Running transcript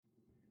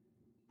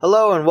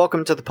Hello and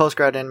welcome to the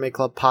Post-Grad Anime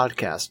Club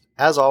podcast.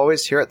 As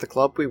always, here at the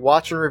club, we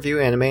watch and review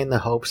anime in the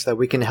hopes that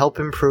we can help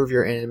improve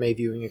your anime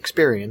viewing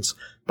experience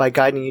by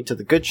guiding you to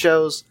the good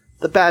shows,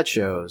 the bad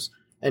shows,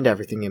 and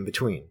everything in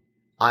between.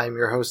 I am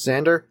your host,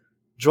 Xander.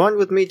 Joined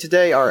with me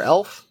today are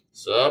Elf.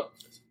 Sup?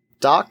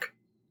 Doc.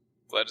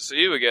 Glad to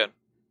see you again.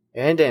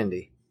 And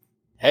Andy.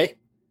 Hey.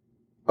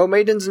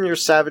 Maidens in Your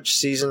Savage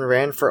season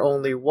ran for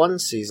only one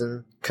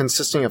season,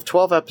 consisting of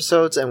 12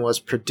 episodes, and was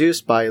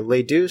produced by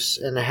Les Deuce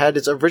and had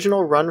its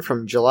original run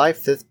from July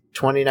 5th,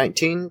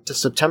 2019 to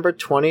September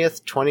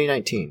 20th,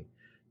 2019.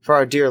 For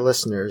our dear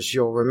listeners,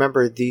 you'll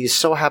remember these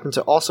so happen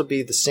to also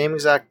be the same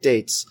exact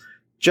dates,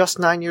 just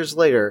 9 years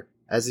later,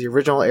 as the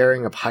original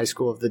airing of High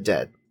School of the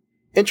Dead.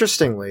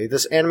 Interestingly,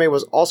 this anime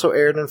was also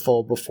aired in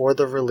full before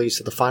the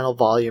release of the final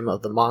volume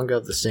of the manga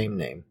of the same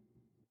name.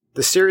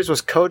 The series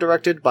was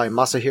co-directed by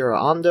Masahiro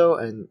Ando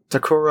and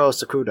Takuro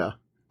Sakuda.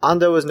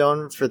 Ando is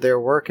known for their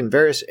work in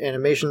various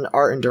animation,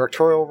 art, and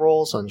directorial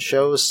roles on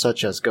shows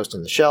such as Ghost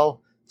in the Shell,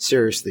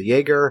 Sirius the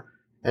Jaeger,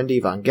 and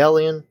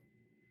Evangelion.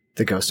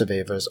 The ghost of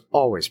Eva is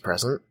always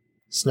present.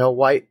 Snow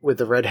White with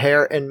the red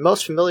hair, and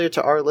most familiar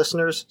to our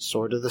listeners,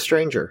 Sword of the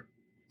Stranger.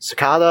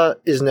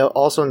 Sakata is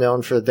also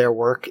known for their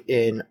work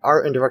in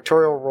art and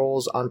directorial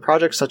roles on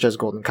projects such as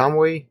Golden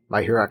Kamuy,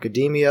 My Hero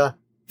Academia,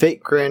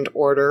 Fate Grand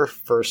Order,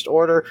 First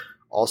Order,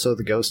 also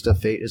the ghost of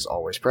Fate is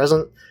always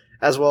present,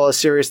 as well as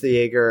Sirius the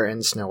Jaeger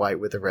and Snow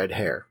White with the red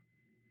hair.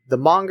 The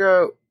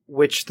manga,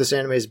 which this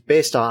anime is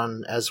based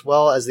on, as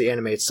well as the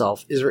anime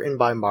itself, is written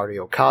by Mari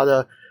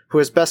Okada, who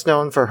is best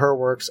known for her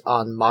works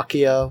on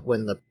Makia,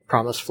 When the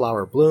Promised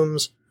Flower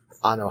Blooms,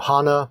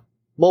 Anohana,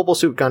 Mobile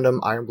Suit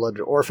Gundam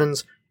Iron-Blooded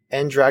Orphans,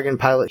 and Dragon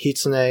Pilot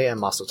Hitsune and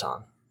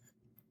Masotan.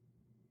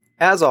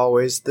 As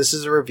always, this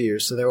is a review,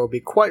 so there will be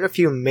quite a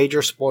few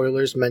major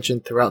spoilers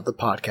mentioned throughout the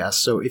podcast,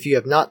 so if you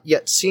have not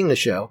yet seen the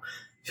show,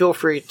 feel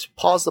free to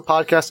pause the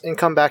podcast and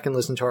come back and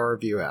listen to our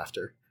review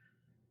after.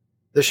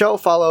 The show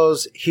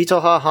follows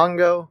Hitoha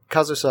Hango,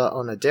 Kazusa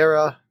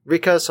Onodera,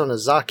 Rika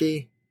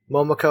Sonozaki,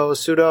 Momoko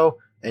Sudo,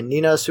 and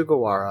Nina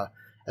Sugawara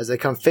as they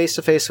come face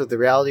to face with the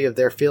reality of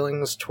their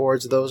feelings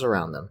towards those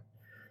around them.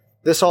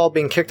 This all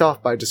being kicked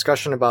off by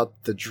discussion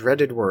about the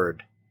dreaded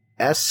word,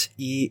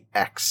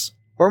 sex,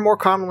 or more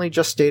commonly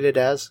just stated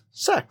as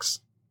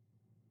sex.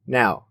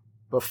 Now,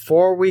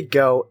 before we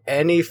go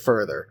any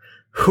further,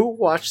 who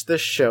watched this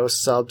show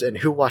subbed and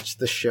who watched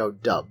the show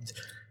dubbed?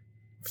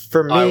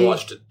 For me, I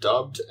watched it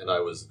dubbed, and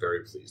I was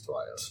very pleased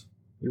by it.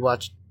 You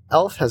watched...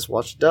 Elf has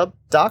watched dubbed.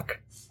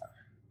 Doc?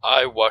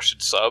 I watched it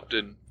subbed,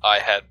 and I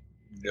had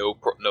no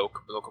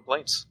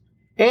complaints.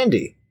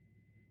 Andy?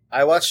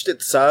 I watched it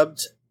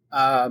subbed.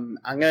 I'm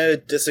gonna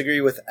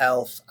disagree with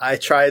Elf. I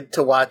tried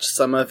to watch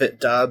some of it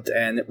dubbed,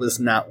 and it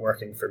was not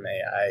working for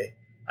me.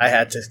 I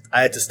had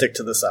to stick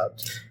to the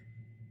subbed.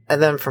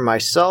 And then for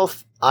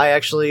myself, I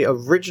actually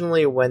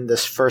originally, when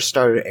this first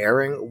started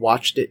airing,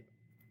 watched it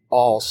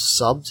all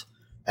subbed,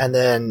 and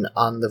then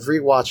on the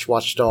rewatch,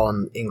 watched it all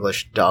in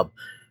English dub.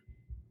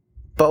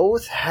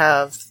 Both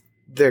have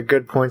their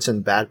good points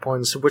and bad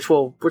points, which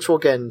we'll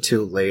get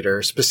into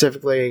later.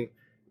 Specifically,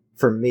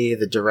 for me,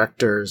 the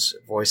director's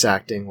voice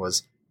acting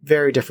was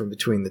very different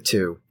between the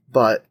two.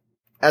 But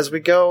as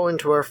we go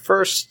into our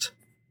first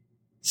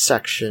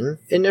section,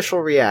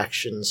 initial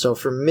reaction. So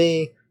for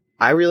me,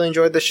 I really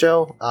enjoyed the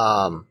show.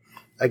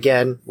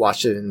 Again,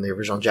 watched it in the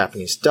original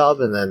Japanese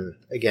dub, and then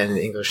again in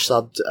English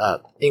dub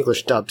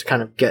to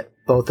kind of get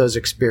both those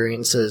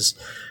experiences.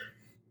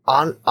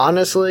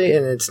 Honestly,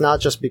 and it's not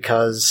just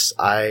because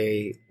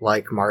I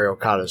like Mario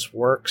Okada's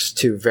works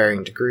to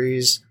varying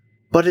degrees,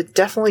 but it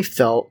definitely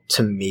felt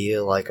to me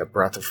like a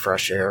breath of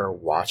fresh air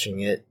watching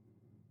it.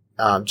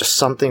 Just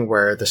something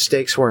where the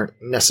stakes weren't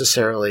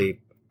necessarily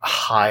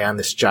high on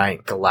this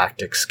giant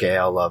galactic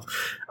scale of,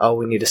 oh,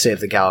 we need to save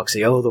the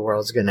galaxy, oh, the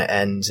world's going to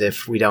end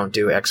if we don't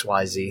do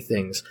XYZ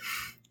things,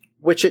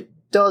 which it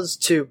does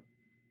to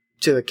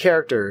the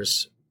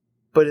characters,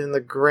 but in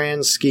the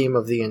grand scheme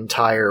of the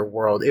entire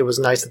world, it was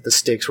nice that the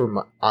stakes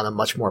were on a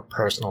much more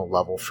personal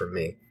level for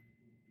me.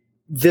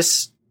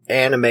 This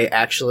anime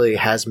actually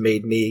has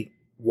made me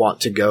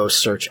want to go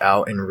search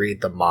out and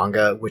read the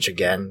manga, which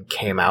again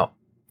came out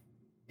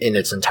in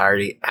its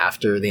entirety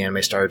after the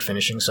anime started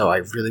finishing, so I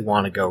really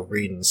want to go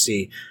read and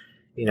see,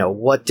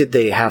 what did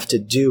they have to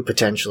do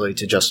potentially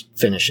to just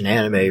finish an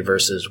anime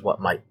versus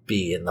what might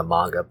be in the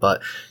manga.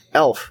 But,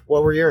 Elf,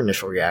 what were your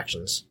initial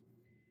reactions?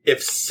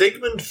 If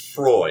Sigmund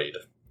Freud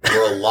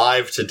were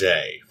alive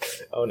today,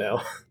 Oh no.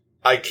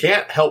 I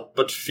can't help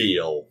but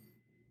feel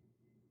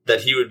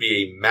that he would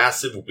be a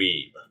massive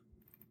weeb,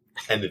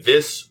 and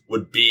this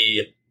would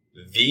be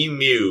the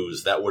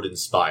muse that would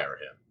inspire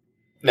him.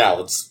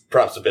 Now, it's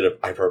perhaps a bit of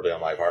hyperbole on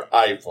my part.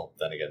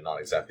 Then again, not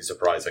exactly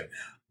surprising.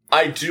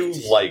 I do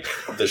like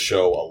the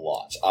show a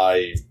lot.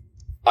 I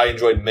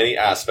enjoyed many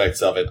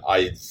aspects of it.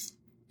 I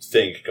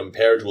think,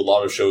 compared to a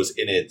lot of shows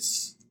in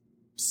its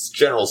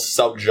general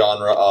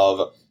subgenre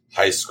of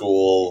high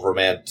school,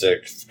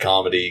 romantic,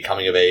 comedy,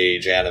 coming of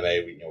age,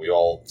 anime, we've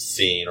all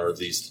seen, or at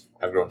least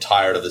have grown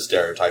tired of the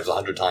stereotypes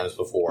 100 times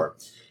before.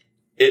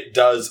 it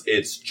does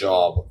its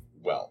job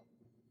well.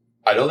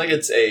 I don't think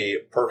it's a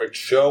perfect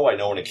show. I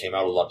know when it came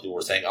out, a lot of people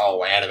were saying,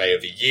 oh, anime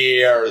of the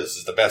year, this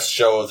is the best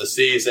show of the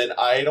season.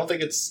 I don't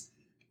think it's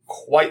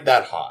quite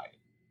that high.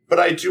 But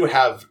I do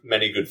have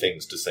many good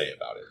things to say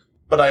about it.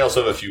 But I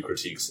also have a few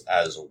critiques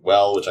as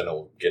well, which I know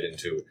we'll get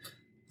into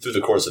through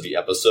the course of the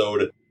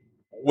episode.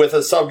 With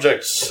a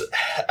subject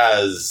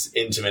as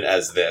intimate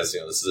as this,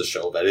 this is a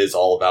show that is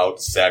all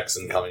about sex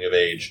and coming of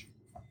age.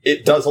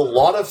 It does a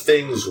lot of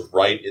things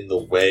right in the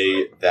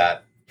way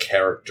that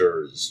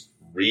characters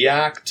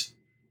react,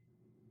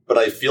 but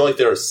I feel like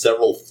there are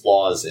several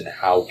flaws in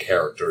how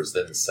characters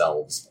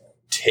themselves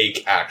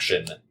take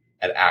action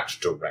and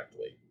act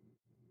directly.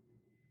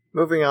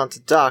 Moving on to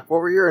Doc, what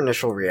were your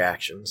initial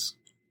reactions?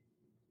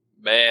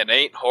 Man,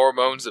 ain't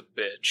hormones a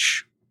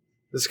bitch.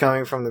 This is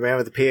coming from the man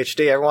with the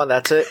PhD. Everyone,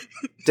 that's it.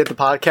 Did the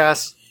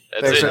podcast.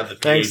 That's I it. don't have the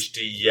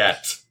PhD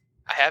yet.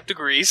 I have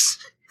degrees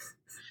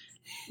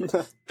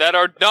that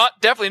are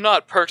definitely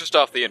not purchased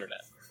off the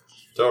internet.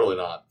 Totally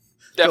not.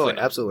 Definitely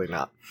not. Absolutely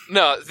not.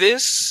 No,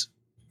 this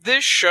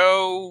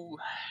show,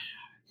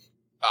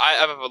 I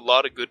have a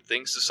lot of good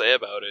things to say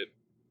about it.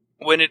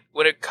 When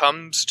it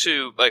comes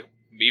to like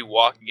me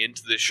walking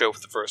into this show for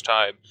the first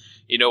time,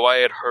 I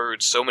had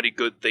heard so many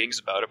good things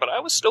about it, but I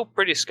was still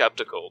pretty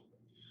skeptical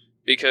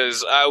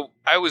because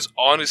I was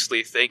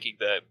honestly thinking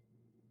that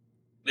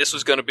this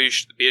was going to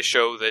be a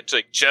show that's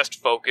like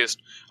just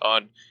focused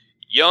on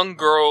young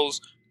girls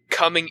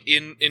coming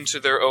into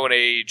their own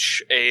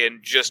age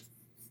and just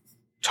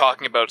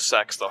talking about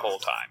sex the whole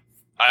time.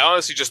 I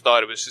honestly just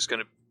thought it was just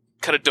going to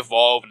kind of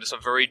devolve into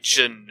some very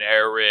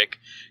generic,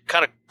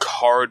 kind of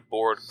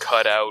cardboard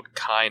cutout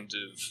kind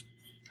of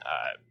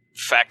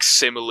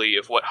facsimile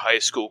of what high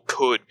school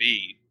could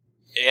be.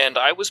 And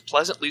I was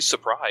pleasantly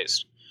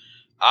surprised.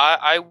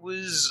 I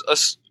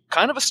was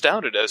kind of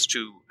astounded as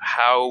to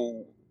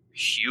how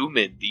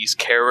human these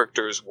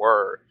characters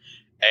were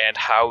and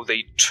how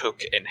they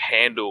took and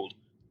handled,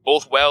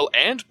 both well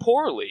and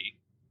poorly,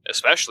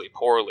 especially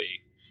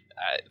poorly,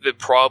 the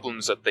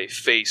problems that they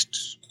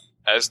faced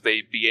as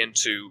they began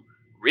to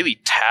really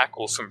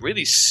tackle some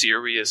really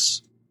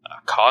serious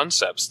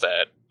concepts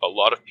that a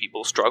lot of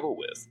people struggle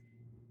with.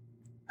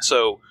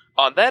 So,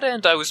 on that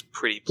end, I was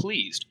pretty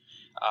pleased.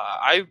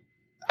 I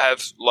have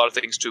a lot of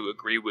things to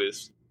agree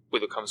with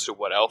when it comes to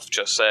what Elf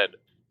just said.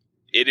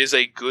 It is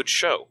a good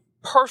show.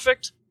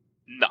 Perfect?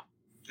 No.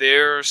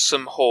 There's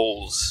some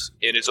holes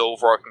in its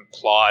overarching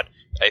plot.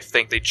 I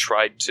think they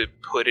tried to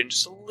put in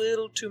just a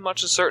little too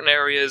much in certain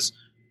areas.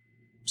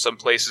 Some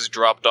places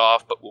dropped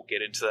off, but we'll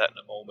get into that in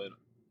a moment.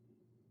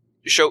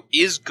 The show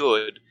is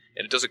good,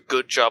 and it does a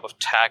good job of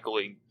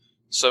tackling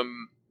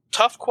some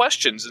tough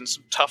questions and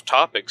some tough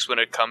topics when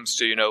it comes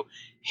to,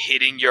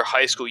 hitting your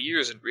high school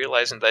years and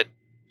realizing that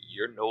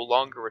you're no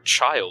longer a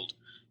child,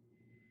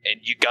 and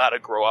you gotta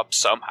grow up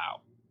somehow.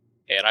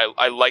 And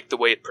I like the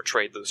way it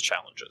portrayed those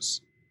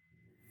challenges.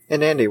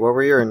 And Andy, what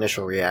were your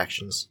initial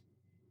reactions?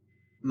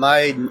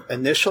 My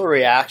initial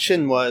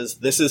reaction was,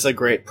 this is a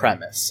great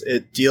premise.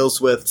 It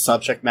deals with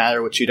subject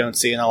matter which you don't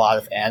see in a lot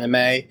of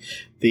anime.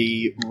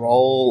 The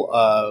role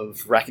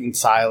of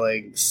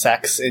reconciling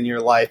sex in your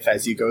life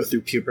as you go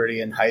through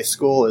puberty in high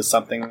school is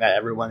something that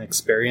everyone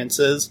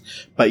experiences,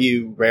 but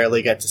you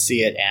rarely get to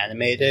see it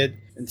animated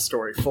in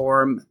story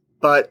form.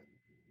 But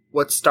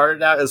what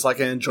started out as like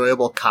an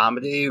enjoyable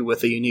comedy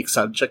with a unique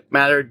subject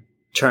matter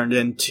turned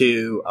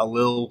into a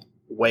little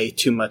way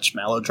too much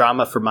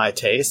melodrama for my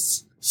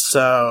tastes.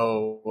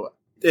 So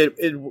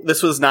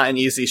this was not an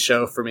easy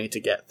show for me to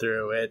get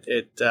through.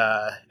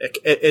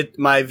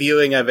 My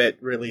viewing of it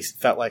really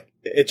felt like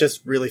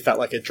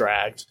it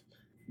dragged.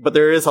 But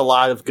there is a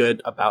lot of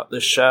good about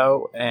this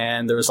show,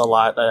 and there was a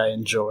lot that I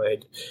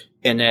enjoyed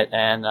in it,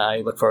 and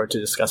I look forward to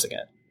discussing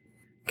it.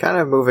 Kind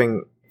of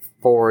moving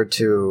forward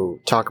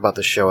to talk about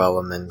the show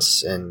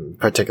elements, and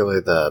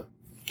particularly the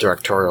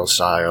directorial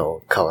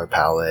style, color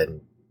palette,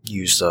 and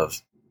use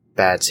of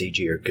bad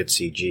CG or good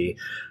CG.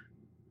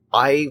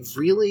 I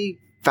really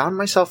found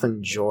myself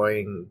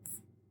enjoying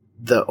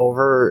the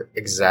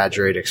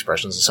over-exaggerated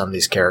expressions of some of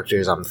these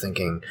characters. I'm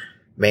thinking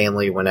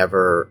mainly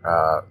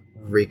whenever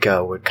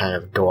Rika would kind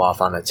of go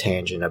off on a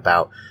tangent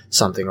about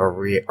something or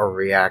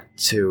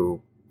react to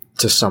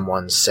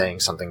someone saying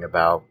something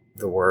about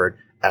the word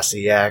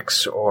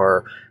sex,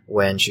 or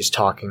when she's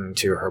talking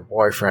to her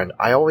boyfriend.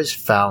 I always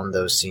found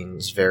those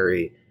scenes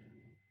very,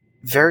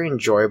 very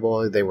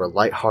enjoyable. They were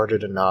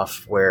lighthearted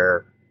enough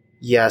where,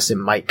 yes, it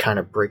might kind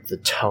of break the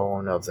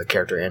tone of the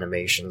character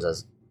animations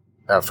as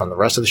from the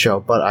rest of the show,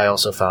 but I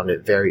also found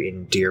it very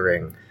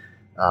endearing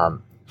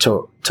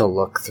to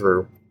look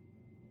through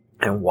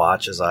and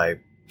watch as I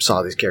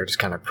saw these characters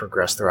kind of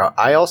progress throughout.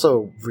 I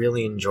also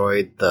really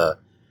enjoyed the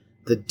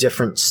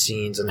different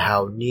scenes and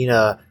how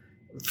Nina,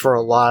 for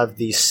a lot of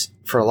the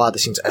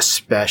scenes,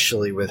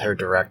 especially with her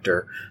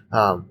director,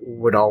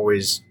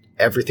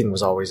 everything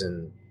was always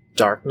in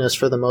darkness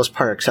for the most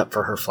part, except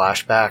for her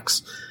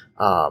flashbacks.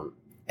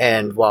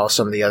 And while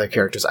some of the other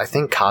characters, I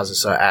think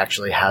Kazusa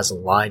actually has a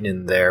line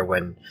in there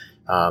when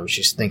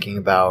she's thinking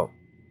about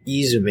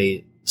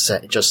Izumi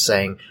just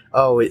saying,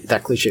 oh,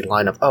 that cliche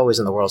line of, oh,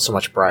 isn't the world so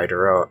much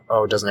brighter?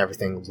 Oh, doesn't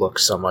everything look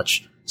so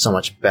much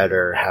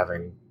better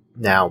having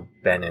now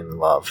been in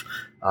love?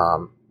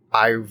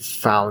 I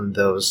found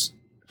those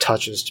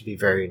touches to be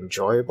very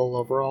enjoyable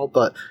overall.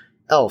 But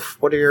Elf,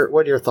 what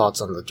are your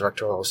thoughts on the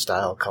directorial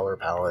style, color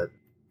palette?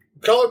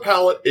 Color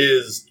palette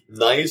is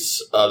nice,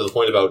 to the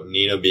point about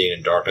Nina being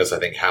in darkness. I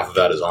think half of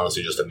that is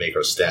honestly just to make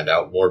her stand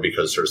out more,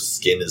 because her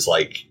skin is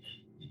like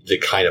the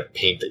kind of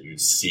paint that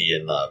you'd see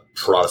in the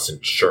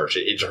Protestant church.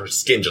 Her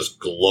skin just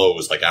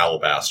glows like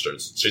alabaster.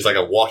 She's like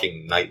a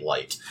walking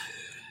nightlight.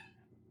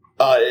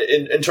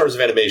 In terms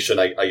of animation,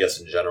 I guess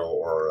in general,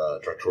 or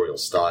directorial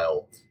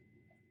style,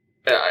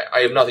 I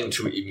have nothing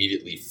to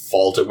immediately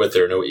fault it with.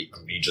 There are no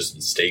egregious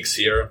mistakes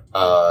here.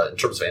 In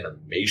terms of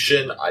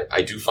animation,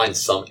 I do find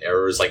some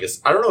errors. Like,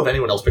 I don't know if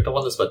anyone else picked up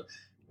on this, but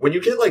when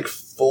you get like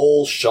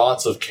full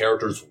shots of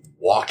characters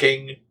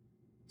walking,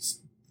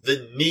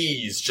 the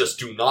knees just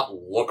do not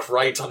look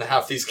right on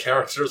half these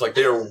characters. Like,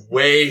 they are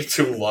way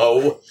too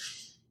low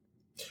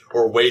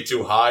or way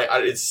too high.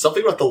 It's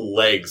something about the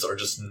legs are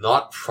just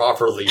not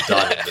properly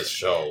done in this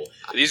show.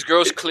 These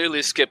girls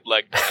clearly skip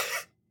leg day.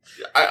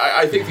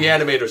 I think the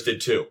animators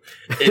did too.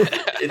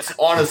 It's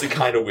honestly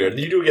kind of weird.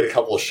 And you do get a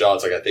couple of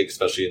shots, like I think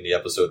especially in the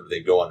episode where they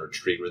go on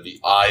retreat, where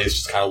the eyes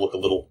just kind of look a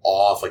little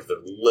off, like they're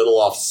a little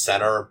off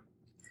center.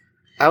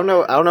 I don't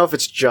know if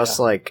it's just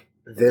like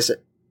this,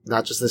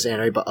 not just this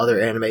anime, but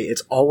other anime.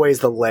 It's always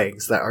the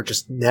legs that are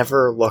just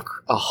never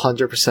look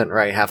 100%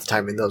 right half the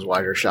time in those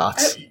wider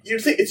shots. You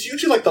think it's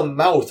usually like the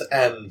mouth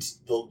and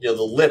the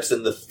lips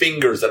and the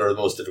fingers that are the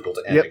most difficult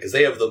to animate, because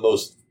they have the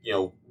most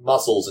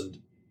muscles and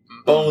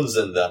bones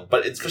in them,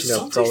 but it's for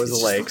some reason it's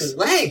just the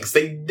legs.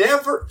 They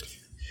never.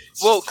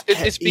 Well,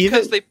 it's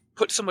because they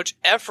put so much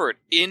effort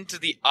into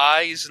the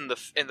eyes and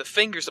the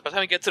fingers that by the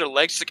time you get to the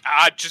legs, it's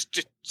like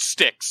just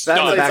sticks. That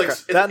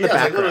in the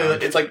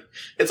background.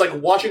 It's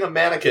like watching a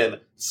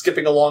mannequin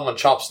skipping along on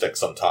chopsticks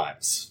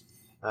sometimes.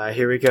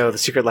 Here we go. The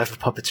Secret Life of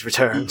Puppets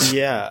returns.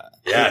 Yeah.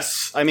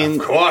 Yes. I mean,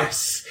 of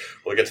course.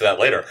 We'll get to that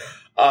later.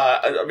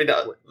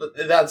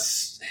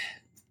 That's,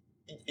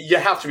 you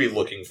have to be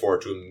looking for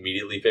it to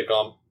immediately pick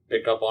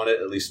up on it,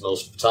 at least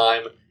most of the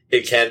time.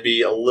 It can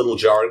be a little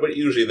jarring, but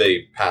usually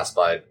they pass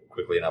by it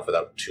quickly enough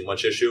without too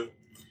much issue.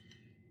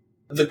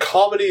 The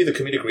comedy, the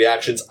comedic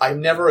reactions,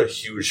 I'm never a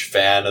huge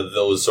fan of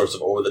those sorts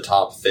of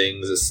over-the-top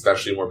things,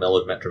 especially more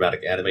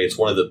melodramatic anime. It's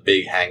one of the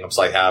big hang-ups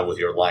I have with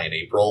Your Lie in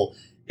April,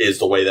 is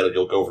the way that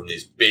you'll go from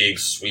these big,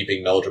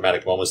 sweeping,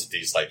 melodramatic moments to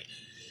these, like,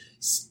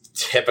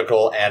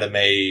 typical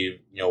anime,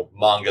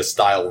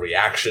 manga-style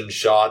reaction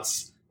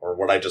shots, or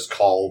what I just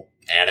call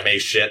anime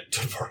shit,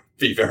 to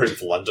be very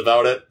blunt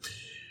about it.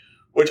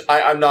 Which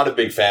I'm not a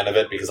big fan of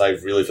it, because I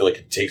really feel like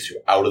it takes you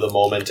out of the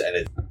moment,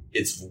 and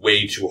it's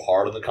way too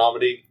hard on the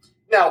comedy.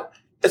 Now,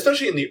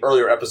 especially in the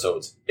earlier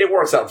episodes, it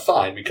works out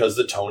fine, because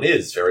the tone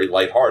is very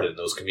lighthearted, and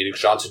those comedic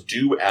shots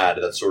do add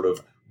that sort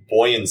of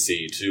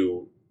buoyancy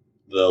to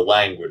the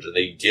language, and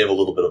they give a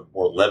little bit of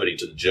more levity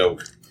to the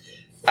joke.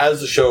 As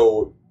the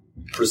show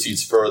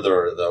proceeds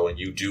further, though, and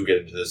you do get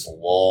into this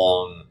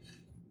long,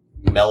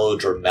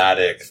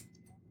 melodramatic,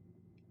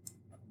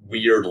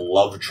 weird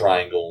love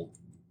triangle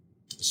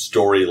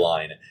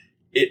storyline,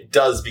 it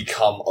does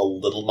become a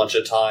little much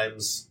at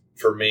times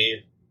for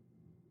me.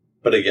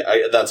 But again,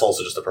 that's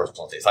also just a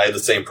personal taste. I had the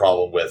same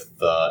problem with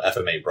the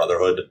FMA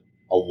Brotherhood.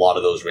 A lot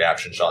of those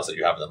reaction shots that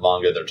you have in the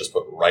manga, they're just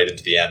put right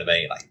into the anime,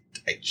 and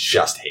I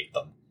just hate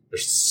them. They're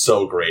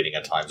so grating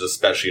at times,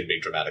 especially in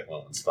big dramatic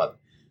moments. But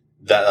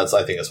that's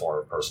I think it's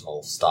more of a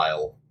personal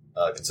style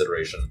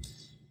consideration.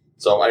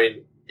 So, I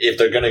mean, if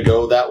they're going to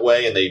go that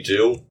way, and they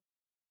do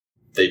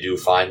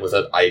fine with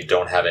it. I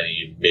don't have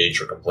any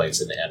major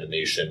complaints in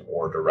animation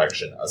or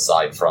direction,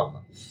 aside from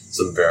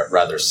some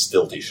rather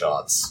stilty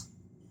shots.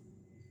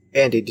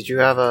 Andy, did you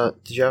have a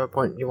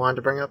point you wanted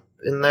to bring up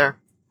in there?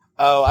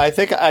 Oh, I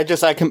think I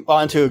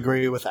want to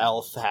agree with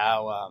Elf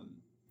how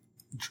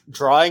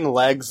drawing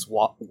legs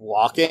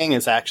walking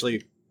is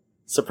actually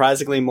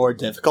surprisingly more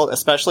difficult,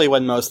 especially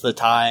when most of the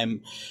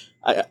time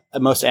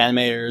most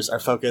animators are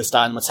focused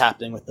on what's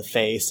happening with the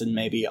face and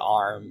maybe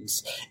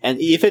arms. And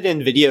even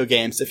in video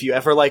games, if you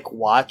ever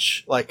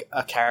watch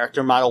a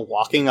character model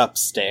walking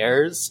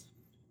upstairs,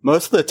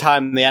 most of the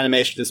time the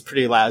animation is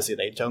pretty lousy.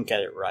 They don't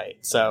get it right.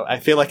 So I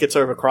feel like it's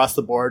sort of across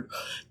the board.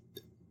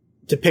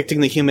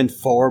 Depicting the human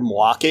form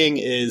walking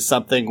is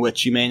something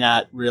which you may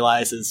not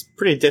realize is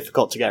pretty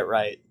difficult to get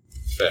right.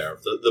 Fair.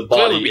 The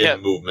body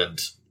in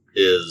movement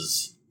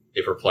is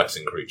a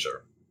perplexing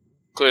creature.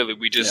 Clearly,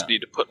 we just need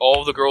to put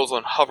all the girls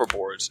on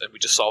hoverboards, and we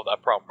just solve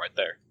that problem right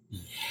there.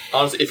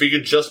 Honestly, if we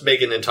could just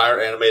make an entire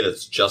anime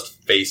that's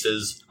just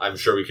faces, I'm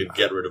sure we could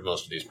get rid of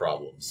most of these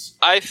problems.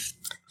 I feel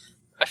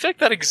like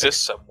that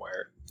exists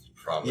somewhere.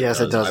 Probably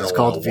yes, it does. It's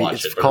called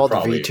VTubers. It's called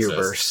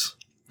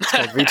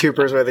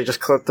VTubers, where they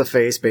just clip the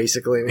face,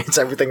 basically. It's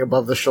everything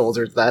above the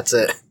shoulders. That's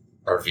it.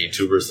 Are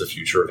VTubers the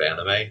future of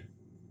anime?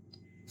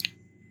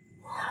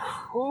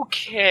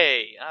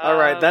 Okay. All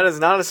right, that is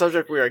not a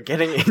subject we are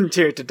getting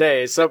into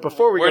today. So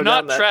before we we're go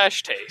not down that,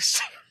 trash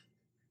taste.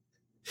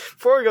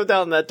 before we go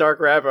down that dark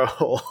rabbit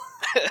hole,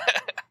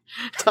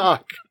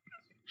 talk.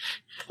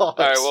 All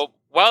right, well,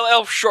 while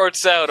Elf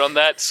shorts out on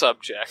that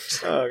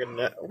subject.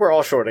 We're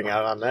all shorting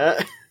out on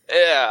that.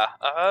 Yeah,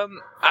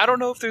 I don't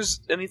know if there's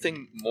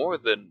anything more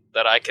than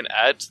that I can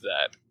add to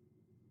that.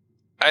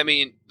 I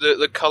mean,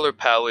 the color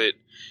palette,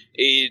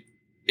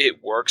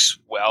 it works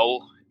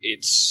well.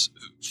 It's,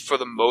 for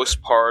the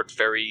most part,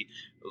 very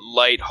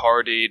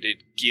lighthearted.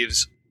 It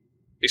gives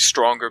a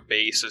stronger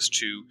basis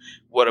to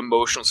what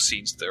emotional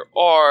scenes there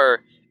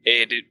are,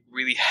 and it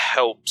really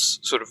helps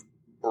sort of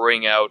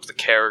bring out the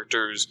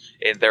characters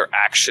and their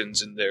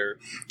actions and their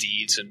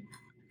deeds and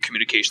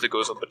communication that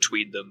goes on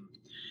between them.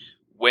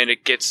 When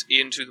it gets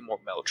into the more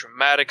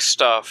melodramatic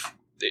stuff,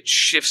 it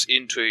shifts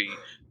into a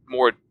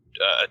more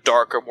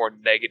darker, more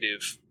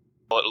negative,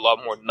 a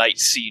lot more night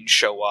scenes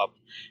show up.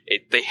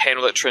 They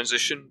handle that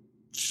transition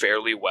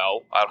fairly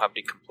well. I don't have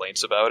any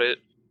complaints about it.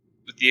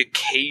 With the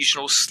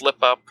occasional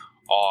slip up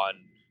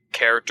on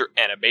character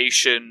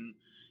animation,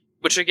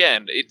 which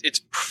again,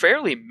 it's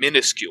fairly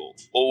minuscule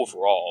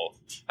overall.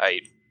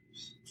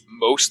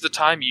 Most of the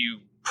time you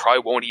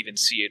probably won't even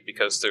see it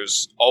because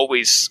there's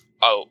always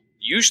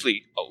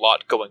usually a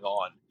lot going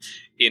on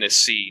in a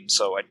scene,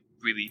 so I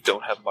really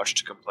don't have much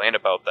to complain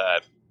about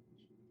that.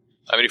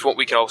 I mean, if you want,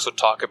 we can also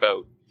talk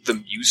about the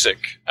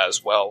music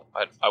as well.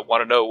 I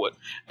want to know what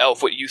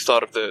you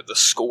thought of the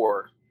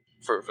score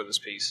for this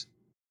piece.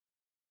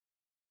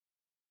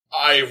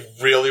 I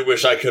really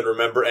wish I could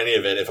remember any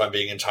of it, if I'm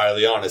being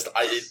entirely honest.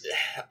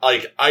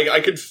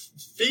 I could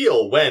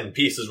feel when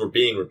pieces were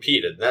being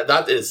repeated.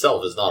 That in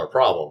itself is not a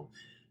problem.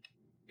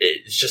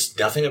 It's just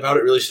nothing about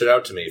it really stood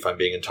out to me, if I'm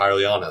being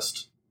entirely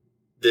honest.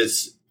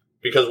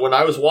 Because when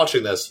I was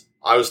watching this,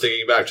 I was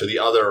thinking back to the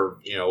other,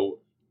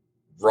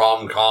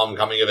 rom-com,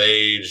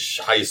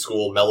 coming-of-age, high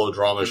school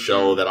melodrama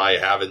show that I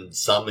have in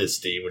some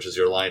esteem, which is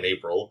Your Lie in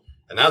April,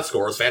 and that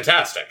score is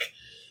fantastic.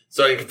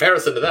 So in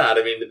comparison to that,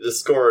 I mean, the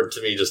score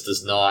to me just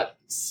does not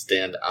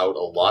stand out a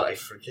lot. I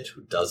forget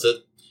who does it.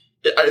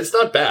 It's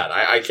not bad.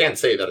 I can't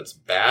say that it's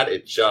bad.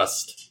 It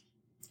just,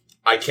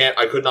 I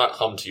could not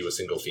hum to you a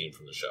single theme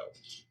from the show.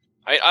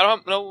 I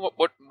don't know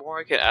what more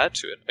I can add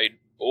to it. I mean,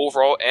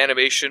 overall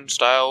animation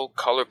style,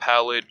 color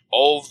palette,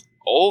 all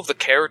of the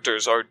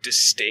characters are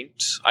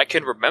distinct. I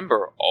can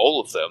remember all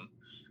of them.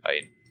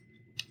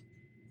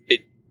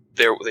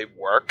 They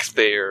work.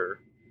 They're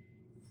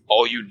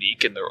all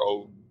unique in their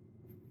own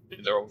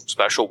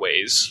special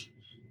ways.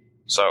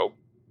 So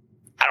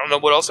I don't know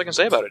what else I can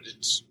say about it.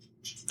 It's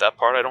that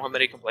part I don't have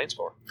many complaints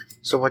for.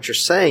 So what you're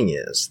saying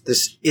is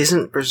this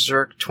isn't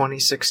Berserk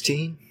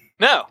 2016?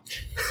 No,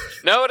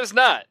 it is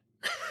not.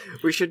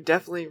 We should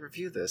definitely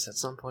review this at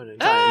some point in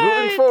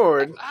time. Moving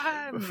forward,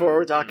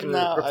 before Doc can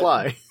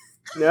reply.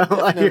 No,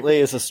 definitely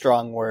is a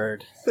strong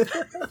word.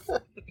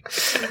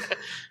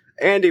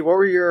 Andy, what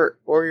were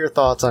your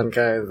thoughts on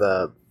kind of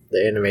the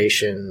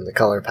animation, the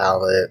color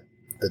palette,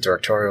 the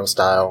directorial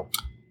style?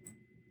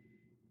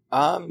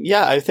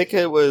 Yeah, I think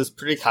it was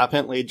pretty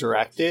competently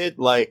directed.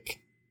 Like,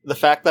 the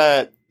fact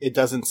that it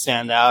doesn't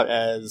stand out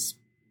as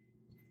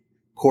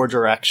poor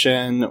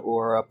direction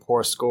or a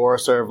poor score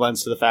sort of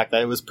lends to the fact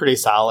that it was pretty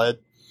solid.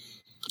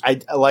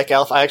 Like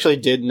Elf, I actually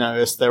did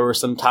notice there were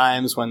some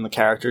times when the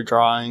character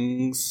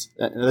drawings,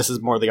 and this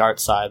is more the art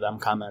side that I'm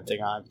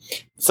commenting on,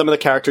 some of the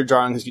character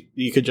drawings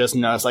you could just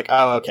notice, like,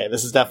 oh, okay,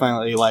 this is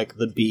definitely like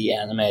the B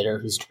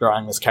animator who's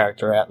drawing this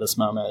character at this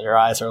moment. Their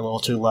eyes are a little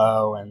too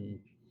low and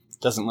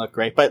doesn't look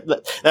great. But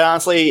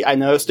honestly, I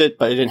noticed it,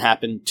 but it didn't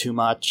happen too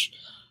much.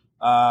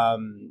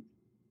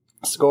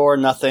 Score,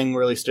 nothing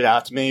really stood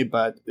out to me,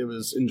 but it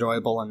was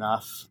enjoyable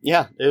enough.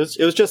 Yeah, it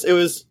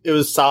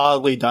was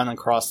solidly done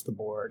across the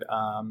board.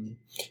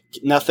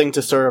 Nothing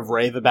to sort of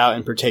rave about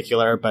in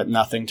particular, but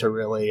nothing to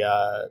really,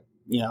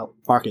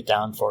 mark it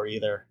down for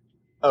either.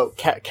 Oh,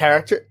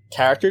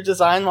 character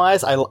design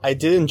wise, I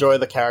did enjoy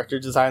the character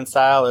design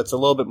style. It's a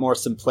little bit more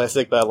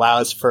simplistic, but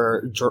allows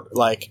for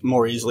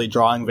more easily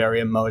drawing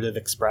very emotive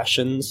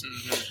expressions.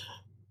 Mm-hmm.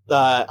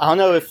 I don't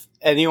know if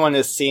anyone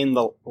has seen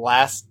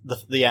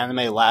the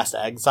anime Last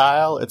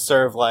Exile. It's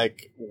sort of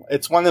like,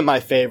 it's one of my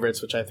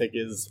favorites, which I think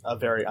is a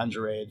very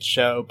underrated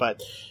show,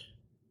 but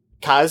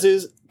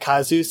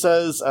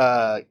Kazusa's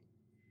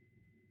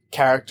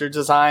character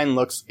design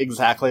looks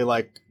exactly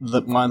like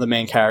one of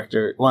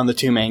the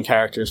two main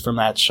characters from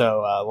that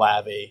show,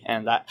 Lavi.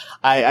 And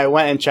I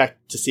went and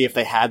checked to see if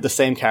they had the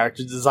same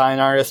character design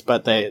artist,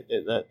 but they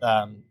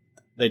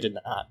did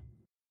not.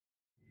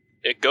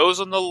 It goes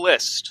on the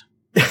list.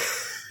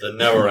 The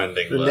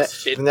never-ending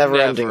list. It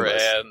never-ending never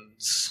list.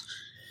 ends.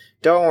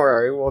 Don't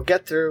worry, we'll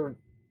get through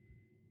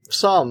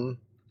some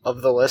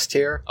of the list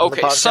here.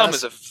 Okay, some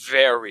is a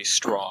very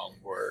strong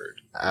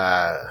word.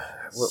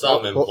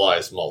 Some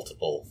implies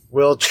multiple.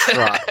 We'll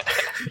try.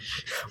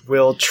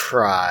 We'll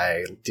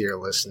try, dear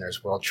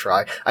listeners. We'll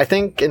try. I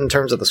think in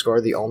terms of the score,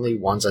 the only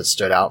ones that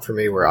stood out for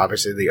me were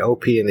obviously the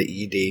OP and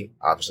the ED.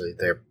 Obviously,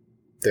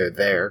 they're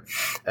there.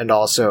 And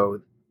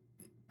also,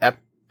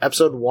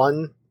 episode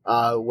 1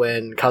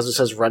 when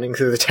Kazusa's running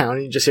through the town,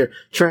 and you just hear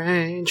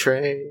train,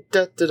 train,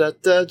 da da da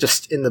da,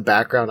 just in the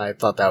background. I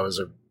thought that was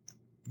a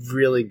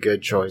really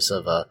good choice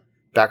of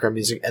background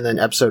music. And then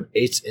episode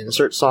 8's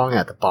insert song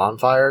at the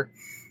bonfire,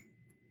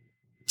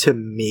 to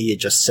me, it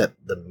just set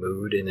the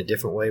mood in a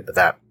different way. But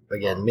that,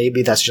 again,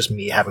 maybe that's just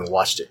me having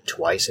watched it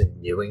twice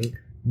and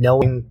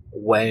knowing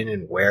when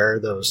and where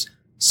those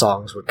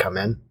songs would come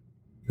in.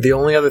 The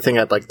only other thing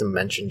I'd like to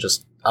mention,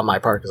 just on my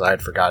part, because I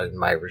had forgotten in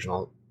my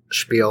original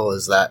spiel,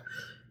 is that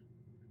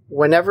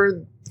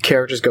whenever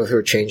characters go through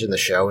a change in the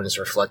show and it's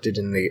reflected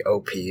in the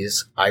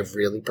OPs, I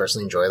really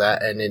personally enjoy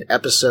that. And in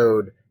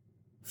episode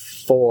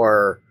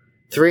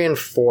 3 and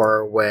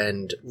 4,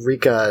 when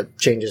Rika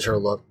changes her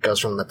look, goes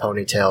from the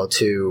ponytail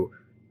to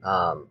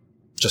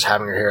just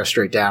having her hair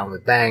straight down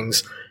with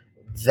bangs,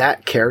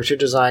 that character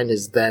design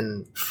is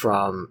then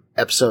from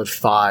episode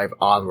 5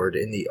 onward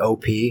in the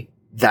OP.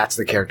 That's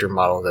the character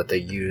model that they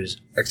use,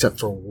 except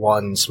for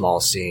one small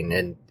scene.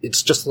 And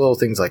it's just little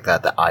things like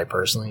that that I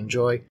personally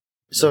enjoy.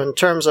 So in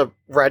terms of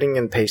writing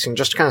and pacing,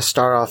 just to kind of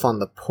start off on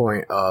the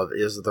point of,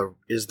 is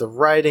the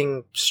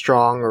writing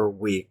strong or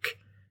weak?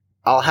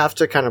 I'll have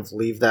to kind of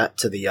leave that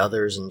to the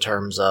others in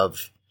terms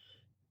of,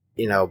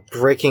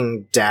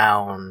 breaking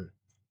down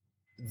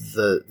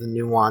the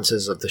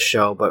nuances of the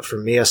show. But for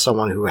me, as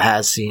someone who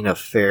has seen a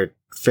fair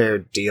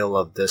deal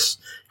of this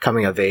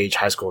coming of age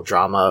high school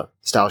drama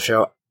style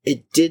show,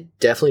 it did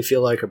definitely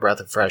feel like a breath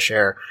of fresh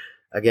air.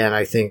 Again,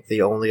 I think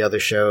the only other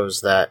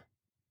shows that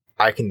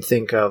I can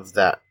think of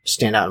that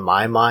stand out in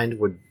my mind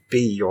would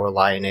be Your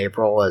Lie in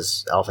April,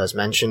 as Elf has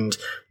mentioned,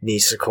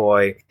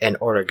 Nisekoi, and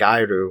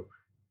Oragairu.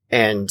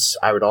 And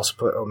I would also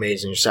put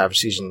Maidens in Your Savage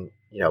Season,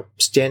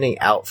 standing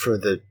out for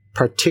the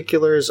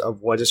particulars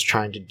of what it's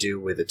trying to do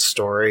with its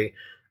story.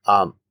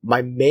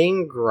 My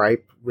main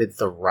gripe with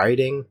the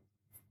writing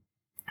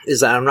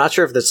is that I'm not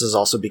sure if this is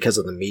also because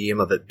of the medium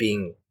of it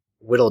being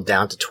whittled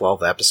down to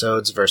 12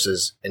 episodes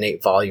versus an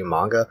 8-volume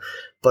manga,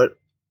 but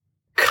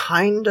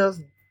kind of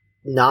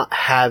not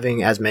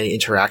having as many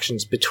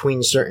interactions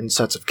between certain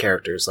sets of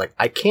characters. Like,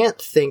 I can't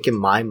think in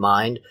my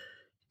mind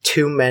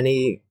too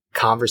many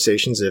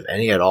conversations, if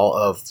any at all,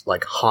 of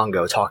like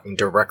Hongo talking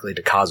directly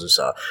to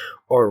Kazusa,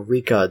 or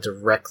Rika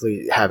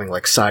directly having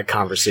like side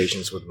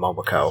conversations with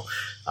Momoko.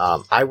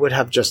 I would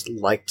have just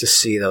liked to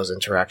see those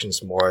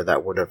interactions more.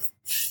 That would have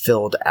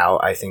filled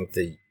out, I think,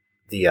 the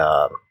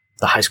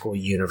high school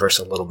universe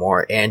a little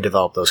more and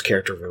develop those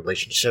character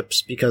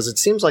relationships, because it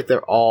seems like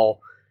they're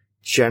all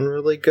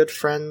generally good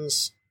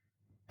friends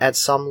at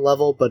some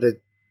level, but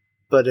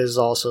is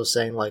also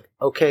saying like,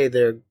 okay,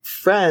 they're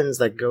friends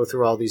that go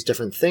through all these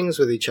different things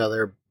with each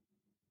other,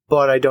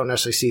 but I don't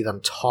necessarily see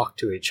them talk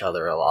to each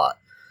other a lot.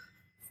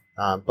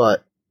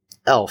 But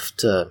Elf,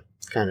 to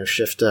kind of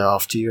shift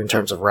off to you in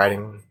terms of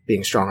writing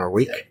being strong or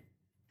weak.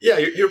 Yeah,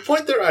 your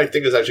point there, I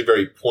think, is actually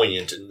very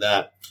poignant in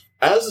that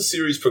as the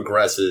series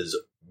progresses,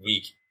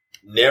 we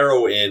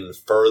narrow in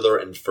further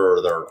and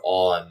further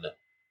on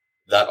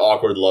that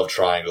awkward love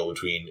triangle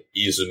between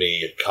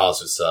Izumi,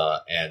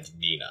 Kazusa, and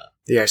Nina.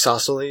 The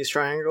isosceles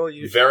triangle?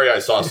 Very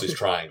isosceles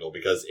triangle,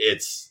 because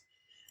it's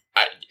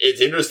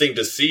interesting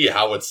to see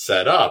how it's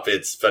set up.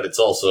 But it's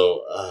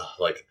also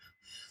like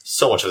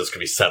so much of this can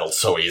be settled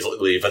so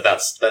easily. But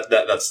that's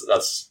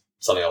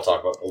something I'll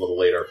talk about a little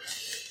later.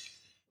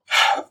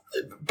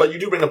 But you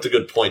do bring up the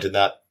good point in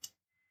that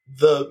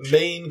the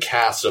main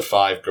cast of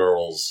 5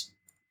 girls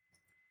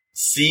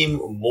seem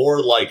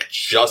more like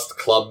just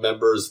club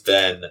members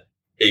than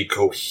a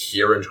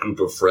coherent group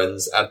of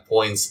friends at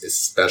points,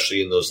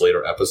 especially in those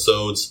later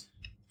episodes,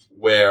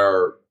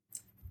 where,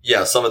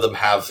 yeah, some of them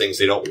have things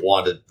they don't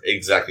want to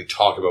exactly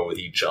talk about with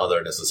each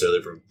other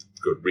necessarily for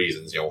good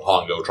reasons.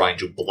 Hongo trying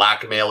to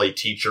blackmail a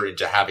teacher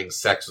into having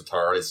sex with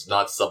her is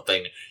not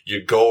something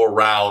you go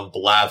around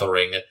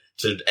blathering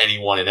to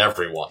anyone and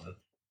everyone.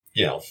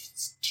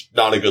 It's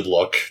not a good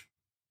look.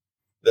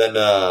 Then,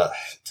 I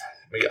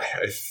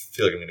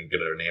feel like I'm going to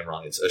get her name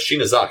wrong. It's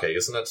Shinazake,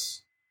 isn't it?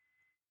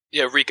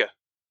 Yeah, Rika.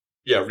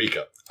 Yeah,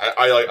 Rika.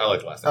 I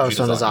like the last name. Oh,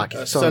 Sonozaki.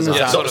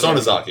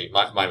 Sonozaki.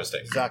 My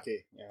mistake.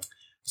 Zaki, yeah.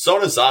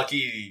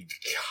 Sonozaki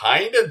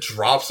kind of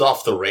drops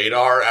off the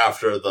radar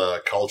after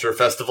the Culture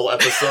Festival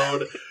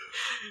episode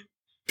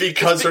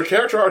because her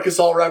character arc is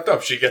all wrapped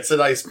up. She gets a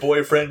nice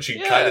boyfriend. She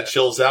kind of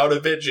chills out a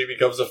bit. She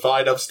becomes a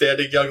fine,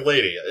 upstanding young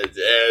lady.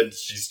 And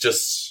she's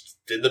just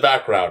in the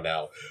background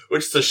now,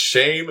 which is a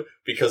shame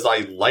because I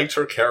liked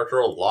her character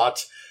a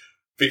lot,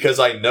 because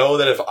I know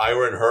that if I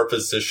were in her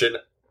position,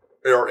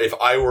 or if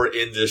I were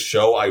in this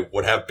show, I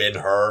would have been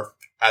her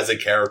as a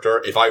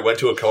character. If I went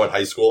to a co-ed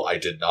high school, I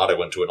did not. I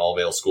went to an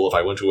all-male school. If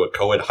I went to a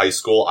co-ed high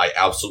school, I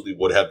absolutely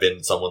would have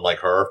been someone like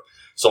her.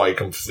 So I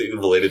completely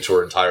related to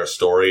her entire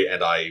story,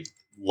 and I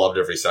loved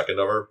every second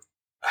of her.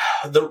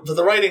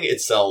 The writing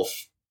itself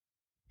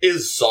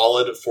is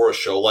solid for a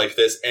show like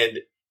this, and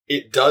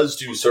it does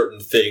do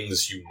certain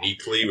things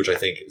uniquely, which I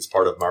think is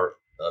part of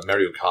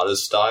Mari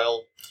Okada's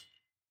style.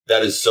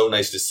 That is so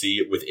nice to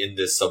see within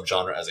this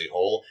subgenre as a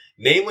whole.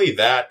 Namely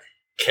that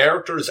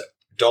characters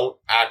don't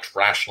act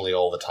rationally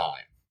all the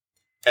time.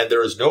 And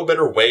there is no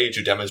better way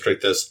to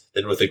demonstrate this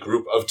than with a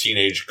group of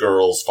teenage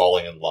girls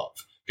falling in love.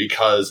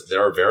 Because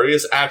there are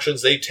various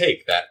actions they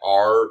take that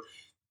are,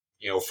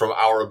 from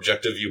our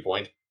objective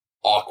viewpoint,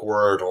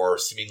 awkward or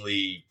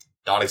seemingly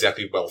not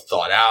exactly well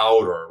thought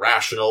out or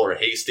irrational or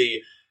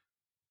hasty.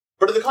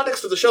 But in the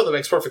context of the show, that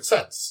makes perfect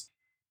sense.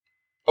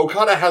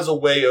 Okada has a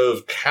way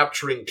of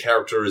capturing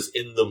characters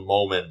in the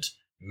moment,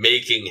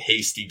 making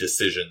hasty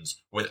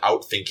decisions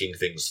without thinking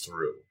things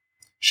through.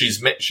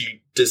 She's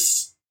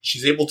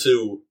able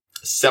to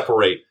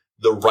separate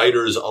the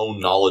writer's own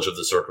knowledge of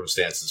the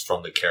circumstances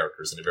from the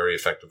characters in a very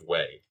effective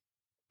way.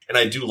 And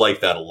I do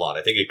like that a lot.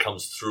 I think it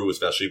comes through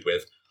especially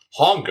with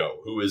Hongo,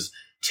 who is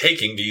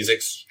taking these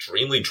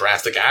extremely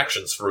drastic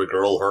actions for a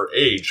girl her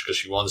age because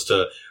she wants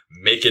to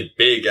make it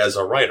big as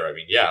a writer. I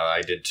mean, yeah,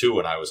 I did too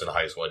when I was in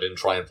high school. I didn't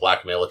try and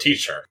blackmail a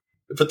teacher.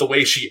 But the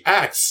way she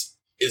acts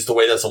is the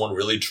way that someone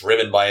really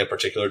driven by a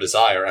particular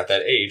desire at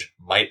that age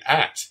might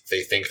act.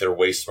 They think they're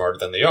way smarter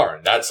than they are.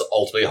 And that's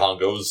ultimately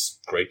Hongo's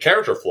great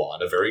character flaw,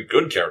 and a very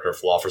good character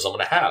flaw for someone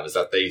to have, is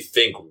that they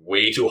think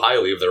way too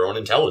highly of their own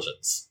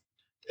intelligence.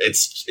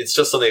 It's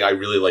just something I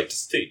really like to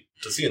see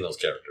in those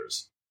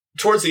characters.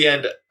 Towards the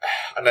end,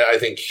 and I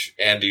think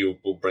Andy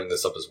will bring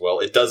this up as well,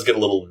 it does get a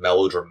little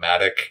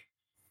melodramatic,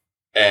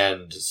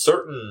 and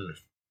certain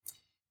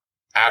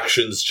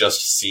actions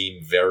just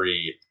seem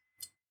very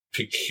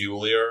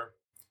peculiar.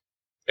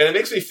 And it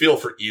makes me feel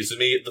for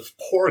Izumi, the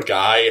poor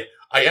guy.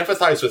 I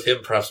empathize with him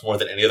perhaps more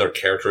than any other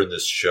character in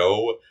this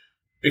show,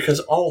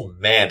 because oh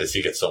man, does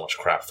he get so much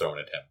crap thrown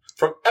at him.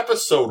 From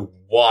episode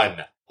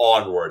 1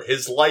 onward,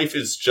 his life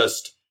is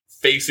just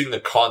facing the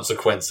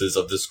consequences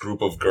of this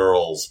group of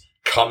girls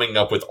coming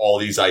up with all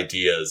these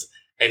ideas,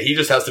 and he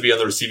just has to be on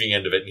the receiving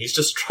end of it, and he's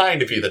just trying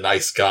to be the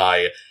nice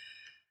guy.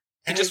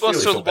 He just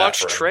wants to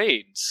watch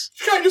trades.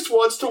 The guy just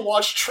wants to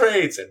watch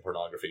trades and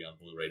pornography on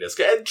Blu-ray disc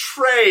and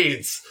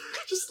trades.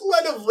 Just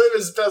let him live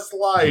his best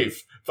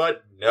life.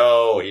 But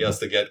no, he has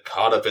to get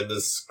caught up in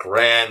this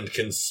grand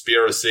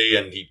conspiracy,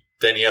 and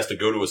then he has to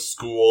go to a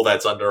school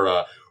that's under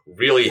a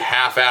really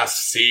half-assed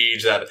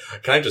siege. That,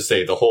 can I just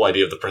say, the whole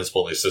idea of the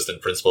principal and the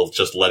assistant principal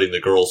just letting the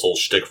girl's whole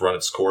shtick run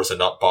its course and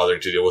not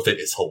bothering to deal with it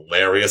is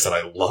hilarious, and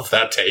I love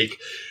that take.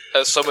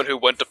 As someone who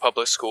went to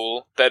public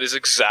school, that is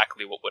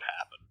exactly what would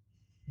happen.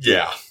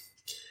 Yeah.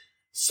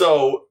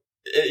 So,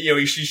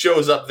 she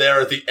shows up there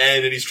at the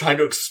end, and he's trying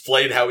to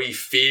explain how he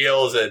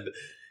feels, and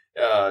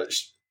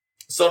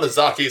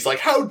Sonozaki's like,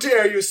 how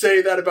dare you say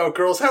that about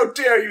girls? How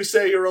dare you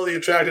say you're only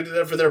attracted to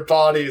them for their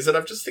bodies? And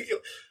I'm just thinking,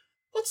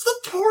 what's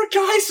the poor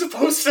guy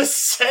supposed to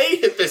say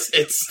in this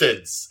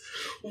instance?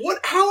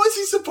 How is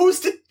he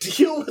supposed to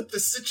deal with the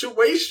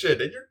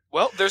situation? And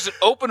well, there's an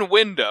open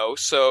window,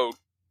 so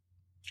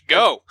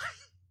go.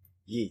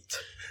 Yeet.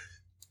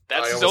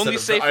 That's his only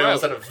safe route. I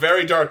almost had a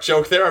very dark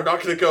joke there. I'm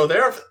not going to go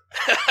there.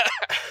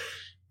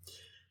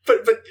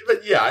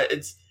 But yeah,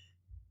 it's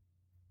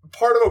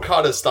part of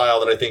Okada's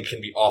style that I think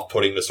can be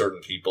off-putting to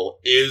certain people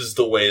is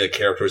the way that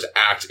characters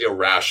act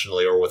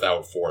irrationally or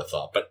without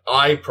forethought. But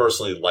I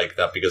personally like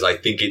that because I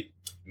think it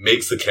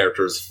makes the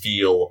characters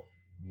feel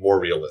more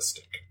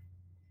realistic.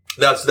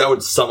 That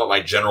would sum up my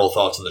general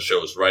thoughts on the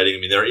show's writing. I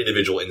mean, there are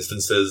individual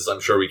instances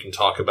I'm sure we can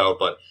talk about,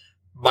 but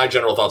my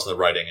general thoughts on the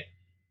writing,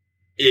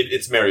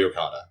 it's Mary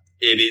Okada.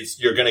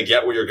 You're going to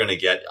get what you're going to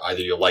get.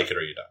 Either you like it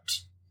or you don't.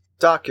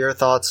 Doc, your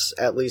thoughts,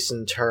 at least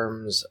in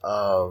terms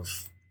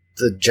of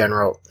the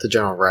general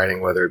writing,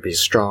 whether it be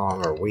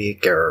strong or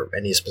weak, or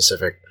any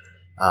specific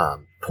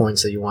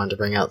points that you wanted to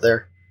bring out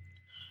there?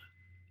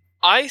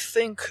 I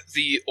think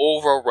the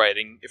overall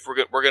writing, if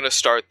we're going to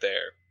start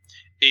there,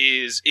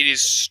 it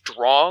is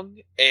strong,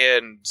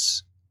 and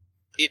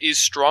it is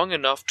strong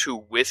enough to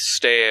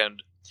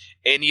withstand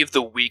any of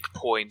the weak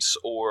points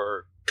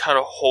or kind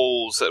of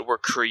holes that were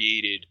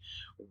created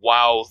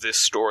while this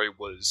story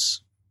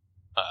was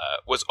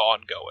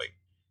ongoing.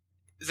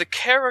 The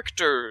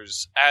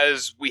characters,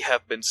 as we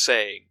have been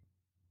saying,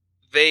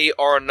 they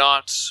are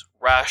not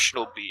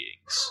rational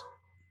beings.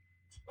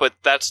 But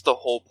that's the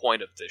whole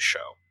point of this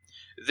show.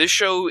 This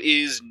show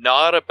is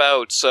not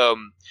about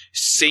some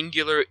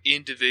singular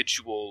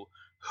individual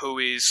who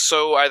is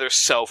so either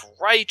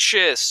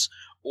self-righteous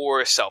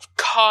or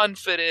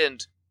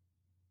self-confident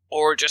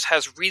or just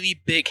has really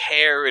big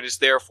hair and is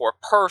therefore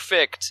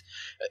perfect,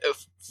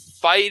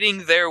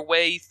 fighting their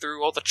way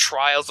through all the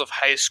trials of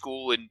high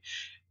school and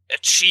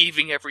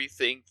achieving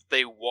everything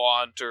they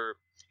want, or,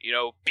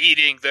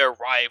 beating their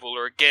rival,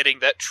 or getting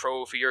that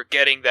trophy, or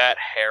getting that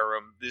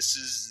harem. This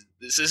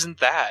isn't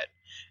that.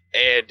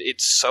 And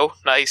it's so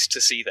nice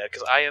to see that,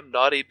 because I am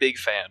not a big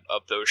fan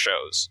of those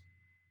shows.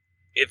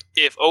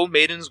 If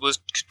Maidens was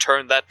to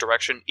turn that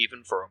direction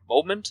even for a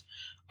moment,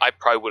 I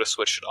probably would have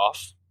switched it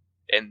off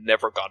and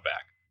never gone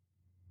back.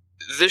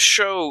 This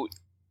show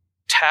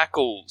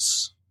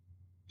tackles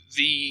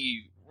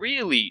the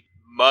really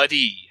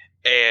muddy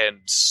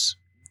and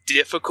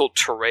difficult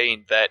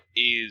terrain that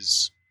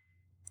is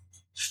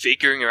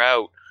figuring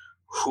out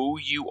who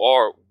you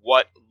are,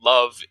 what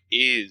love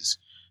is.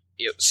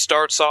 It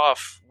starts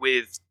off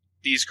with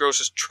these girls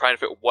just trying to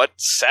figure out what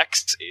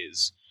sex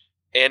is.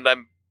 And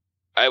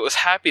I was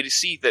happy to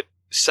see that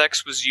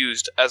sex was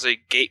used as a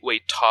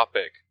gateway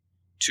topic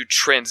to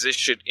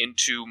transition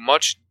into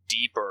much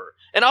deeper,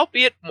 and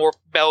albeit more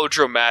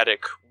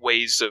melodramatic,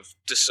 ways of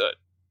just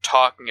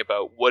talking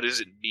about what does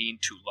it mean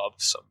to love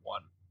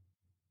someone.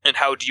 And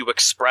how do you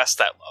express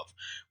that love?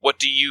 What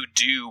do you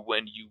do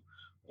when you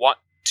want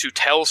to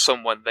tell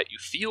someone that you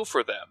feel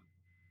for them,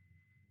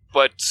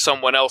 but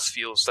someone else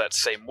feels that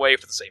same way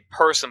for the same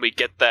person? We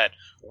get that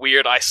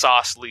weird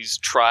isosceles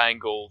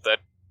triangle that,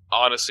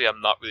 honestly,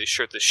 I'm not really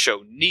sure this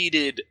show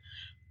needed,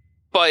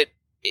 but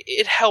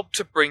it helped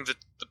to bring the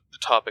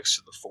topics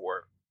to the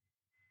fore.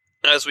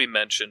 As we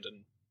mentioned,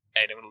 and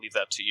I'm going to leave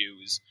that to you,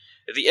 is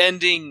the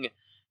ending,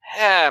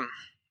 I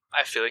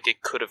feel like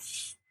it could have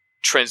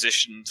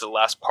transitioned to the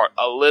last part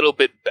a little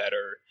bit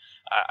better.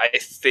 I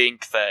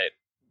think that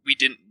we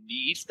didn't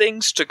need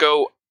things to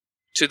go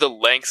to the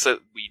lengths that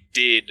we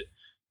did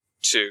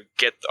to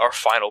get our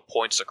final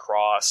points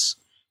across.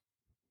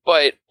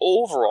 But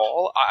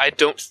overall, I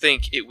don't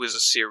think it was a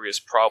serious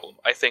problem.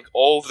 I think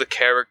all of the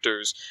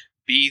characters,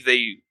 be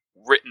they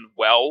written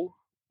well,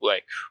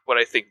 like what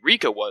I think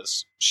Rika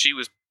was, she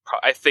was,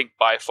 I think,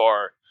 by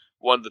far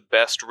one of the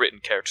best written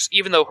characters,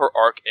 even though her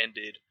arc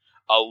ended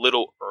a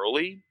little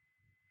early.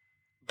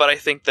 But I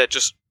think that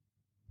just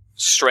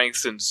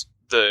strengthens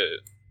her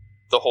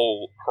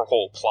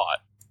whole plot.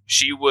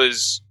 She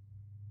was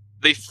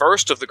the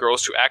first of the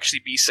girls to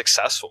actually be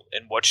successful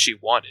in what she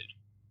wanted.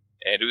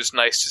 And it was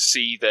nice to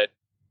see that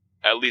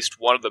at least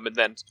one of them, and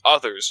then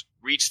others,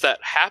 reached that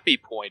happy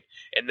point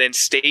and then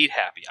stayed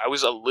happy. I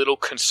was a little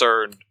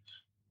concerned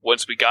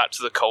once we got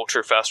to the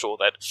culture festival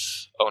that,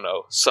 oh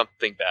no,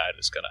 something bad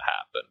is going to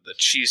happen.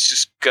 That she's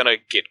just going to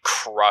get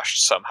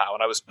crushed somehow.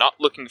 And I was not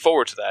looking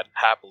forward to that. And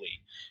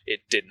happily, it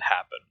didn't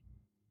happen.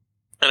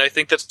 And I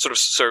think that sort of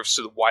serves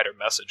to the wider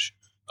message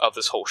of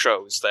this whole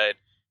show, is that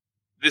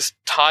this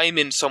time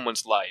in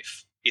someone's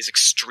life is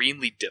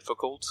extremely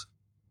difficult,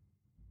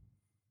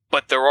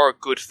 but there are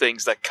good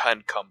things that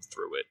can come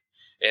through it.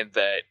 And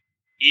that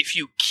if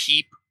you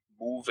keep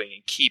moving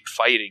and keep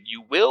fighting,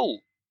 you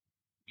will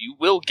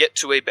get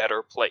to a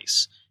better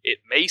place. It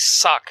may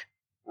suck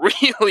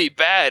really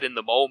bad in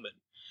the moment,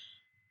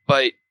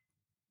 but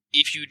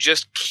if you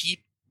just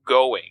keep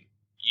going,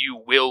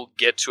 you will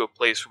get to a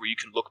place where you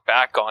can look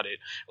back on it.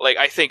 Like,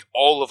 I think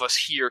all of us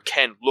here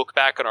can look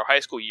back on our high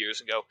school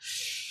years and go,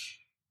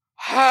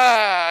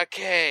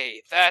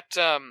 okay, that,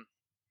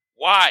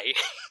 why?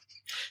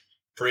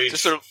 Preach.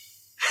 Just sort of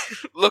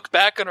look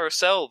back on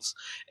ourselves.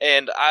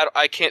 And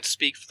I can't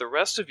speak for the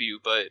rest of you,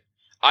 but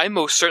I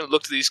most certainly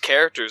looked at these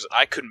characters and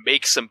I could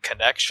make some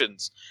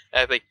connections.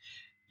 And I think,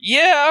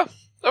 yeah,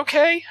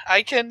 okay,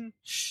 I can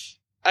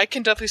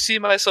definitely see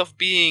myself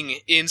being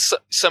in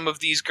some of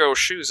these girls'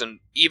 shoes. And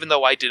even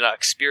though I did not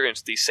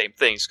experience these same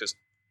things, because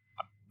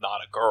I'm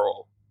not a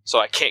girl, so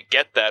I can't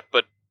get that,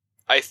 but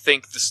I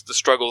think the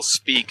struggles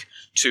speak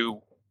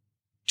to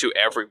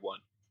everyone.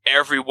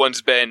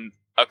 Everyone's been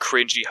a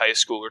cringy high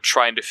schooler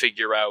trying to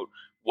figure out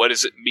what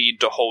does it mean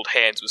to hold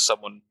hands with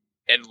someone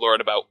and learn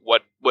about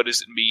what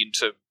does it mean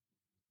to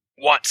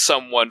want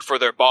someone for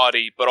their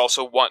body, but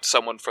also want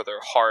someone for their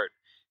heart.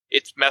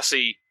 It's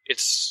messy,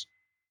 it's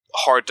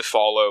hard to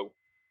follow,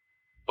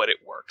 but it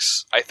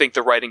works. I think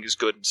the writing is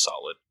good and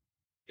solid.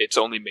 It's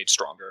only made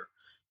stronger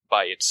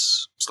by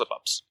its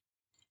slip-ups.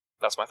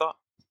 That's my thought.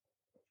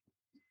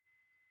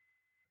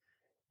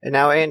 And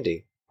now,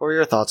 Andy, what are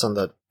your thoughts on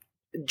the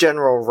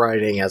general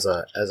writing as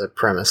a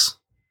premise?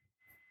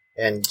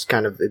 And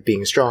kind of it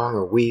being strong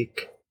or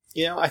weak?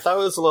 You know, I thought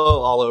it was a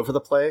little all over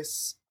the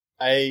place.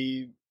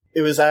 It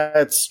was at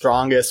its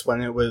strongest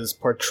when it was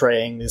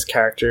portraying these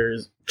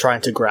characters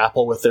trying to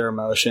grapple with their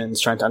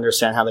emotions, trying to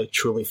understand how they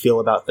truly feel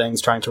about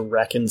things, trying to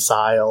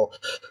reconcile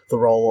the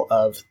role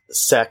of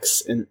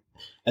sex and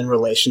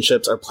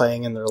relationships are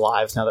playing in their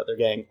lives now that they're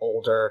getting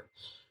older.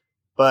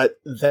 But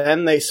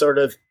then they sort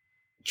of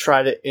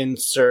try to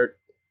insert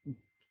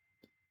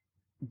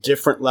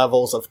different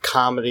levels of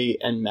comedy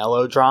and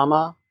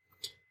melodrama.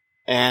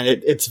 And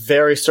it's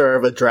very sort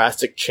of a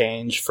drastic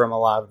change from a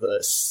lot of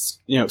this,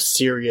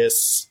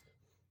 serious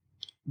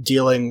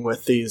dealing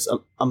with these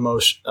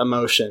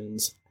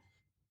emotions.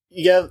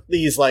 You get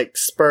these like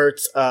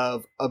spurts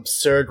of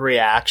absurd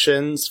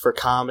reactions for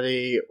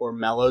comedy or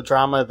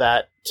melodrama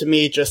that to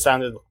me just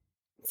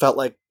felt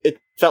like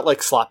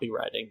sloppy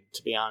writing,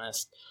 to be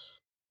honest.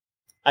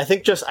 I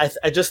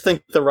just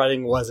think the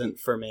writing wasn't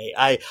for me.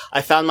 I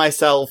found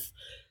myself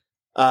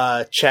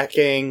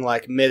checking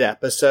like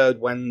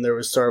mid-episode when there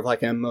was sort of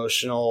like an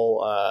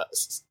emotional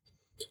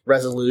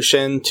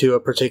resolution to a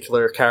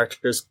particular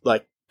character's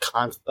like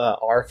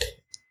arc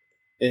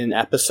in an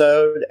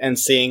episode, and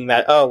seeing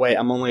that, oh wait,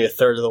 I'm only a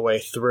third of the way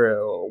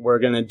through. We're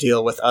going to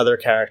deal with other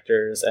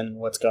characters and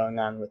what's going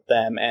on with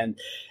them. And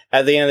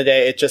at the end of the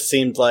day, it just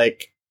seemed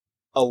like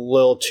a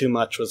little too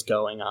much was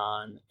going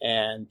on.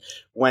 And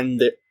when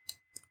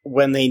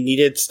they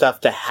needed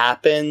stuff to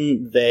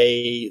happen,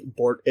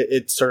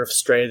 it sort of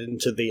strayed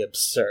into the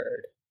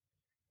absurd.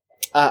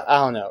 I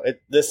don't know.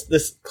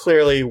 This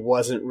clearly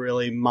wasn't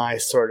really my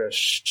sort of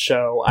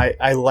show.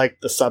 I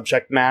liked the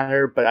subject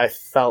matter, but I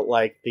felt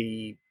like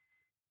the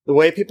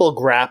way people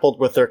grappled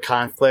with their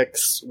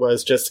conflicts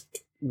was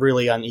just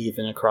really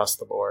uneven across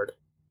the board.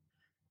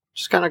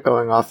 Just kind of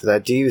going off of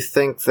that, do you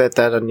think that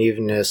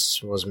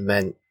unevenness was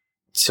meant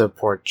to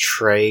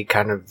portray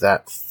kind of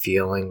that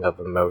feeling of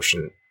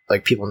emotion,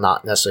 like people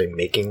not necessarily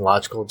making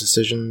logical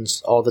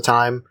decisions all the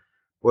time?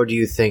 Or do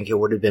you think it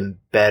would have been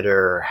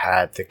better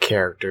had the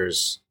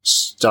characters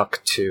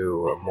stuck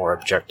to a more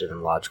objective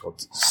and logical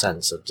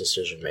sense of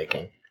decision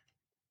making?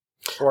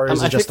 Or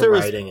is it just the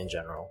writing in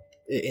general?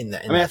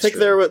 I think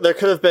there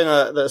could have been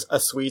a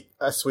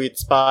sweet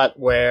spot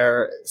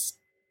where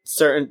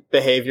certain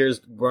behaviors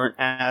weren't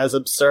as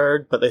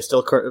absurd, but they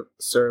still could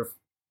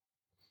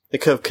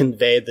have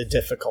conveyed the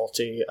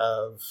difficulty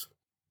of,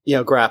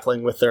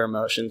 grappling with their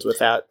emotions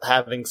without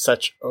having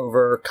such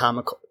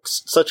comical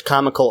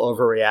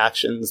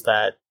overreactions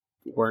that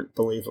weren't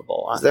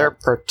believable. Is there a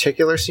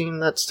particular scene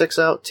that sticks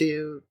out to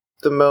you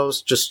the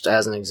most, just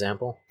as an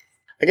example?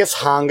 I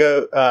guess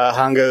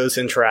Hongo's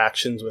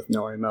interactions with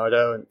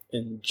Norimoto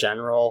in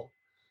general.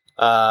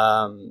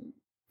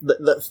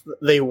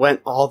 They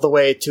went all the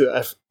way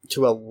to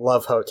a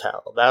love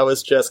hotel. That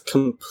was just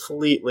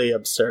completely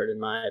absurd, in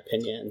my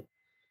opinion.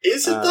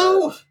 Is it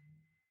though?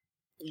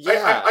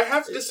 Yeah, I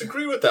have to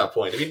disagree with that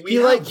point. I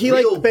mean,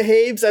 he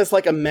behaves as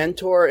like a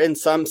mentor in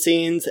some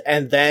scenes,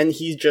 and then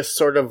he just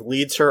sort of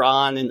leads her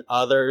on in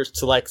others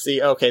to like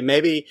see, okay,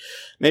 maybe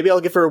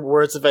I'll give her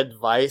words of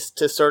advice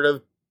to sort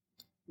of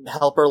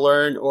help her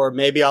learn, or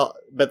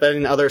but then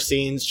in other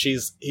scenes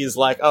he's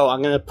like, oh,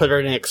 I'm gonna put her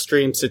in an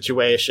extreme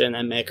situation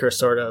and make her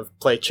sort of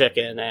play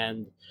chicken,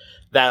 and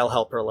that'll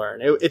help her learn.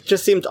 It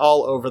just seemed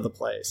all over the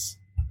place.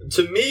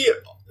 To me,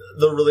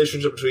 the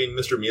relationship between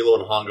Mr. Milo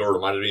and Hongo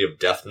reminded me of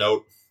Death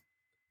Note,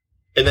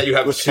 in that you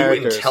have two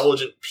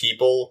intelligent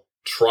people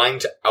trying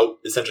to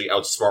essentially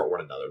outsmart one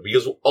another,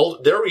 because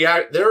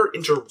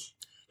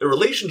their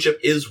relationship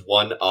is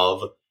one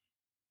of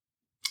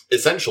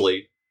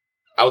essentially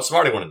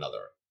outsmarting one another.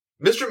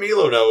 Mr.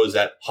 Milo knows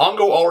that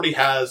Hongo already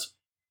has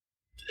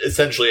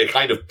essentially a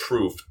kind of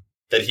proof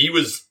that he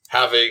was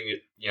having,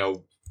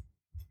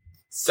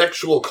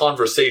 sexual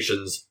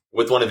conversations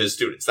with one of his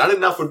students. That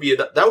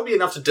would be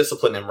enough to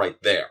discipline him right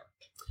there.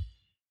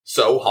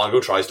 So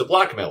Hongo tries to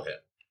blackmail him.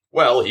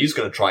 Well, he's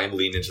going to try and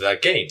lean into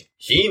that game.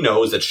 He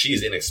knows that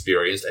she's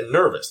inexperienced and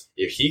nervous.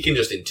 If he can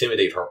just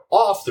intimidate her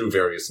off through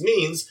various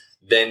means,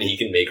 then he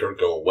can make her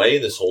go away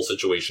and this whole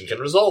situation can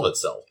resolve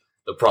itself.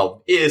 The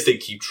problem is they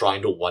keep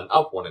trying to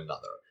one-up one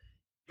another.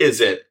 Is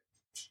it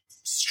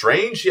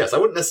strange? Yes, I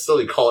wouldn't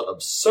necessarily call it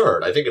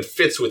absurd. I think it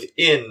fits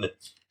within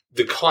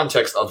the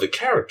context of the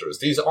characters.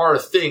 These are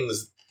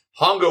things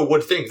Hongo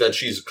would think that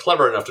she's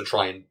clever enough to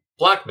try and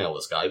blackmail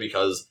this guy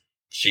because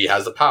she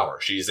has the power.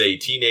 She's a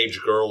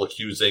teenage girl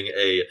accusing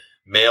a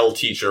male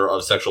teacher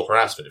of sexual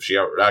harassment. If she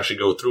would actually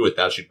go through with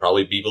that, she'd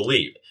probably be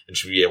believed, and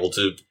she'd be able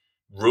to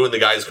ruin the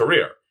guy's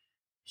career.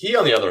 He,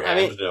 on the other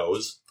hand,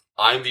 knows,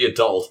 I'm the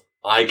adult.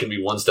 I can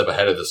be one step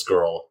ahead of this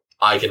girl.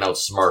 I can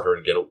outsmart her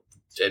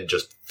and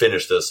just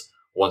finish this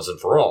once and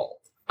for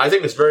all. I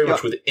think it's very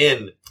much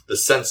within the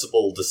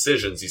sensible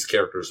decisions these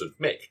characters would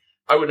make.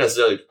 I wouldn't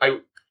necessarily...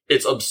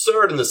 It's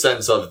absurd in the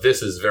sense of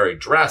this is very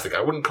drastic.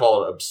 I wouldn't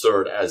call it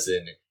absurd as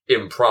in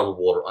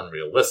improbable or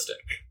unrealistic.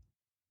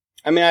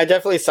 I mean, I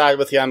definitely side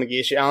with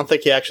Yamagishi. I don't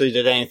think he actually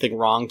did anything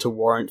wrong to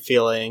warrant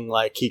feeling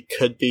like he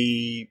could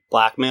be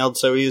blackmailed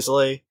so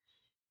easily.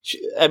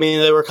 I mean,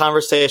 there were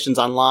conversations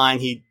online.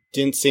 He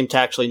didn't seem to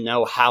actually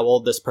know how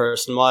old this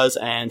person was,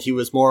 and he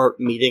was more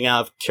meeting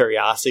out of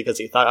curiosity because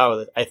he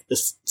thought,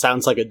 this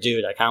sounds like a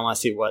dude. I kind of want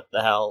to see what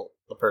the hell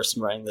the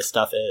person writing this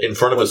stuff is. In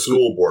front of a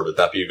school board, would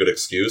that be a good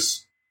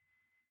excuse?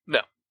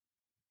 No.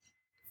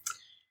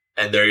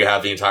 And there you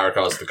have the entire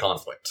cause of the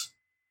conflict.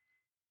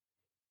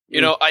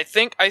 I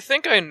think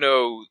I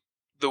know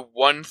the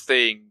one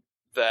thing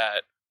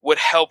that would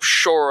help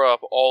shore up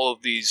all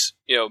of these,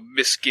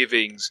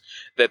 misgivings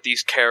that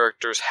these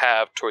characters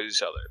have towards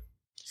each other.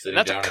 And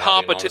that's a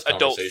competent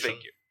adult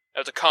figure.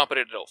 That's a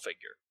competent adult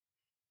figure.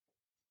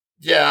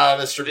 Yeah,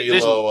 Mr.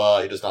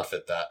 Milo, he does not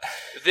fit that.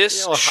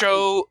 This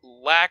show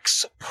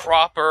lacks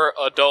proper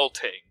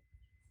adulting.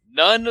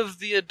 None of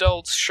the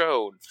adults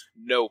shown,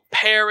 no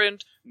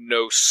parent,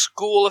 no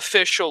school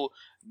official,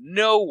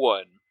 no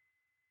one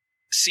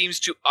seems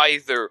to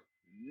either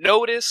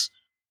notice,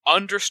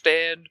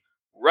 understand,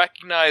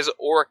 recognize,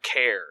 or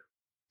care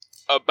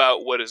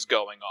about what is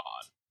going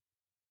on.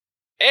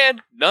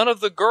 And none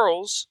of the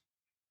girls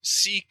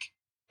seek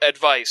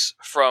advice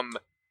from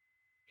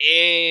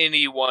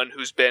anyone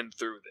who's been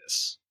through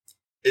this.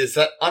 Is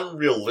that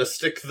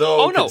unrealistic,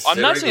 though? Oh, no, I'm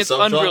not saying it's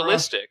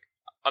unrealistic.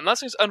 I'm not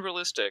saying it's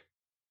unrealistic,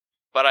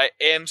 but I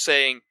am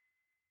saying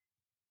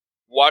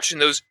watching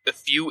those a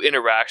few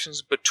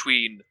interactions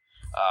between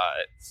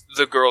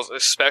the girls,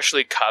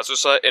 especially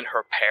Kazusa and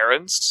her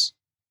parents,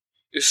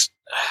 is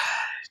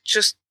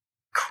just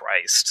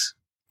Christ.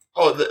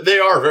 Oh, they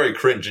are very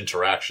cringe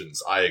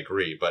interactions, I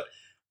agree, but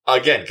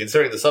again,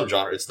 considering the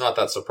subgenre, it's not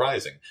that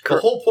surprising. The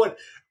Correct. whole point,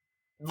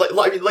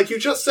 like you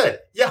just said,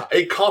 yeah,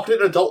 a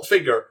competent adult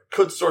figure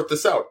could sort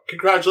this out.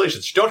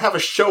 Congratulations. You don't have a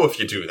show if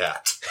you do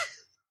that.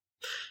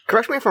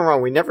 Correct me if I'm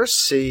wrong, we never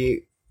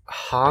see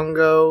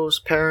Hongo's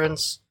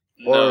parents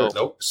No. or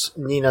Nope.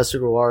 Nina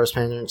Sugawara's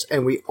parents,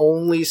 and we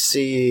only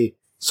see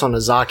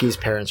Sonozaki's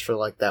parents for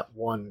like that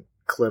one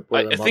clip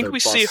where the I think mother we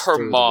see busts her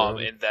through the mom,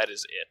 room. and that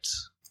is it.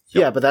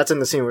 Yeah, but that's in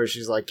the scene where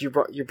she's like, "You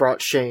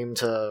brought shame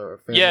to her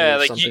family." Yeah, or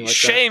like something like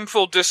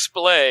shameful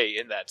display,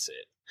 and that's it.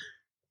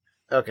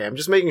 that. Okay, I'm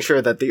just making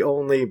sure that the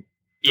only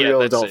Yeah, real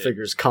that's adult it.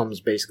 figures comes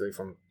basically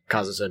from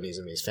Kazusa and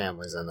Izumi's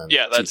families, and then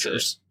Yeah, that's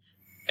teachers.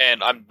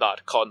 And I'm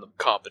not calling them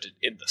competent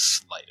in the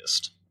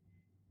slightest.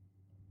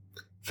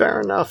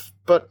 Fair enough,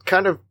 but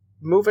kind of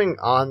moving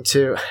on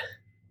to,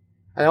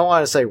 I don't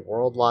want to say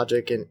world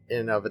logic in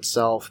and of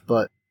itself,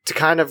 but to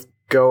kind of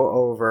go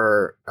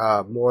over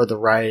more of the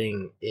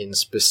writing in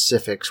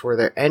specifics. Were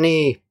there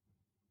any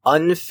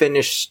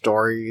unfinished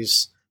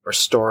stories or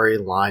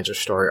storylines or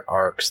story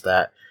arcs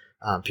that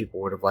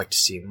people would have liked to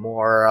see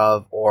more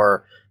of,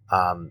 or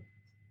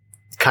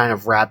kind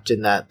of wrapped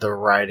in that the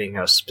writing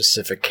of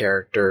specific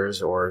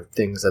characters or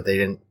things that they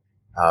didn't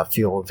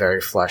feel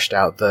very fleshed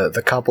out?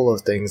 The couple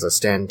of things that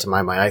stand to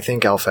my mind, I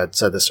think Elf had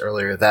said this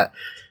earlier, that,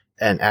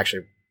 and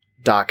actually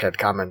Doc had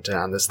commented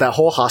on this, that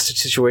whole hostage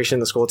situation in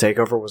the school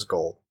takeover was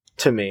gold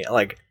to me.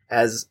 Like,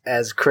 as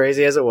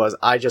crazy as it was,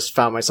 I just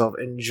found myself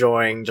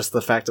enjoying just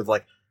the fact of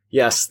like,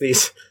 yes,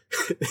 these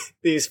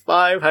these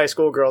 5 high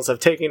school girls have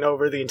taken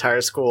over the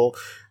entire school.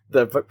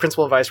 The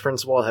principal and vice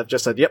principal have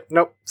just said, "Yep,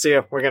 nope, see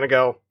ya. We're gonna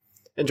go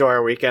enjoy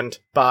our weekend.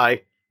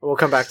 Bye. We'll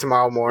come back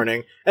tomorrow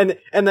morning." And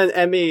then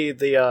Emmy,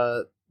 the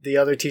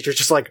other teacher,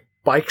 just like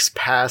bikes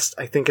past.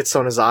 I think it's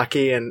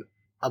Sonozaki and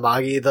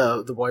Amagi,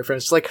 the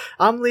boyfriend. She's like,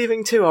 "I'm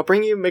leaving too. I'll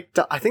bring you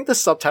I think the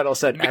subtitle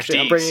said, actually,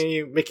 "I'm McD's. bringing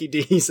you Mickey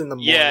D's in the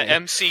morning." Yeah,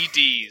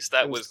 MCDs.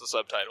 That was the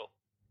subtitle.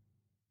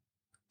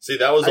 See,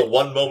 that was the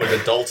one moment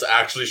adults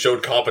actually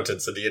showed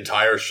competence in the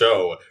entire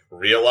show,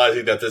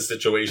 realizing that this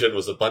situation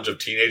was a bunch of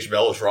teenage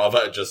melodrama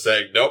and just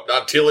saying, nope,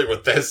 not dealing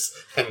with this,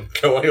 and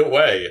going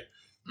away.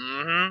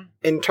 Mm-hmm.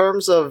 In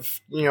terms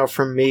of,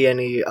 for me,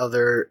 any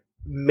other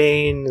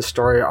main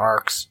story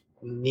arcs,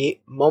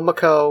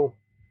 Momoko,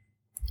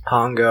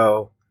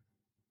 Hongo,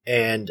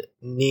 and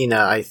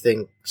Nina, I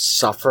think,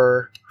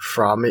 suffer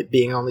from it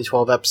being only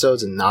 12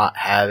 episodes and not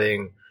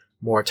having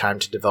more time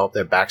to develop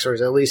their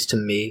backstories, at least to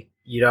me.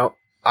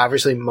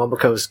 Obviously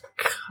Momoko's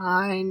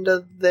kind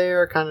of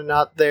there, kind of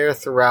not there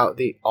throughout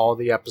all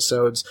the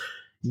episodes.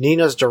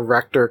 Nina's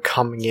director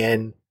coming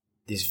in,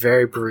 these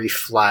very brief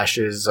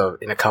flashes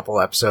in a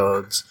couple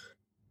episodes.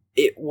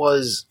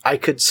 I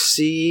could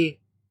see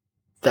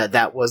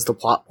that was the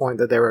plot point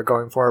that they were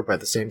going for, but at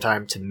the same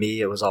time, to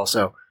me, it was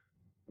also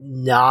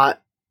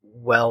not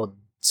well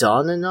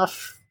done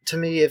enough to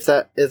me, if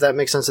that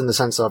makes sense, in the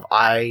sense of,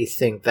 I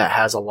think that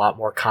has a lot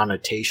more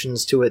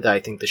connotations to it that I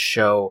think the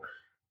show,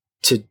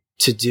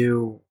 to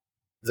do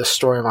the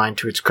storyline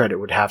to its credit,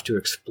 would have to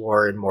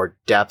explore in more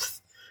depth.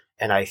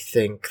 And I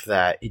think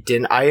that it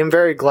didn't. I am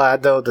very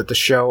glad, though, that the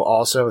show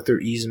also,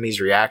 through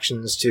Izumi's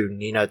reactions to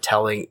Nina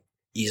telling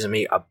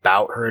Izumi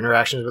about her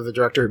interactions with the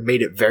director,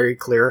 made it very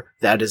clear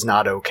that is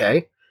not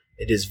okay.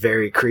 It is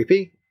very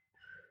creepy.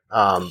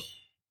 But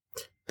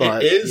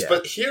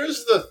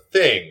here's the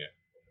thing.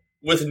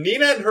 With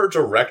Nina and her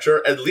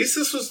director, at least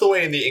this was the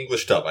way in the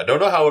English dub. I don't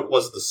know how it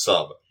was in the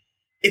sub.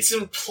 It's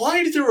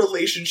implied the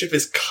relationship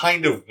is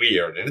kind of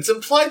weird, and it's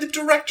implied the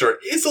director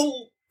is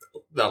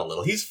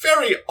he's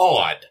very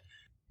odd.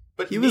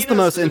 But He was the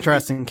most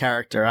interesting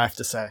character, I have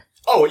to say.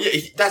 Oh,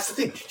 yeah, that's the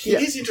thing. He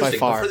is By interesting,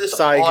 far. but for this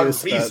Saigo's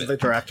odd reason. the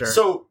director.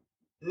 So,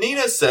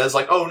 Nina says,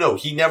 like, oh no,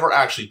 he never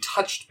actually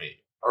touched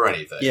me, or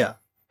anything. Yeah.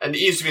 And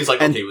Izumi's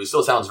like, And- okay, well, it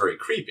still sounds very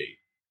creepy.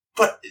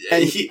 But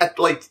And-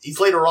 he's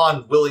later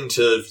on willing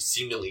to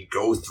seemingly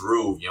go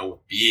through,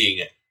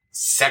 being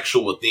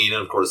sexual with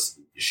Nina. Of course,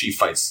 she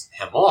fights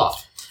him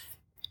off.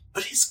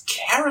 But his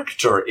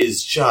character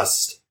is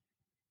just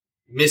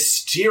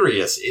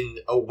mysterious in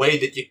a way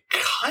that you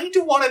kind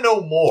of want to know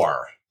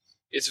more.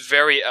 It's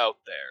very out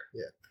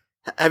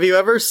there. Have you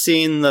ever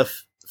seen the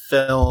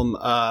film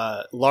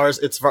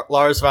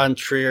Lars von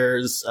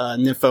Trier's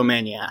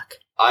Nymphomaniac?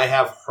 I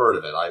have heard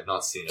of it. I have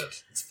not seen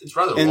it. It's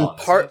rather In long,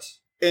 part-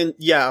 isn't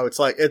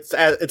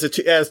it?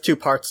 It has 2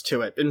 parts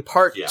to it. In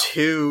part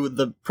 2,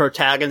 the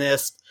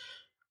protagonist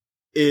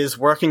is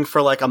working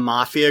for like a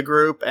mafia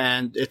group,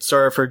 and it's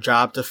sort of her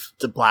job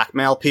to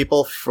blackmail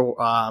people for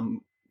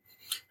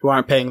who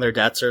aren't paying their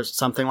debts or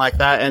something like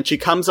that. And she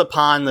comes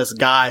upon this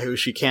guy who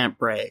she can't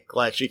break.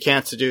 Like, she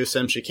can't seduce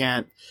him, she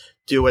can't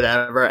do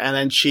whatever. And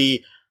then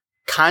she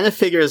kind of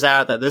figures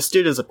out that this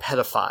dude is a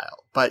pedophile,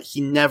 but he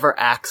never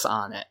acts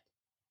on it.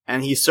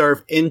 And he sort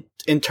of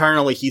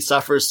internally, he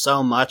suffers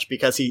so much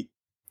because he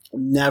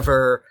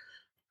never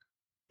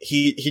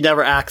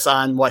acts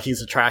on what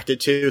he's attracted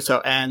to.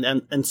 So,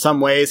 and in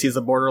some ways, he's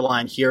a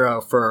borderline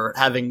hero for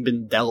having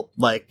been dealt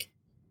like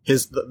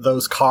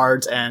those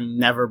cards and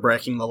never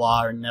breaking the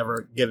law or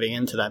never giving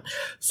in to them.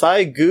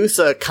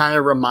 Saigusa kind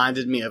of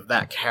reminded me of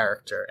that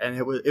character, and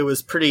it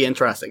was pretty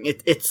interesting.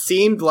 It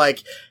seemed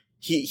like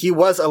he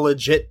was a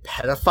legit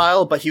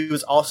pedophile, but he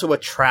was also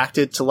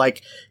attracted to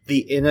like the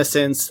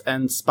innocence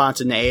and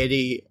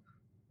spontaneity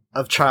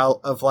of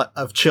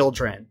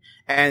children.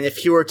 And if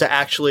he were to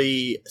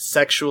actually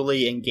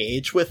sexually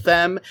engage with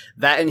them,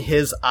 that in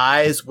his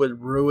eyes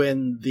would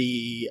ruin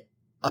the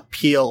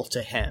appeal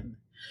to him.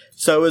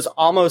 So it was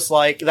almost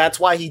like that's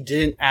why he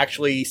didn't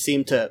actually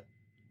seem to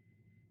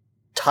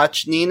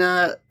touch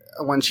Nina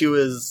when she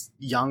was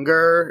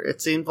younger,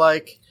 it seemed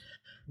like.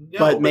 No,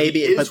 but maybe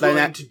he is willing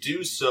then to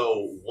do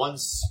so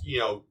once,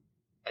 in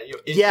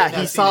he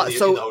that saw scene in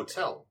so the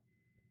hotel.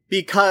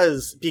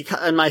 because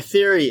and my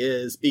theory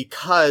is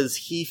because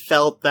he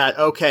felt that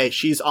okay,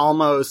 she's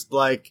almost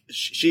like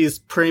she's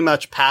pretty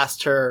much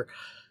past her.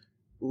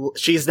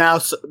 She's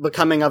now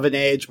becoming of an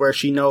age where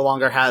she no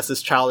longer has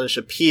this childish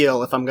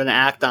appeal. If I'm going to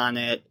act on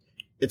it,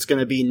 it's going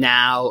to be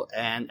now,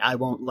 and I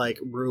won't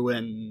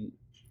ruin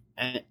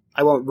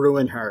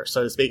her,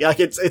 so to speak. Like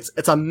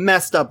it's a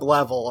messed up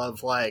level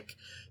of like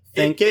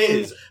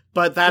thinking,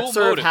 but that's cool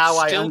sort motive, of how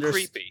I still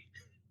understand. creepy.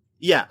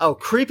 Yeah. Oh,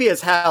 creepy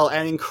as hell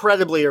and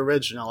incredibly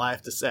original, I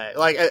have to say.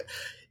 Like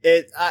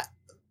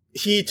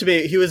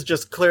he was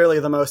just clearly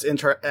the most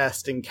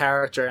interesting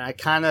character, and I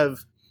kind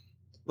of.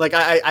 Like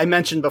I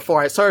mentioned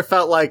before, I sort of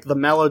felt like the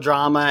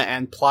melodrama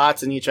and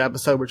plots in each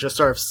episode were just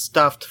sort of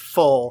stuffed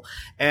full.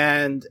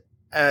 And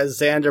as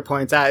Xander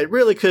points out, it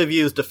really could have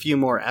used a few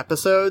more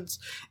episodes.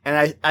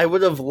 And I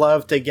would have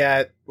loved to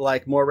get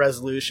like more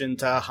resolution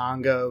to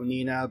Hongo,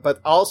 Nina, but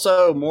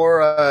also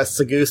more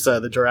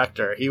Saigusa, the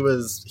director. He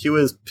was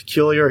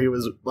peculiar. He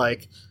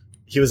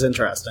was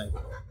interesting.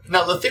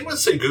 Now, the thing with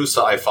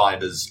Saigusa I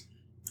find is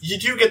you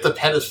do get the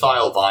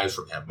pedophile vibes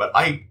from him, but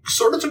I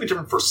sort of took a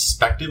different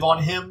perspective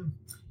on him.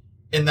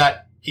 In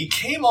that he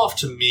came off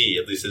to me,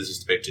 at least as he's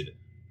depicted,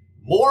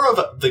 more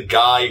of the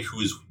guy who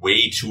is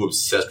way too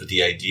obsessed with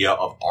the idea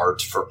of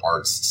art for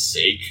art's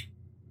sake.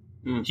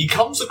 He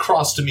comes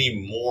across to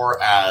me more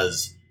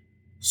as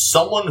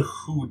someone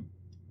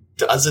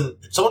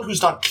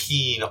who's not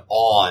keen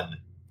on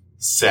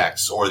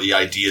sex or the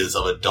ideas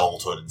of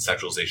adulthood and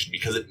sexualization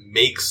because it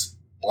makes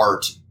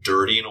art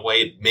dirty in a way.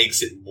 It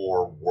makes it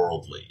more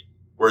worldly.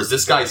 Whereas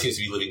this guy seems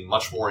to be living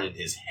much more in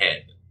his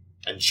head.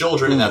 And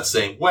children in that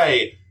same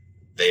way,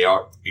 they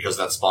are, because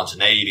of that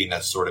spontaneity and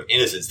that sort of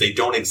innocence, they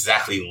don't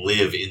exactly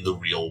live in the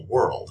real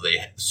world.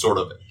 They sort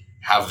of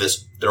have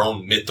their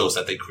own mythos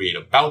that they create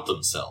about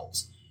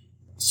themselves.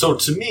 So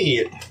to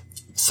me,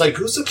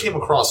 Saigusa came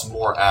across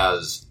more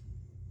as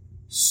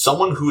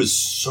someone who is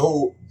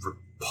so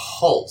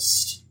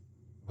repulsed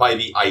by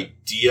the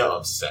idea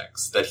of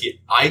sex that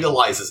he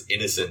idolizes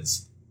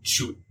innocence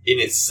to, in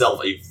itself,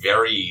 a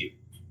very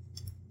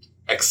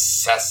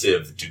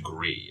excessive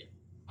degree.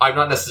 I'm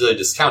not necessarily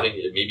discounting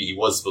it. Maybe he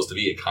was supposed to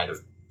be a kind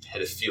of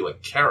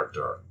pedophilic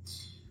character.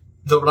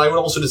 But I would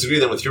also disagree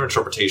then with your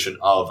interpretation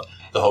of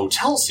the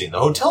hotel scene.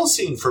 The hotel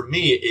scene, for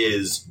me,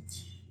 is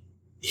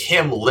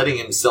him letting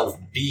himself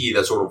be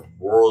that sort of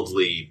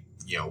worldly,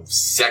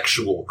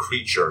 sexual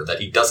creature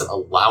that he doesn't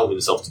allow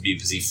himself to be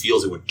because he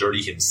feels it would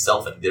dirty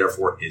himself and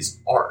therefore his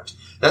art.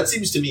 That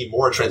seems to me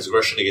more a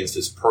transgression against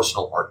his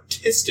personal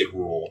artistic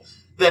rule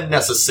than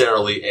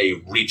necessarily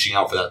a reaching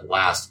out for that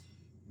last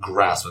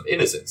grasp of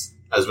innocence.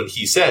 As when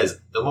he says,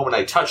 the moment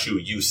I touch you,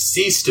 you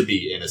cease to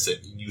be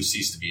innocent, you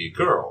cease to be a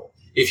girl.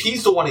 If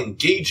he's the one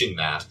engaging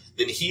that,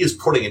 then he is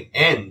putting an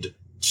end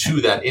to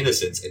that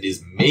innocence and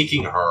is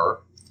making her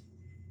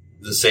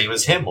the same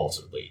as him,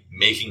 ultimately.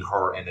 Making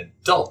her an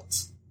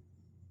adult.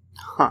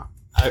 Huh.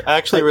 I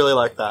actually really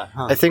like that.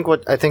 Huh. I think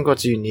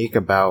what's unique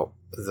about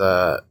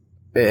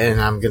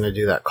and I'm gonna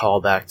do that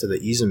callback to the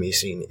Izumi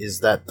scene,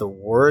 is that the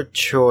word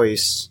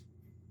choice,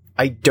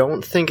 I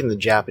don't think in the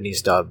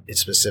Japanese dub it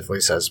specifically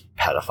says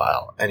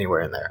pedophile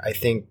anywhere in there. I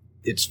think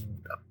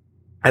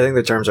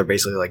the terms are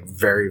basically like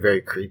very,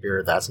 very creepy,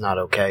 or that's not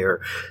okay,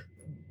 or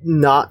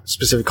not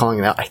specifically calling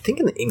it out. I think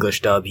in the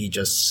English dub he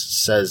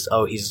just says,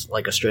 "Oh, he's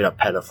like a straight up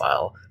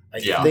pedophile." I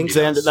think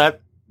Xander,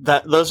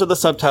 that those are the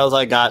subtitles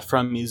I got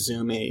from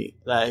Izumi.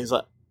 That he's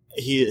like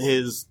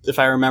if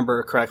I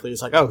remember correctly,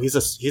 he's like, "Oh, he's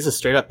a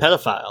straight up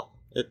pedophile."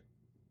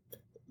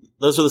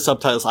 Those are the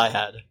subtitles I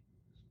had.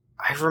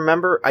 I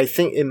remember, I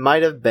think it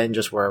might have been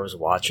just where I was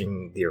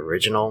watching the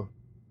original,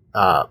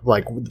 not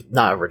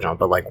original,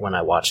 but like when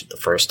I watched it the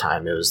first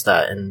time, it was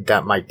that, and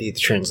that might be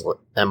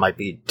that might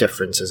be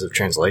differences of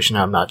translation.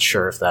 I'm not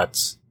sure if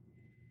that's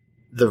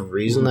the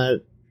reason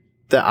that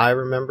I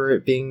remember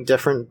it being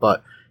different,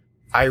 but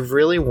I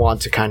really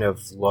want to kind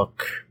of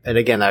look, and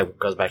again, that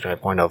goes back to my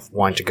point of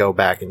wanting to go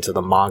back into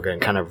the manga and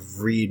kind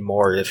of read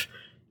more.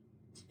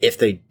 If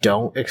they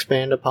don't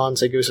expand upon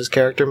Saigusa's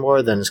character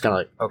more, then it's kind of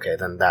like, okay,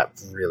 then that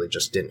really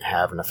just didn't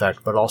have an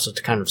effect. But also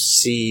to kind of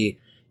see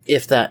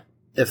if that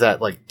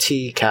like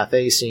tea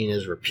cafe scene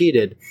is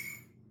repeated,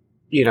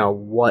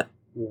 what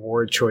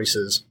word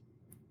choices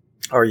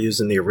are used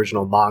in the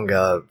original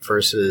manga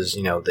versus,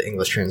 the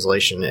English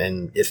translation,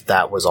 and if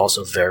that was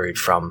also varied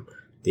from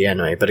the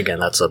anime. But again,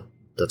 that's a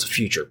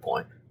future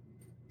point.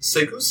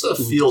 Segusa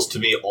feels to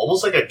me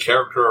almost like a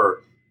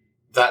character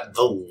that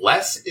the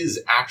less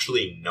is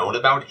actually known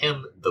about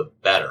him, the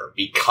better,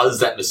 because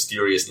that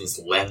mysteriousness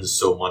lends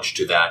so much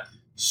to that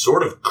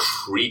sort of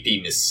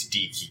creepy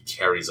mystique he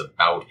carries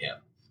about him.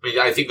 I mean,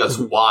 I think that's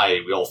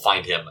why we all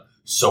find him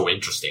so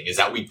interesting, is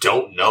that we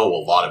don't know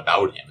a lot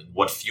about him, and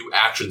what few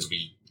actions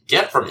we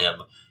get from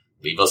him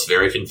leave us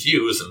very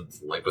confused, and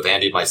like with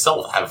Andy and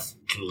myself,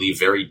 can leave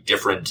very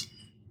different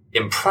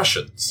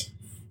impressions.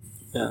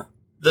 Yeah.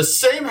 The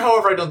same,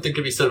 however, I don't think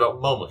can be said about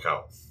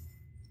Momoko.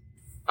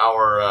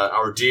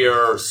 Our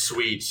dear,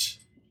 sweet,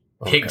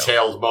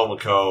 pigtailed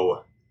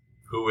Momoko,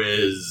 who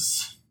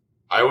is,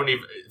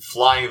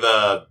 flying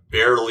the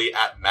barely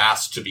at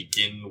mast to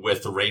begin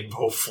with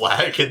rainbow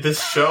flag in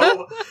this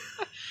show.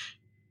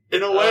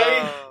 In a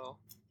way.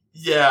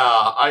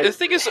 Yeah. The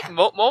thing is,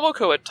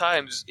 Momoko at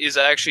times is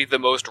actually the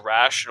most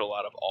rational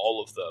out of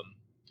all of them.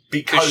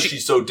 Because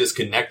she's so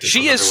disconnected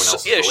from everyone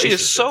else's relationships. She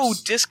is so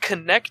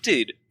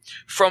disconnected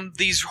from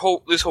this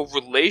whole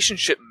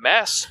relationship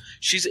mess.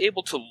 She's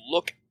able to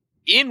look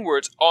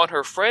inwards on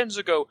her friends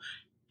and go,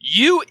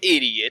 "You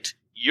idiot,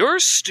 you're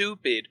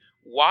stupid,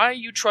 why are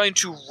you trying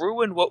to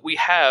ruin what we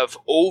have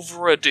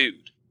over a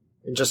dude?"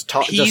 And just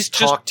talk to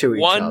each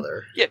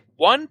other. Yeah,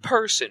 one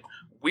person.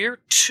 We're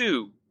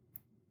two.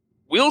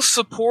 We'll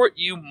support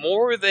you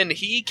more than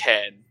he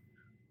can.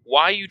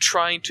 Why are you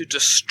trying to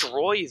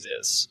destroy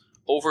this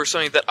over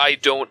something that I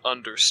don't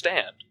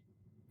understand?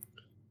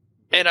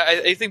 And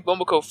I think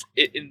Momoko,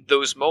 in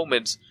those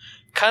moments,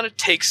 kind of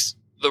takes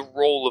the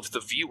role of the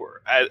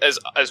viewer,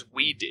 as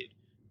we did.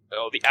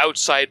 The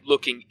outside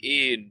looking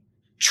in,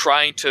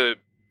 trying to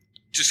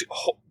just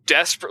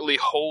desperately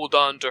hold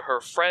on to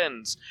her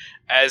friends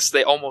as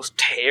they almost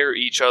tear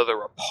each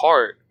other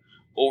apart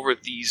over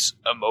these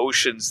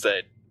emotions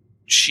that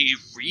she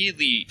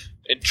really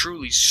and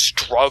truly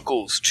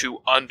struggles to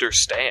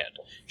understand.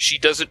 She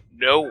doesn't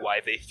know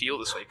why they feel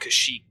this way because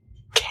she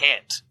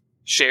can't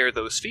share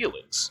those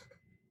feelings.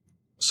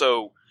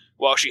 So,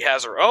 while she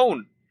has her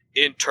own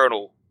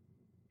internal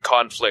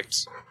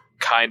conflicts,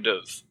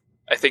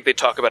 I think they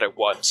talk about it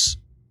once,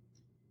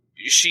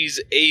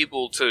 she's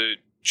able to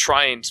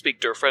try and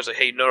speak to her friends like,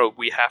 hey, no,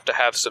 we have to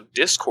have some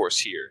discourse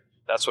here.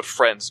 That's what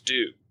friends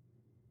do.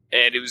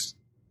 And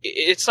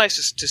it's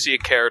nice to see a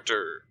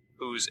character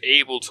who's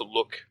able to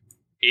look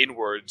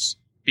inwards,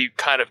 be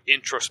kind of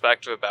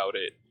introspective about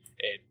it,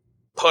 and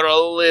put a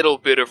little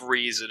bit of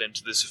reason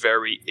into this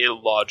very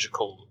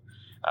illogical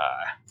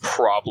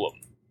problem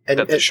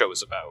that the show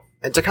is about.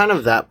 And to kind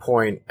of that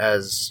point,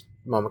 as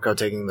Momoko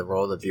taking the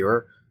role of the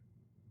viewer,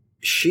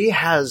 she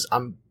has,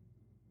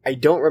 I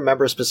don't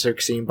remember a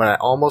specific scene, but I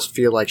almost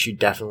feel like she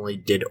definitely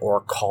did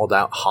or called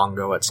out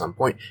Hongo at some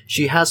point.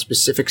 She has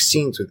specific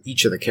scenes with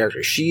each of the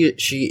characters. She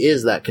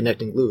is that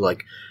connecting glue,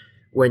 like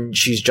when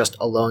she's just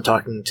alone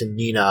talking to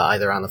Nina,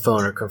 either on the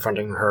phone or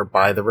confronting her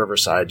by the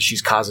riverside.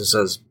 She's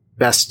Kazusa's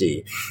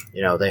bestie.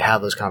 They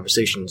have those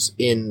conversations.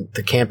 In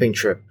the camping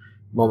trip,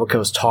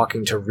 Momoko's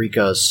talking to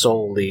Rika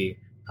solely,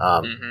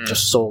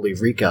 just solely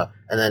Rika.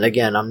 And then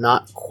again, I'm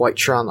not quite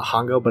sure on the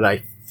Hongo, but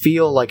I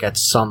feel like at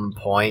some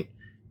point,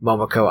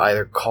 Momoko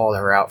either called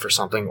her out for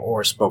something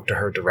or spoke to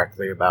her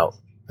directly about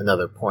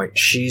another point.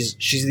 She's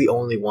the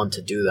only one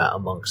to do that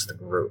amongst the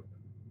group.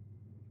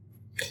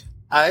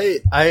 I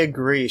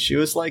agree. She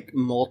was like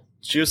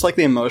the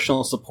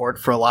emotional support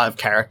for a lot of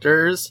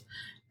characters,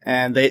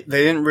 and they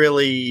didn't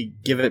really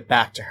give it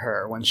back to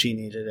her when she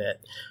needed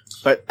it.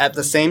 But at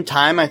the same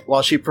time,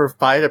 while she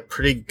provided a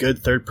pretty good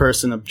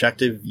third-person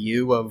objective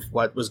view of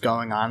what was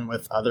going on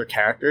with other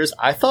characters,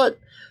 I thought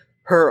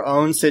her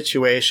own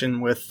situation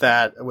with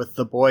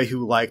the boy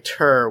who liked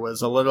her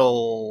was a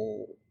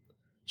little...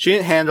 She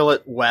didn't handle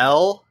it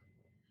well,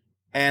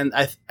 and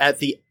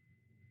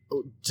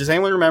does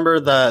anyone remember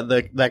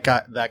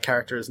that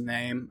character's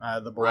name?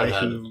 The boy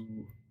Redhead.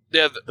 who...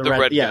 Yeah,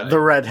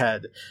 the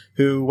redhead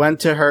who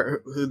went to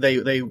her. Who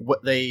they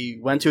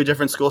went to a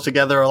different school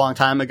together a long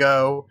time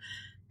ago,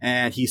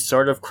 and he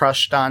sort of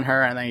crushed on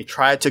her. And then he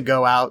tried to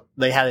go out.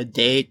 They had a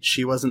date.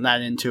 She wasn't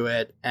that into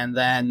it, and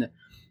then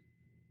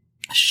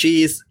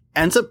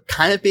ends up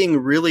kind of being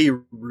really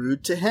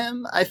rude to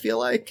him. I feel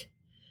like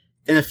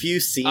in a few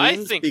scenes. I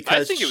think it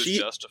was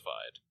justified.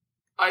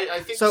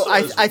 I think so.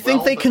 I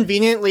think they but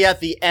conveniently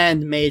at the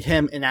end made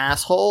him an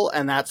asshole,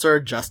 and that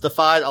sort of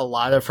justified a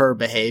lot of her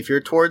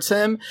behavior towards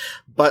him.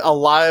 But a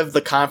lot of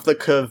the conflict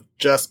could have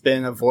just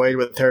been avoided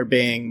with her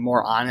being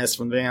more honest,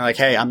 from being like,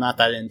 "Hey, I'm not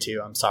that into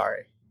you. I'm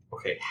sorry."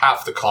 Okay,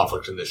 half the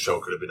conflict in this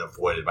show could have been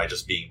avoided by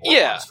just being more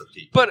honest with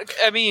people. But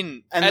I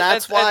mean, and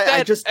that's why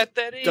I just at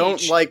that age,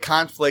 don't like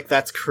conflict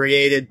that's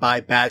created by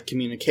bad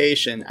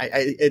communication.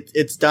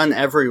 It's done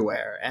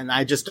everywhere, and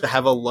I just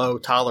have a low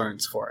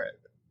tolerance for it.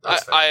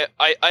 I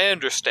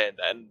understand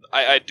that, and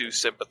I do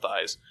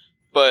sympathize,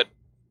 but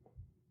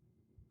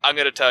I'm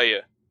going to tell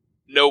you,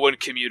 no one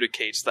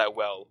communicates that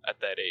well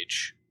at that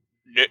age.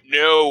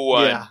 No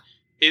one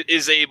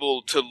is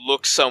able to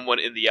look someone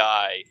in the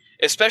eye,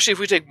 especially if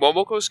we take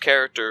Momoko's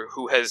character,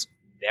 who has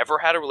never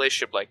had a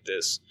relationship like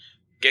this,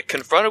 get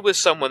confronted with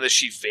someone that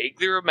she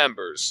vaguely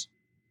remembers,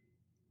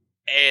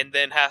 and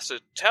then has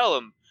to tell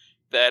him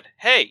that,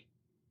 hey,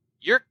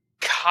 you're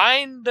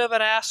kind of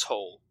an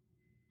asshole.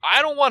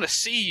 I don't want to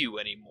see you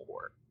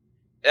anymore.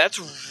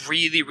 That's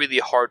really, really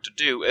hard to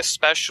do,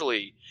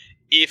 especially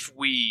if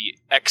we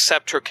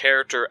accept her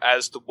character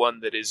as the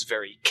one that is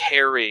very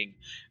caring,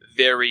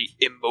 very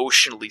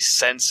emotionally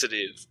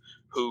sensitive,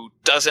 who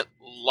doesn't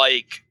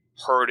like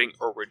hurting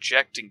or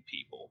rejecting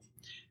people.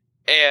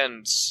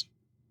 And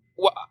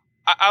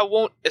I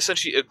won't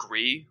essentially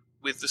agree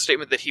with the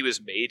statement that he was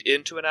made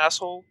into an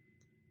asshole.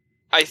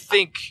 I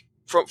think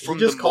from you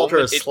just the called her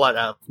a moment slut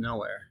out of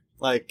nowhere.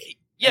 Like,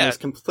 yeah, it was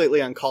completely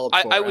uncalled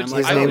for. I would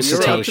say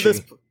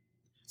Satoshi.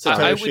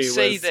 I would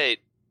say that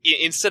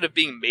instead of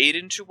being made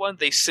into one,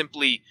 they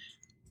simply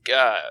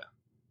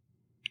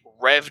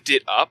revved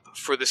it up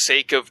for the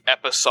sake of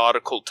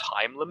episodical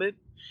time limit.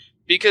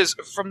 Because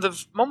from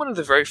the moment of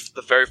the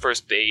very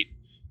first date,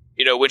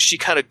 when she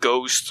kind of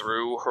goes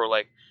through her,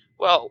 like,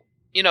 well,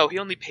 he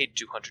only paid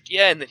 200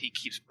 yen, and then he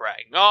keeps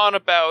bragging on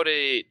about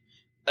it.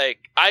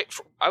 Like, I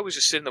was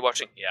just sitting there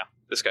watching. Yeah,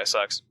 this guy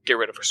sucks. Get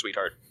rid of her,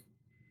 sweetheart.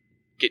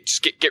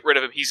 Get rid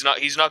of him. He's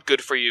not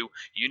good for you.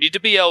 You need to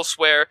be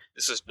elsewhere.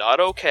 This is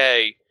not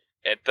okay.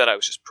 And then I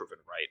was just proven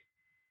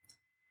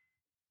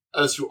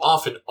right. As you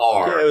often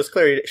are. Yeah, it was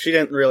clear she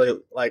didn't really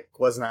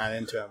was not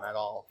into him at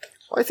all.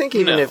 Well, I think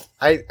even if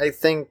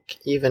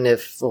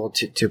well,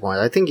 2 points.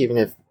 I think even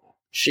if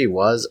she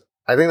was,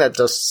 I think that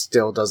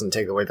still doesn't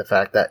take away the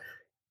fact that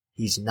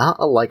he's not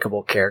a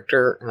likable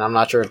character, and I'm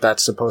not sure if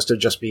that's supposed to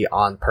just be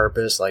on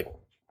purpose, for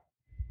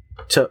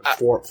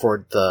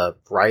the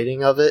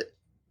writing of it.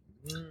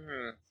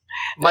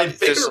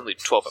 There's only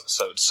 12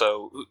 episodes,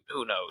 so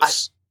who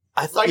knows?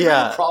 I thought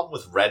the problem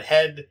with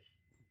Redhead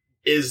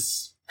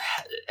is,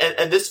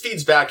 and this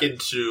feeds back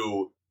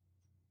into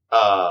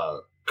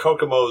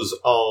Kokomo's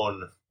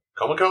own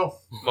Momoko.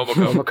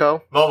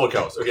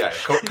 So yeah,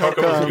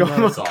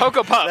 Kokomo's own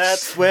Cocoa Puffs.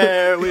 That's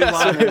where we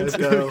want to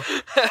go.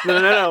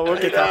 No, we'll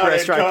get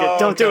copyright strike.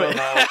 Don't do it.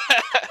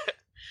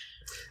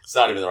 It's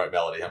not even the right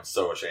melody. I'm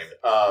so ashamed.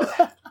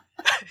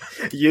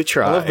 You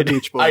tried. I love the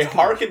Beach Boys. I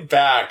harken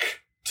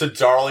back to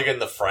Darling in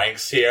the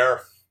Franxx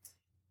here,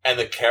 and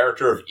the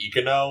character of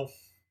Ikuno,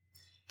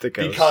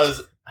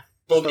 because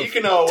both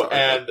Ikuno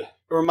and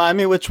remind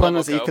me which one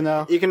was Momoko.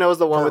 Ikuno. Ikuno is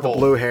the one Purple. with the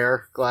blue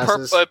hair,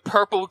 glasses.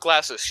 Purple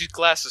glasses. She's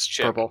glasses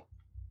chick. Purple.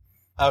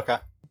 Okay.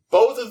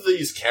 Both of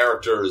these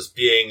characters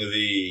being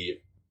the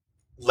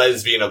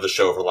lesbian of the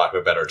show, for lack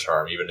of a better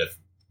term, even if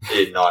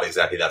it's not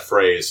exactly that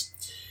phrase.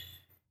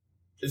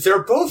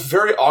 They're both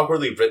very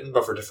awkwardly written,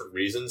 but for different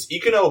reasons.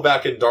 Ikuno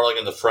back in Darling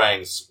in the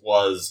Franxx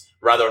was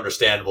rather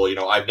understandable.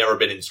 I've never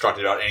been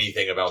instructed about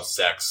anything about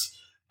sex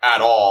at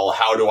all.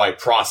 How do I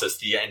process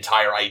the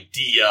entire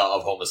idea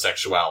of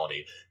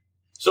homosexuality?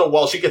 So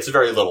while she gets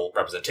very little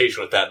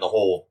representation with that, and the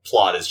whole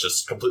plot is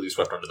just completely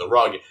swept under the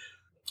rug,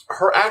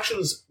 her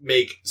actions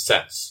make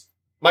sense.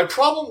 My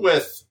problem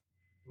with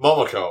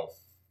Momoko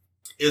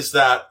is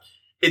that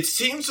it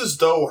seems as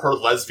though her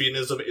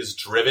lesbianism is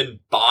driven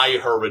by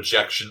her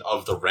rejection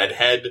of the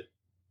redhead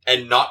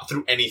and not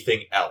through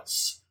anything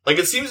else.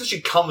 It seems that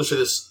she comes to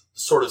this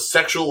sort of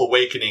sexual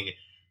awakening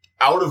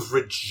out of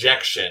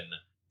rejection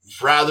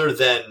rather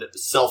than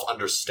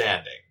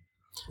self-understanding.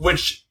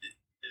 Which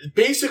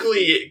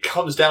basically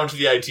comes down to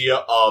the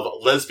idea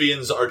of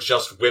lesbians are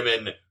just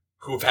women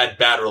who've had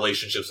bad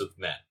relationships with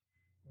men.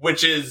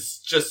 Which is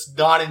just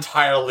not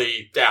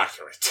entirely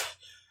accurate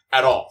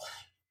at all.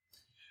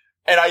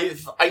 And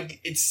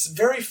it's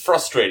very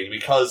frustrating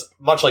because,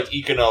 much like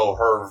Ikuno,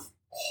 her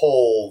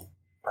whole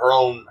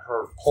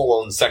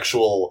own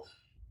sexual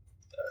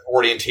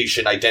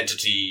orientation,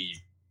 identity,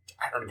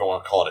 I don't even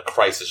want to call it a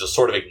crisis, just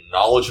sort of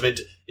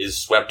acknowledgement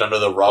is swept under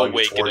the rug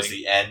towards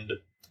the end.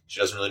 She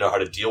doesn't really know how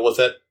to deal with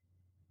it.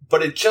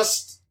 But it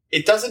feels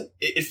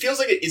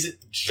like it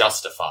isn't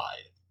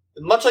justified.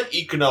 Much like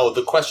Ikuno,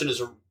 the question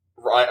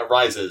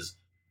arises,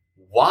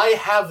 why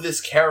have this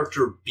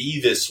character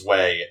be this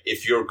way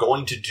if you're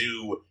going to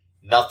do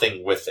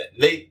nothing with it?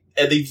 They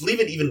leave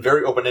it even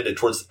very open-ended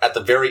at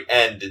the very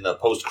end in the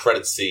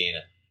post-credit scene.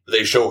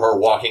 They show her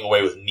walking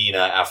away with Nina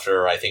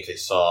after I think they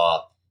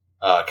saw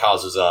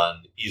Kazuza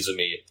and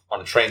Izumi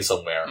on a train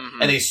somewhere.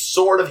 Mm-hmm. And they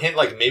sort of hint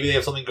maybe they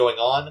have something going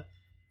on.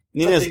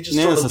 Nina's, they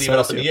just sort of leave it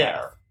up in the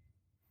air.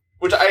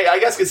 Which I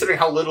guess, considering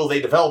how little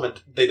they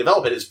develop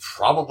it, is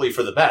probably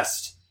for the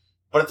best.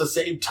 But at the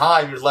same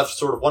time, you're left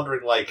sort of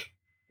wondering,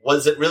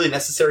 was it really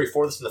necessary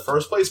for this in the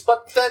first place?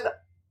 But then,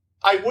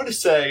 I would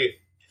say,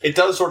 it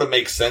does sort of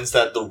make sense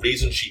that the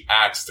reason she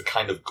acts the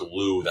kind of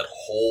glue that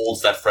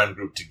holds that friend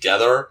group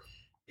together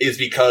is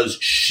because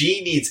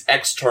she needs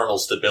external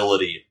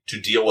stability to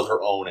deal with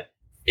her own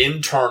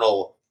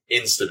internal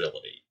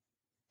instability.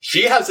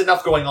 She has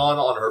enough going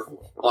on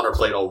her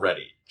plate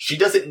already. She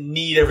doesn't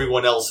need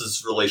everyone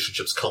else's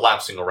relationships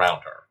collapsing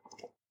around her.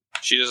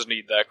 She doesn't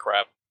need that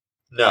crap.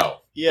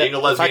 No. Being a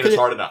lesbian is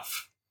hard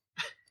enough.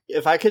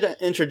 if I could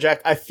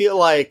interject, I feel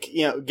like,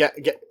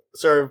 get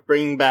sort of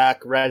bringing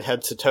back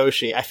Redhead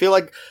Satoshi, I feel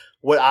like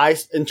what I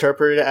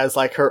interpreted as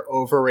like her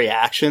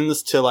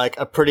overreactions to like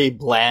a pretty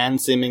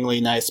bland, seemingly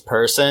nice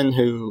person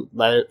who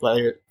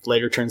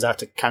later turns out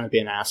to kind of be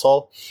an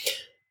asshole.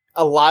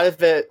 A lot of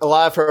her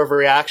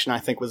overreaction, I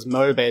think, was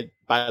motivated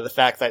by the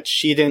fact that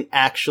she didn't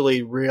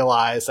actually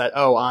realize that,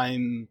 oh,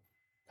 I'm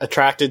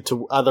attracted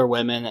to other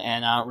women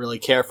and I don't really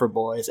care for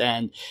boys.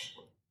 And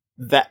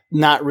that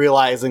not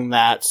realizing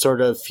that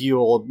sort of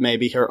fueled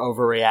maybe her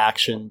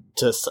overreaction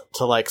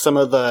to like some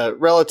of the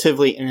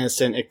relatively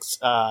innocent,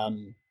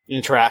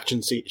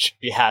 interactions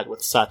she had with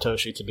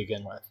Satoshi to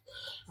begin with.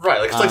 Right.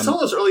 Like, it's like some of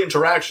those early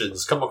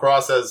interactions come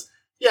across as,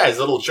 yeah, he's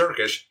a little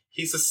jerkish.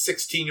 He's a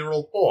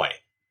 16-year-old boy.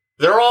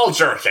 They're all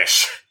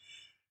jerkish.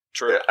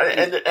 True.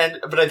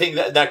 But I think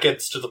that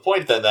gets to the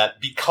point then that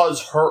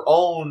because her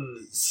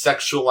own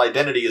sexual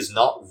identity is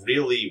not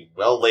really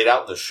well laid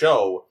out in the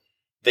show,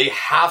 they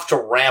have to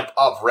ramp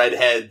up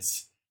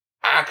Redhead's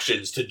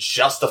actions to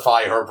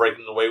justify her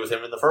breaking away with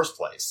him in the first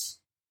place.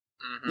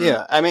 Mm-hmm.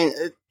 Yeah, I mean,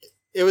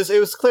 it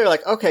was clear,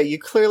 like, okay, you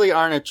clearly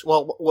aren't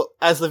well,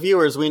 as the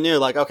viewers, we knew,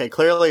 like, okay,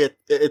 clearly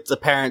it's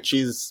apparent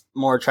she's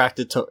more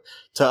attracted to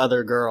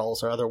other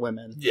girls or other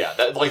women. Yeah,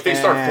 they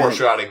start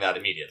foreshadowing that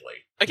immediately.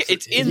 Okay,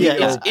 it's in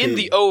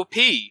the OP.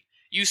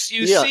 You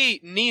see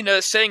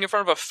Nina sitting in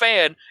front of a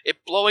fan, it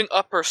blowing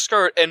up her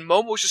skirt, and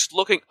Momo's just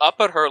looking up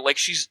at her like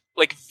she's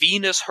like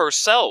Venus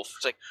herself.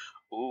 It's like,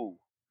 ooh,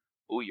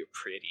 you're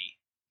pretty.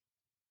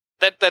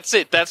 That's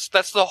it. That's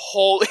the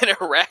whole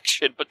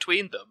interaction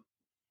between them.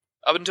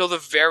 Up until the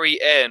very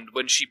end,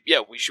 when she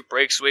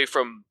breaks away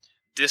from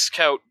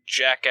discount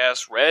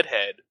jackass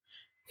Redhead,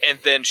 and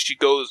then she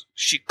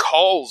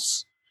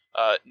calls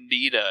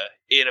Nina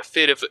in a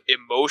fit of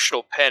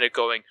emotional panic,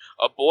 going,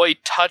 "A boy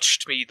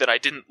touched me, that I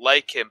didn't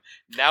like him.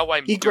 Now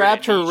I'm." He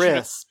grabbed her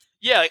wrist.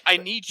 I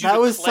need you. That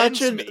was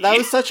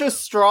such a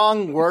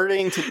strong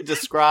wording to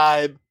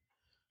describe.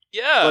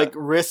 Yeah, like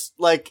wrist.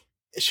 Like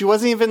she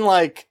wasn't even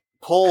like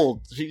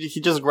pulled. He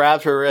just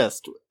grabbed her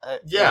wrist.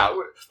 Yeah,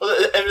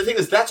 and the thing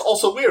is, that's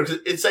also weird. Cause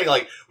it's saying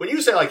like when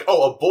you say like,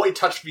 "Oh, a boy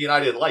touched me and I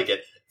didn't like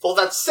it." Well,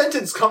 that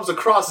sentence comes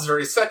across as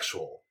very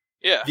sexual.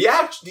 Yeah. The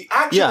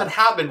action that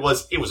happened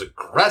was, it was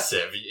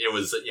aggressive. It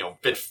was, a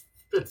bit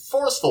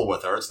forceful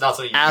with her. It's not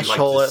something you like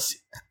to see.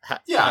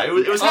 Yeah,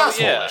 it was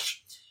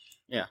asshole-ish.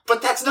 Yeah.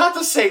 But that's not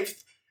the same.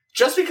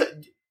 Just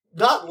because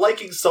not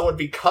liking someone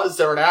because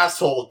they're an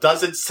asshole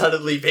doesn't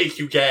suddenly make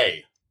you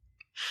gay.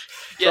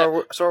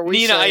 Yeah. So are we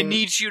Nina, saying... I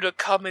need you to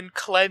come and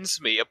cleanse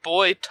me. A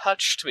boy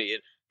touched me.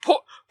 And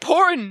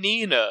poor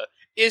Nina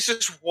is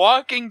just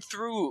walking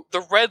through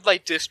the red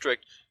light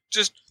district,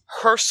 just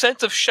her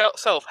sense of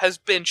self has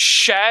been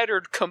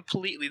shattered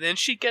completely. Then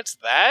she gets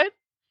that?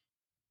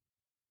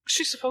 What's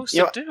she supposed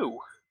to do?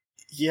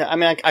 Yeah, I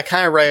mean, I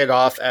kind of write it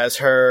off as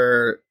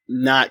her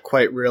not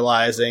quite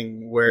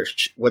realizing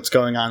what's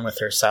going on with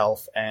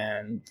herself,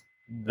 and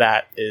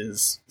that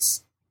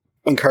is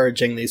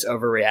encouraging these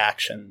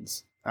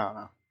overreactions. I don't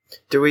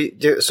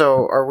know.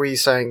 So are we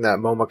saying that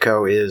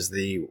Momoko is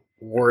the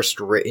worst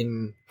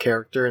written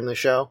character in the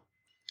show?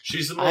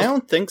 She's the most... I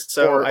don't think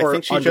so. I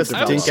think she just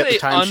didn't get the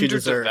time she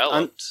deserved.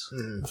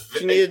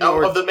 She needed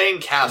more... Of the main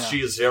cast,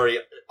 she is very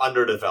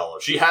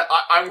underdeveloped. She had...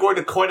 I'm going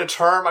to coin a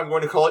term. I'm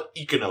going to call it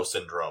Ikono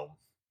syndrome.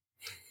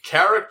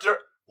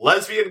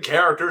 Lesbian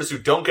characters who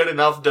don't get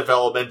enough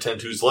development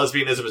and whose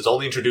lesbianism is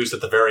only introduced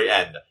at the very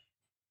end.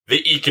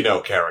 The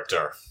Ikono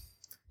character.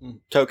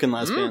 Token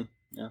lesbian.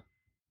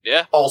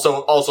 Yeah.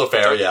 Also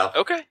fair, yeah.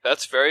 Okay,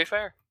 that's very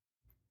fair.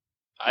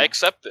 I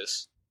accept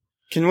this.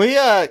 Can we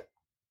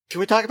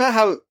talk about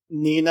how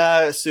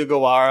Nina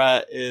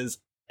Sugawara is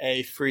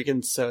a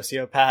freaking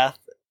sociopath?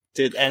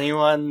 Did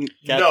anyone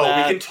get that? No,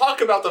 we can talk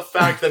about the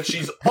fact that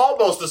she's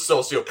almost a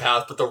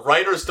sociopath, but the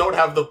writers don't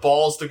have the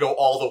balls to go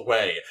all the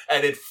way,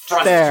 and it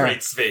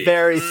frustrates me.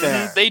 Very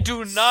fair. They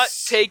do not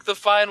take the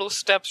final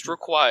steps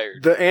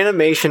required. The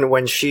animation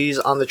when she's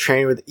on the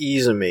train with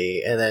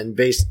Izumi, and then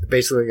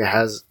basically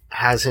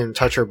has him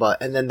touch her butt,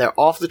 and then they're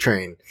off the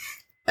train,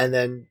 and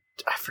then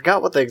I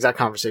forgot what the exact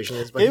conversation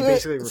is, but he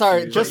basically refused.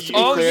 Sorry, just to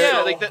be clear,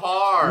 yeah, like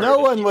hard. No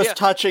one was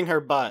touching her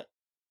butt.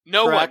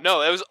 No correct? one,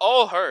 no, it was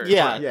all her.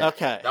 Yeah,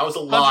 okay. That was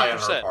a lie 100%. on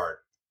her part.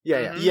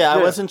 Yeah. Yeah, I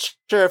wasn't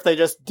sure if they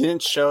just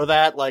didn't show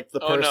that, like the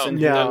person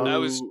who that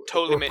was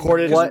totally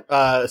recorded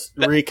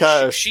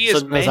Rika she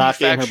is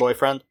Mizaki and her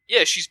boyfriend.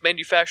 Yeah, she's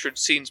manufactured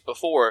scenes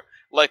before,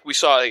 like we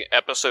saw in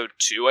episode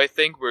 2, I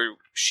think, where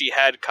she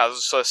had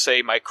Kazusa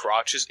say, "My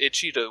crotch is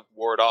itchy," to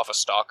ward off a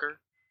stalker.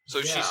 So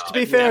she's... To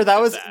be fair,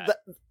 that was...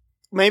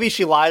 maybe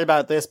she lied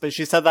about this, but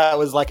she said that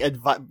was like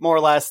more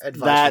or less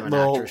that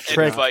little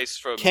trick advice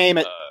from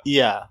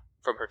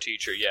from her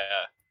teacher.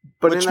 Yeah,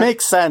 but which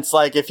makes sense.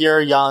 Like if you're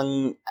a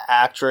young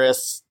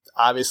actress,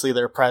 obviously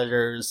they're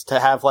predators. To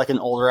have like an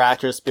older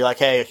actress be like,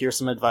 "Hey, here's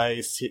some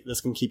advice.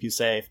 This can keep you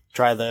safe.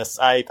 Try this."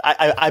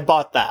 I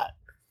bought that.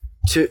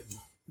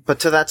 But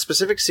to that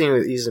specific scene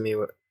with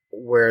Izumi,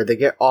 where they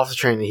get off the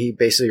train and he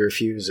basically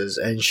refuses,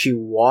 and she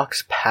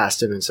walks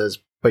past him and says,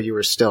 "But you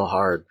were still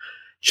hard."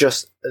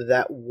 just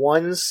that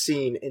one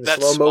scene in That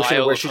slow motion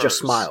smile where of she just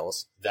hers.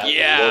 smiles. That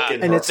Yeah. look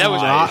in And her it's That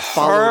was not eyes.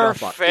 followed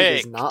up on. It perfect.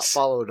 is not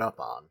followed up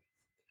on.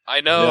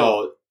 I know.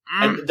 No,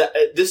 and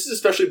this is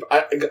especially,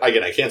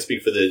 again, I can't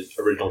speak for the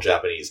original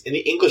Japanese. In the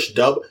English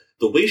dub,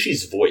 the way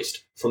she's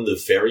voiced from the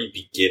very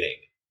beginning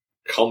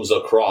comes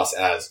across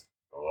as,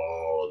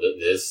 oh,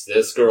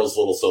 this girl's a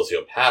little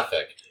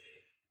sociopathic.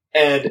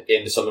 And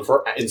in some of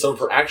her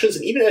actions,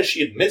 and even as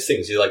she admits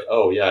things, you're like,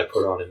 oh yeah, I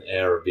put on an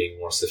air of being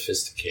more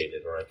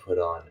sophisticated, or I put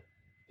on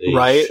the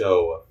Right.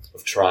 show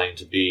of trying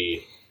to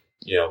be,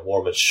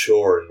 more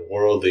mature and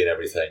worldly and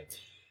everything.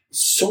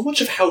 So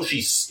much of how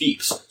she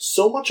speaks,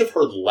 so much of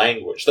her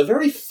language, the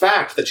very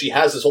fact that she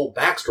has this whole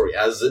backstory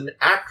as an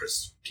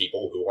actress,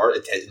 people who are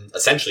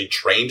essentially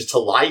trained to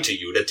lie to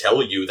you, to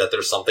tell you that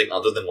there's something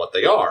other than what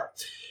they are,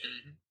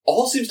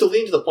 all seems to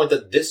lean to the point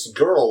that this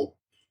girl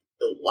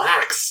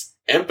lacks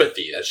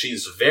empathy, that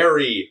she's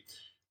very,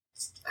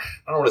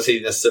 I don't want to say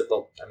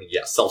necessarily,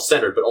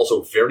 self-centered, but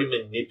also very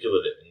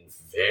manipulative and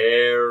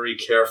very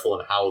careful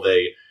in how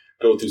they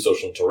go through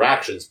social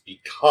interactions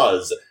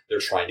because they're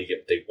trying to get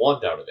what they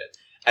want out of it.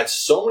 At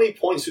so many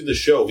points through the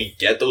show, we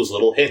get those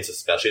little hints,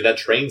 especially that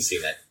train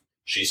scene, that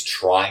she's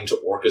trying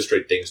to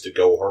orchestrate things to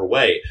go her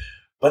way.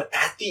 But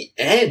at the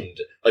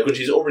end, like when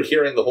she's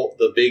overhearing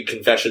the big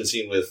confession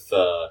scene with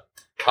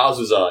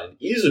Kazusa and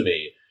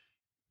Izumi,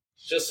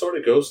 she just sort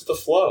of goes with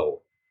the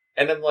flow.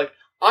 And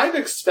I'm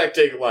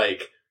expecting,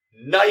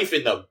 knife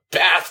in the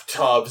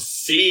bathtub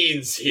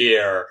scenes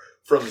here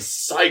from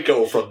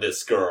Psycho from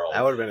this girl.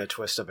 That would have been a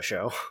twist of a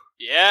show.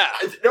 Yeah.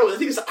 No, the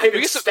thing is, I'm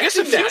We get some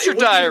expecting that. Future It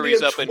wouldn't even be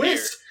Diaries a up in here.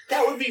 twist.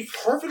 That would be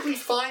perfectly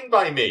fine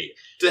by me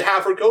to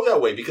have her go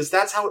that way, because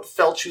that's how it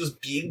felt she was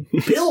being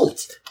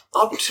built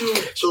up to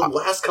the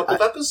last couple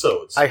of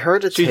episodes. I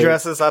heard it. She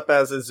dresses up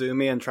as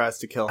Izumi and tries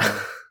to kill him.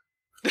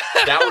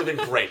 That would have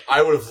been great.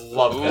 I would have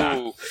loved that.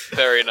 Ooh,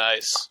 very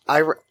nice.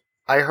 I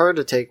heard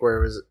a take where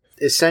it was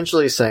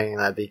essentially saying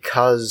that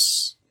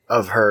because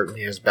of her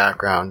Nia's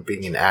background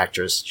being an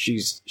actress,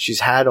 she's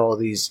had all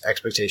these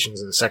expectations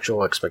and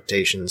sexual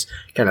expectations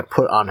kind of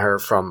put on her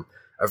from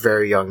a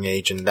very young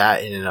age, and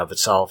that in and of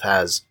itself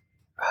has,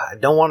 I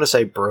don't want to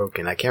say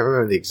broken, I can't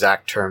remember the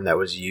exact term that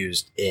was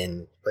used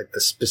in the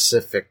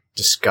specific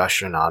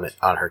discussion on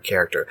her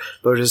character,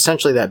 but it was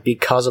essentially that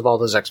because of all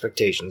those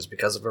expectations,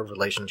 because of her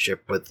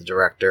relationship with the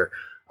director,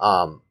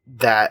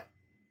 that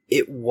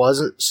it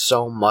wasn't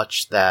so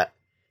much that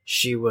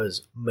she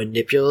was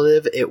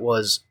manipulative, it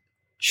was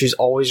she's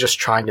always just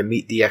trying to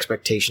meet the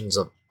expectations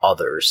of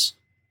others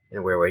in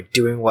a weird way,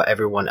 doing what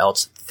everyone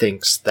else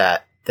thinks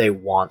that they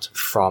want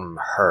from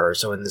her.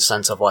 So in the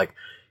sense of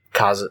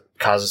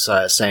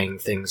Kazusa saying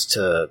things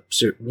to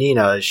suit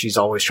Nina, she's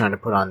always trying to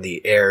put on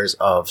the airs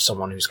of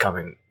someone who's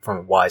coming from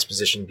a wise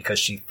position because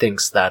she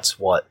thinks that's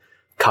what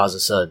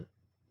Kazusa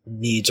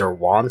needs or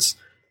wants.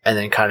 And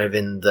then kind of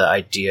in the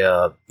idea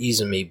of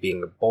Izumi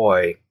being a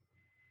boy,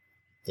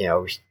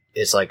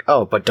 it's like,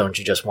 oh, but don't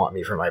you just want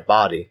me for my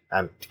body?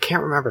 I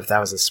can't remember if that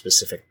was a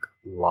specific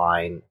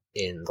line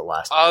in the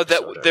last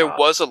episode. There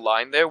was a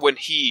line there when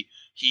he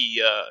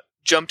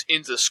jumped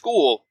into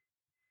school,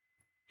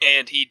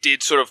 and he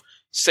did sort of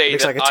say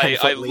that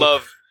I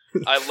love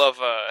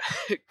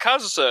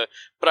Kazusa,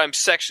 but I'm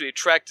sexually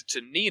attracted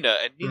to Nina,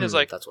 and Nina's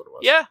like, that's what it was.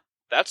 Yeah,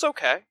 that's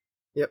okay.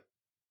 Yep.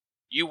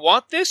 You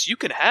want this? You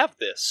can have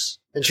this.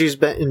 And she's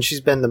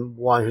been the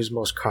one who's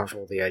most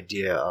comfortable with the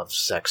idea of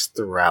sex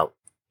throughout.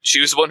 She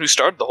was the one who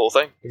started the whole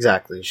thing.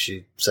 Exactly.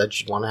 She said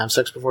she'd want to have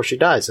sex before she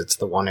dies. It's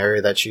the one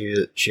area that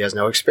she has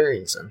no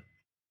experience in.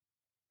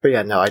 But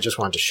yeah, no, I just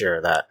wanted to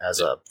share that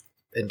as a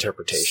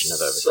interpretation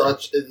of everything.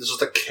 It's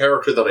just a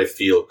character that I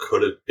feel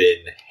could have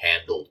been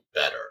handled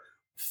better.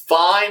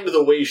 Fine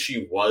the way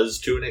she was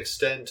to an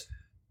extent,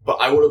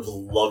 but I would have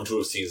loved to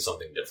have seen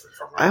something different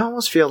from her. I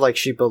almost feel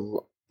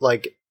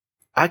like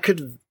I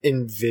could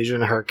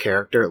envision her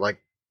character,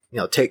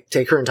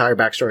 take her entire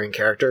backstory and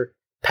character,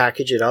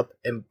 package it up,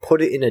 and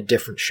put it in a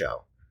different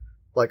show.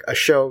 Like a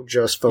show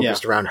just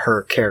focused around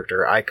her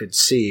character, I could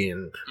see,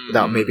 and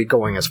without maybe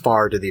going as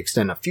far to the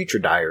extent of Future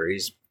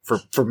Diaries,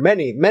 for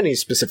many, many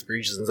specific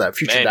reasons that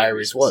Future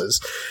Diaries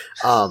was.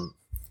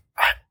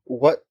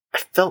 What I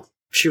felt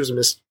she was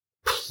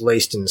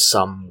misplaced in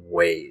some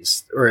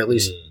ways, or at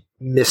least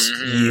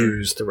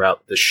misused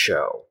throughout the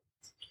show.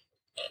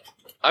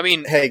 I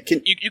mean,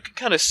 you can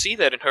kind of see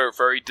that in her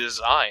very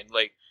design.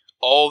 Like,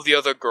 all the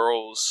other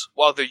girls,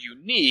 while they're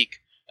unique,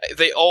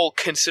 they all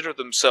consider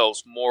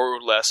themselves more or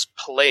less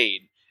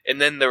plain. And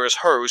then there is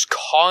her, who's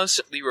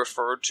constantly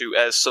referred to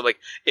as some,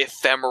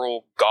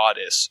 ephemeral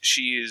goddess.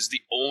 She is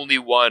the only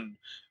one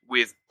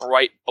with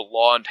bright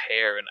blonde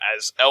hair, and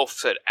as Elf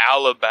said,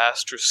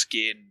 alabaster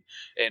skin,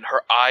 and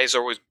her eyes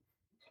are always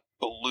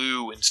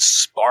blue and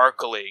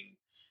sparkling.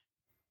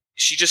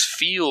 She just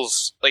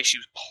feels like she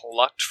was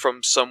plucked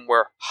from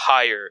somewhere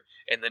higher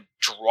and then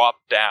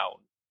dropped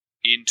down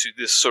into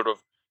this sort of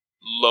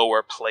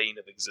lower plane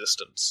of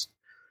existence.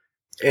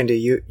 Andy,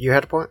 you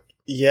had a point?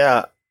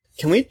 Yeah.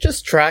 Can we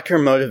just track her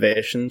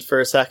motivations for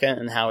a second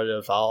and how it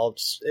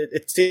evolves?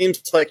 It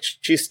seems like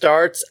she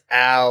starts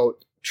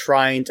out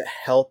trying to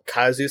help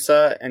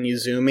Kazusa and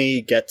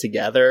Izumi get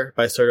together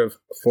by sort of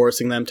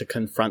forcing them to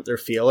confront their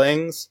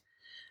feelings.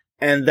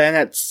 And then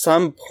at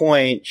some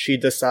point, she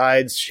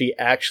decides she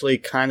actually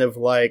kind of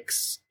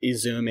likes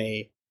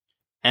Izumi,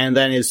 and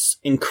then is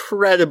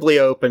incredibly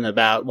open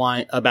about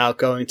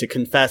going to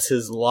confess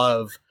his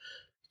love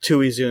to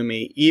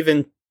Izumi.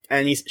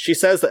 She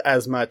says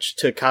as much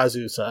to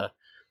Kazusa,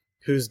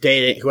 who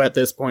at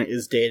this point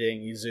is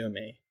dating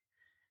Izumi.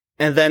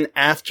 And then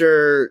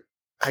after,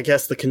 I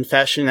guess, the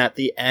confession at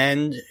the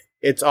end,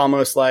 it's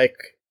almost like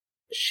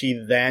she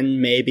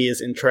then maybe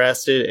is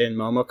interested in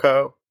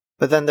Momoko.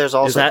 But then there's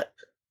also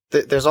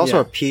Yeah.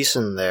 a piece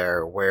in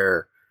there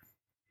where,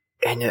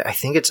 and I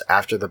think it's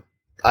after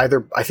I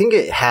think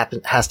it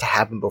has to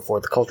happen before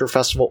the Culture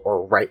Festival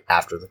or right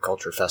after the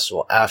Culture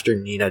Festival, after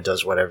Nina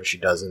does whatever she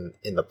does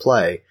in the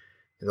play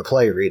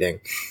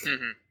reading.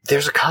 Mm-hmm.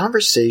 There's a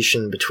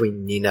conversation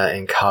between Nina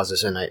and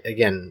Kazusa, and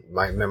again,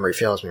 my memory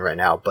fails me right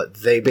now, but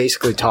they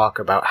basically talk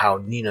about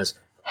how Nina's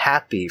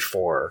happy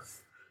for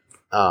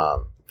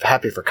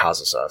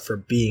Kazusa, for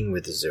being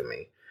with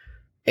Izumi.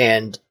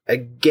 And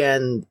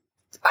again,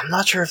 I'm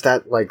not sure if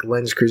that like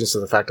lends credence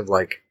to the fact of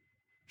like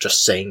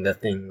just saying the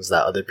things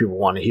that other people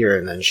want to hear,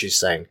 and then she's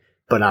saying,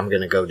 but I'm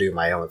going to go do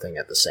my own thing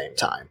at the same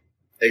time.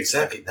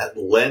 Exactly. That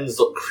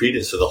lends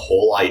credence to the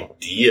whole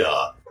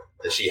idea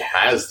that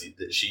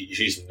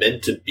she's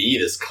meant to be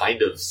this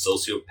kind of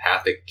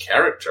sociopathic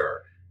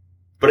character.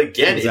 But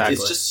again, Exactly.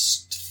 it's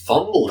just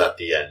fumbled at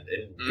the end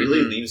and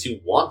really leaves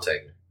you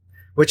wanting.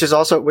 Which is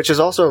also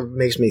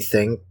makes me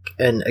think,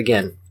 and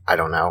again, I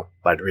don't know,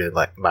 but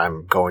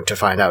I'm going to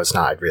find out. It's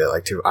not, I'd really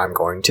like to, I'm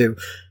going to.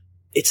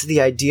 It's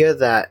the idea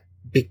that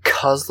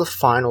because the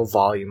final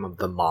volume of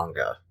the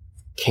manga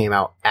came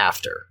out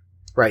after,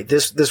 right?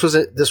 This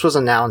was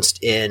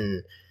announced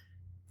in,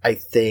 I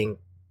think,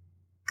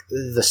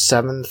 the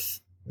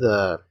 7th,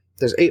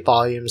 there's 8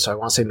 volumes, so I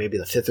want to say maybe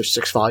the 5th or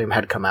 6th volume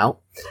had come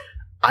out.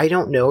 I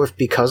don't know if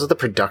because of the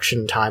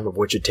production time of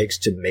which it takes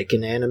to make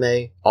an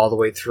anime all the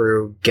way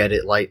through, get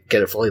it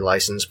fully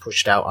licensed,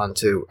 pushed out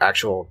onto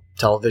actual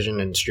television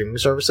and streaming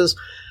services,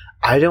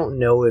 I don't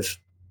know if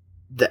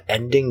the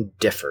ending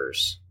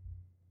differs,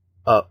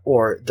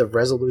 or the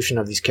resolution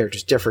of these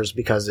characters differs,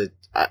 because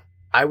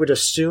I would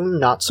assume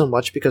not so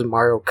much because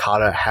Mario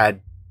Kata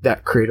had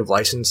that creative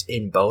license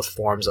in both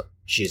forms.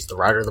 She's the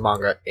writer of the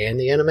manga and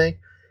the anime,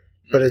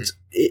 but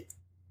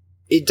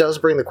it does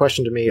bring the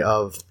question to me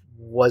of,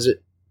 was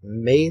it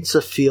made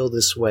to feel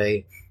this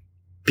way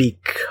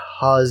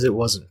because it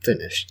wasn't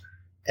finished,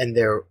 and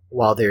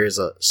while there is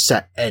a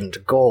set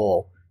end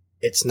goal,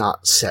 it's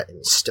not set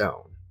in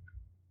stone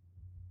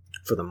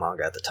for the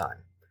manga at the time.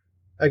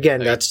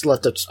 Again, that's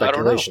left up to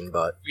speculation,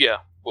 but Yeah,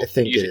 well, I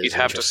think you'd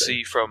have to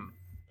see from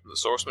the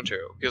source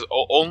material, because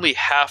only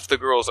half the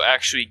girls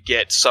actually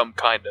get some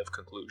kind of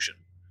conclusion.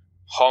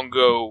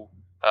 Hongo,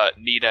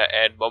 Nina,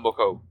 and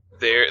Momoko,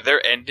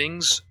 their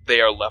endings,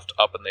 they are left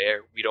up in the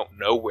air. We don't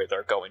know where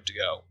they're going to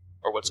go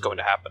or what's going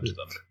to happen to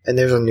them. And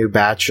there's a new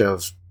batch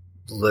of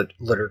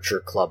literature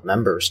club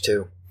members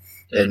too.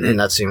 And in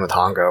that scene with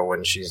Hongo,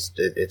 when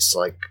it's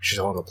like she's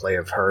on the play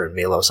of her and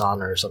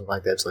Milo-san or something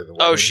like that. It's like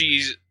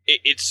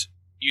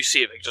you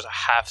see it like just a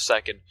half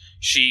second.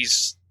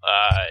 She's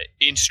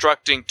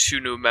instructing 2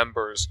 new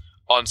members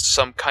on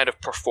some kind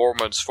of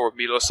performance for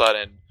Milo-san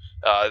and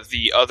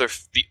the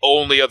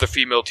only other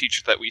female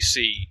teacher that we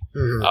see.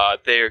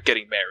 They're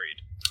getting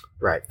married.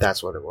 Right,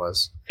 that's what it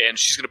was. And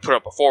she's going to put on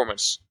a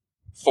performance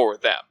for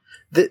them.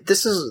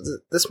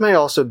 This may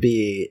also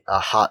be a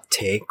hot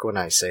take when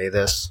I say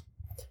this.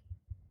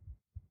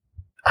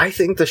 I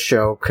think the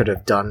show could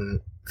have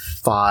done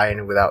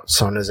fine without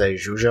Sonoze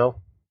Jujo,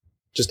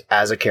 just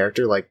as a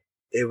character. Like,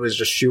 it was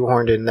just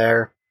shoehorned in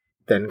there,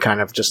 then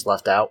kind of just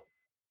left out.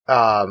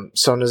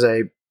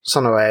 Sonoe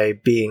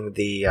being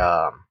the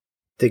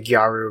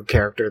Gyaru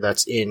character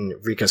that's in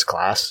Rika's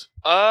class.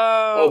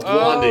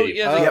 Blondie. The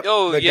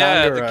Gyaru.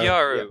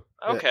 Gyaru.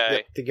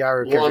 Okay. The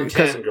Gyaru Blonde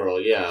character. tan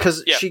girl, yeah.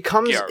 Because she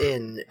comes Gyaru.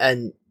 in,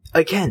 and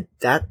again,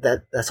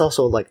 that's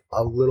also like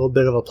a little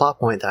bit of a plot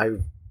point that I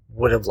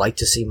would have liked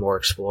to see more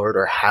explored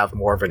or have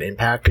more of an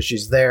impact, because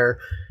she's there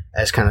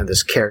as kind of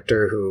this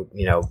character who,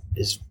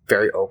 is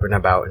very open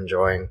about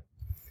enjoying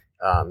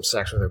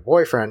sex with her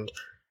boyfriend.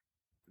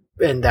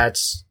 And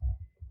that's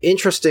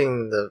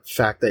interesting, the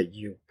fact that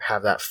you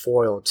have that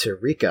foil to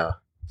Rika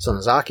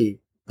Sonozaki,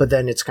 but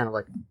then it's kind of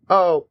like,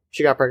 oh,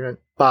 she got pregnant,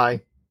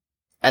 bye.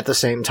 At the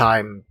same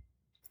time,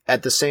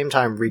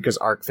 Rika's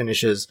arc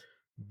finishes,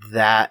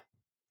 that,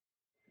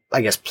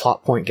 I guess,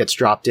 plot point gets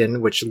dropped in,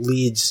 which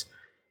leads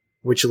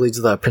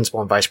the principal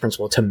and vice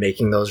principal to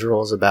making those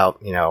rules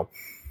about,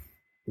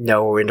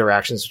 no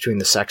interactions between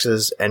the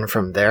sexes, and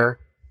from there.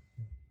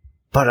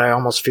 But I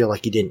almost feel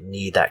like you didn't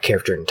need that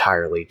character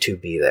entirely to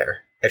be there,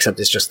 except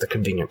it's just the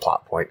convenient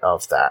plot point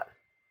of that.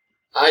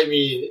 I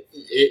mean,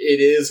 it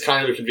is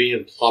kind of a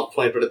convenient plot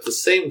point, but at the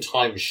same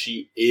time,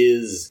 she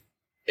is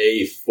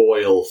a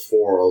foil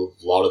for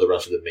a lot of the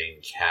rest of the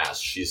main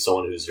cast. She's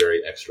someone who's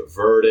very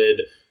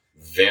extroverted,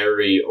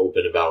 very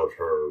open about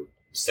her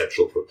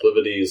sexual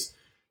proclivities,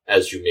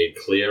 as you made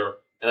clear.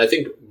 And I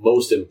think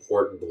most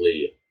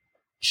importantly,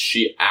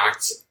 she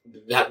acts,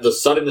 that the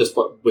suddenness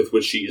with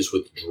which she is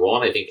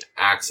withdrawn, I think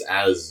acts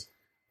as,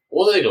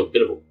 well, I think a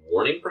bit of a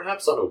warning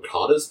perhaps on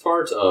Okada's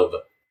part of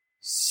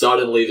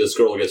suddenly this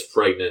girl gets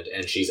pregnant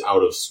and she's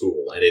out of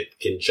school, and it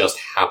can just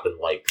happen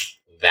like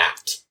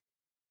that.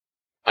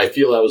 I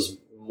feel that was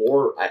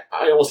more,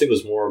 I almost think it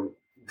was more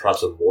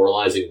perhaps a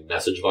moralizing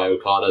message by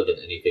Okada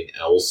than anything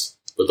else,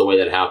 but the way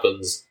that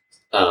happens,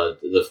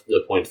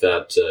 the point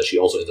that she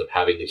also ends up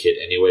having the kid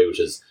anyway, which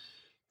is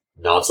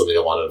not something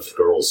a lot of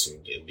girls who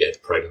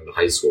get pregnant in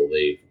high school,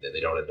 they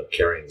don't end up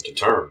carrying to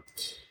term.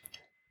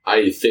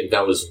 I think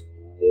that was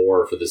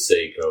more for the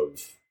sake of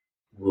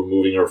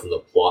removing her from the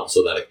plot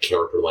so that a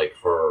character like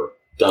her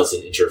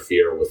doesn't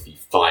interfere with the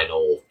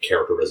final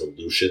character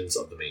resolutions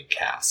of the main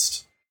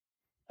cast.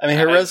 I mean,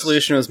 her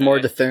resolution was more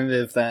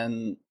definitive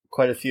than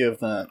quite a few of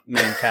the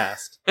main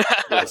cast.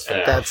 That's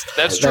fair.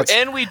 That's true.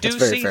 And we do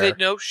see fair.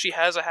 that, she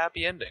has a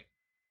happy ending.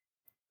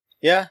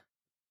 Yeah.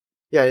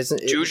 Yeah,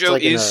 Jujo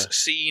is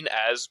seen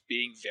as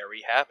being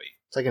very happy.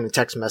 It's like in a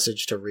text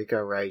message to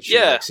Rika, right? She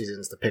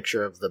sees the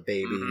picture of the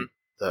baby,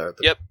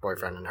 the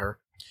boyfriend and her.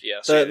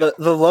 Yeah. The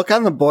look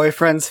on the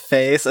boyfriend's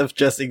face of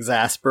just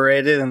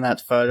exasperated in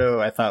that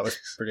photo, I thought was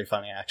pretty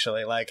funny,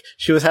 actually. Like,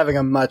 she was having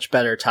a much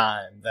better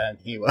time than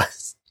he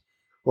was.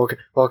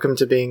 Welcome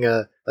to being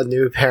a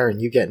new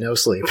parent. You get no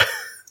sleep.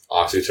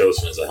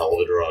 Oxytocin is a hell of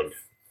a drug.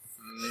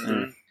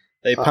 Mm.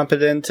 They pump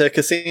it into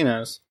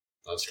casinos.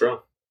 That's true.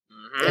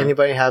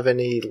 Anybody have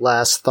any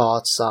last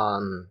thoughts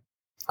on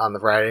the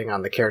writing,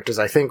 on the characters?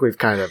 I think we've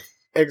kind of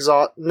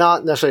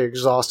not necessarily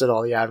exhausted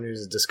all the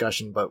avenues of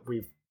discussion, but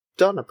we've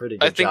done a pretty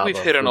good job. I think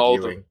we've hit on all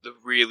the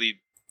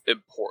really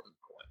important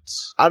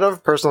points. Out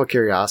of personal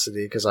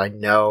curiosity, because I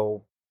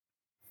know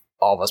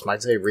all of us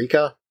might say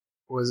Rika,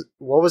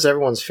 what was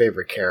everyone's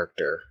favorite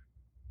character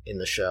in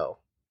the show?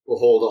 Well,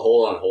 hold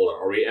on.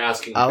 Are we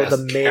asking best the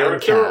main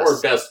character cast.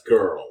 or best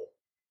girl?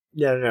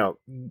 No.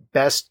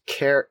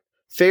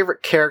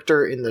 Favorite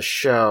character in the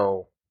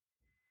show.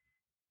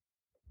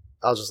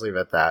 I'll just leave it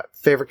at that.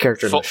 Favorite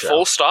character in the show.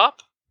 Full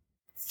stop?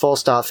 Full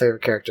stop,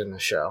 favorite character in the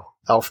show.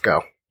 Elf,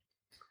 go.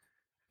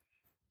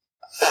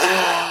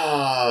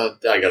 I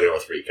gotta go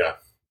with Rika.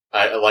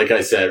 Like I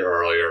said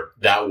earlier,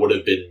 that would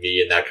have been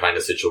me in that kind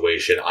of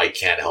situation. I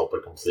can't help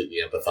but completely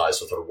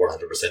empathize with her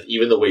 100%.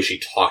 Even the way she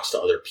talks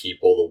to other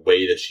people, the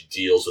way that she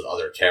deals with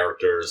other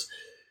characters,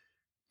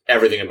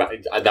 everything about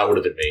it, that would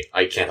have been me.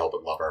 I can't help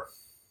but love her.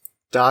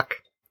 Doc?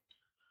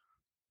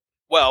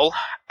 Well,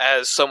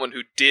 as someone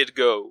who did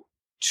go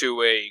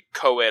to a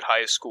co-ed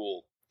high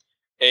school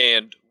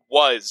and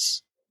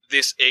was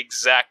this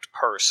exact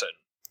person,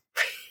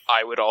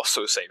 I would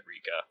also say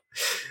Rika.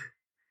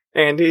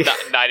 Andy?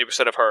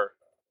 90% of her,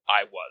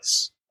 I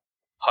was.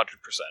 100%.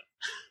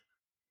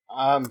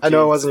 I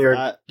know it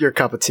wasn't your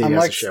cup of tea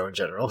as a show in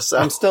general, so.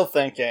 I'm still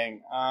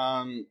thinking.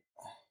 I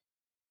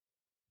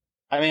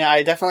mean,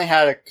 I definitely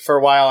for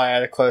a while, I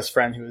had a close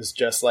friend who was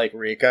just like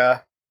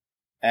Rika,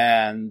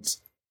 and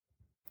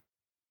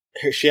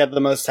she had the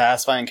most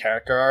satisfying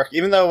character arc.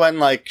 Even though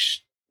when, I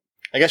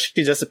guess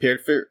she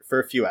disappeared for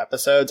a few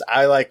episodes,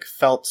 I,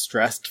 felt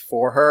stressed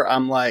for her.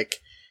 I'm like,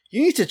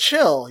 you need to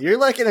chill. You're,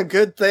 in a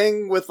good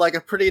thing with, a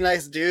pretty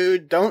nice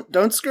dude.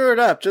 Don't screw it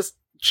up. Just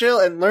chill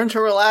and learn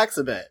to relax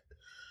a bit.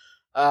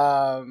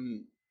 I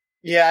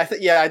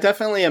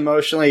definitely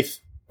emotionally,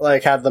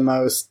 had the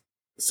most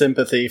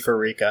sympathy for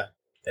Rika.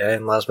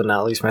 And last but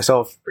not least,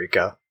 myself,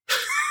 Rika.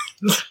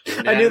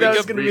 I knew that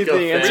was going to be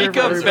the answer.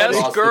 Rika,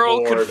 best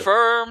girl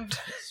confirmed.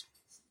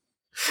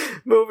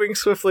 Moving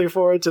swiftly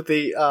forward to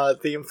the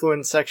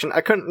influence section,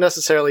 I couldn't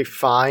necessarily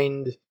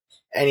find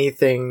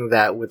anything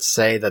that would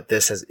say that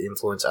this has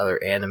influenced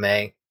other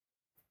anime.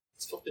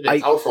 It's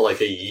been out for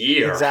a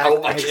year. Exactly.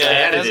 How much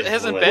it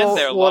hasn't been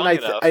there long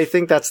enough. I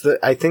think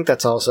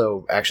that's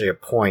also actually a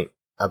point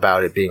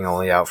about it being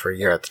only out for a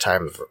year at the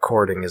time of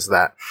recording, is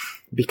that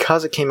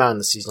because it came out in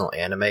the seasonal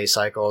anime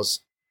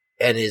cycles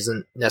and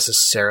isn't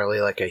necessarily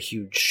a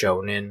huge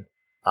shonen,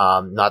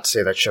 not to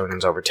say that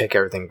shonens overtake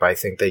everything, but I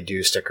think they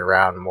do stick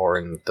around more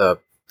in the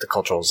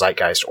cultural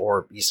zeitgeist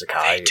or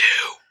isekai. They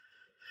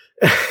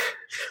do.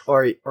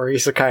 or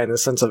isekai in the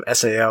sense of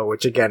SAO,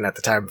 which again at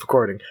the time of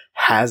recording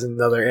has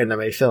another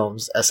anime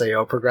films,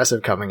 SAO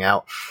Progressive, coming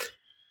out.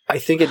 I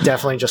think it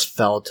definitely just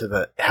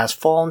has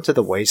fallen to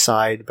the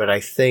wayside, but I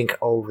think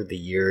over the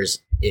years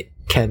it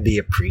can be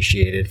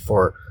appreciated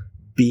for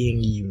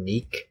being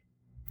unique,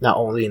 not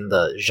only in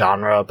the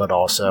genre, but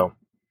also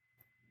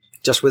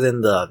just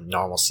within the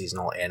normal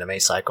seasonal anime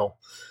cycle.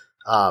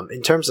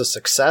 In terms of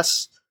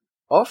success,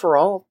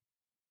 overall,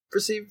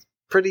 received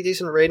pretty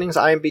decent ratings.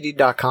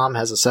 IMDb.com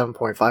has a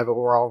 7.5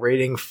 overall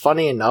rating.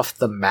 Funny enough,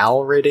 the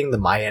MAL rating, the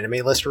My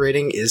Anime List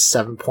rating, is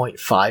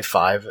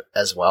 7.55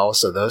 as well,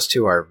 so those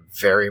two are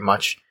very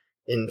much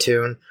in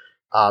tune.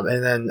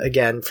 And then,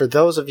 again, for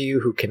those of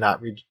you who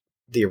cannot read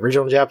the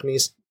original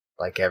Japanese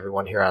like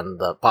everyone here on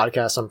the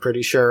podcast, I'm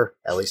pretty sure,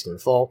 at least in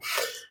full.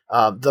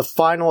 The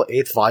final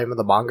 8th volume of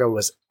the manga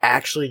was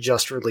actually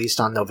just released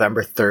on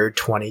November 3rd,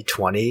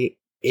 2020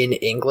 in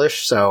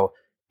English, so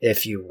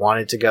if you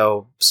wanted to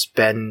go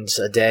spend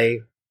a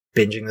day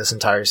binging this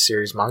entire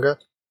series manga,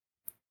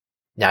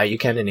 now you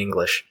can in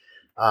English.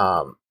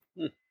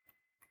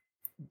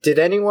 Did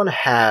anyone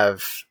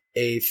have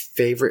a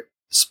favorite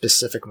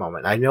specific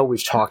moment? I know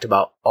we've talked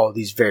about all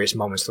these various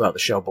moments throughout the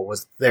show, but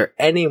was there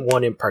any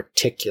one in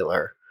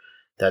particular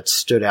that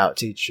stood out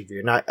to each of you?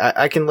 And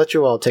I can let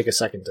you all take a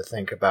second to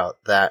think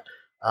about that.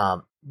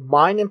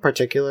 Mine in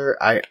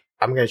particular, I'm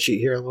going to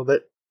cheat here a little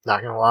bit,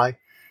 not going to lie.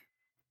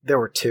 There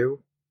were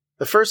two.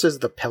 The first is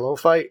the pillow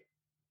fight,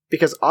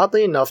 because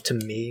oddly enough to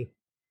me,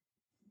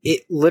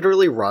 it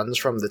literally runs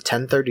from the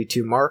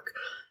 10:32 mark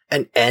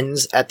and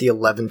ends at the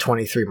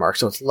 11:23 mark,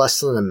 so it's less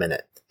than a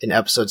minute in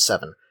episode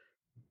 7.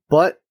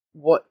 But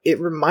what it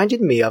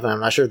reminded me of, and I'm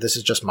not sure if this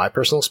is just my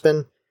personal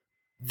spin,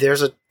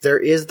 there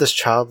is this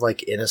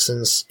childlike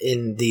innocence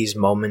in these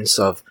moments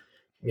of,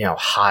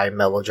 high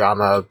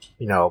melodrama,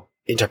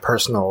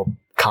 interpersonal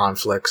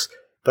conflicts.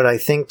 But I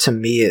think to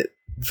me it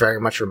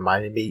very much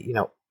reminded me,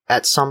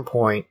 at some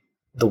point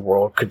the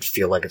world could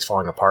feel like it's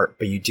falling apart,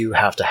 but you do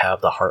have to have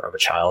the heart of a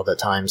child at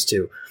times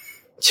to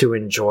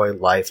enjoy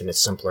life in its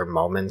simpler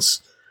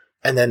moments.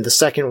 And then the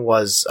second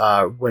was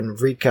when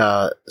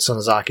Rika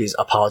Sonozaki's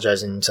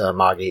apologizing to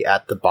Magi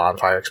at the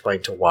bonfire,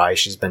 explaining to why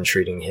she's been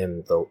treating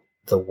him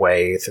the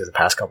way through the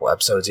past couple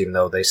episodes, even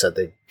though they said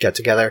they'd get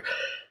together.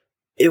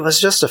 It was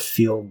just a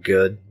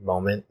feel-good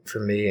moment for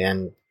me,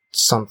 and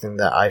something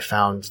that I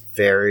found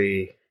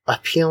very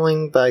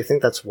appealing, but I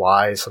think that's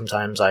why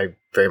sometimes I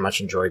very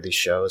much enjoy these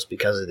shows,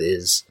 because it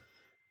is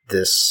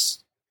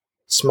this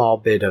small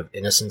bit of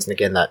innocence, and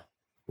again, that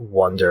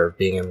wonder of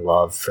being in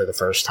love for the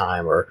first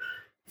time, or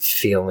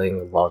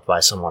feeling loved by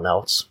someone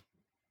else.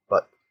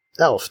 But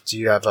Elf, do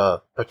you have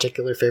a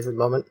particular favorite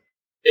moment?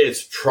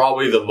 It's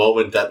probably the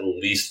moment that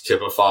least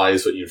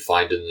typifies what you'd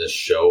find in this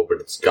show, but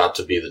it's got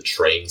to be the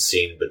train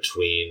scene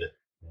between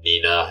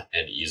Nina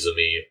and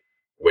Izumi,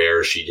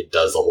 where she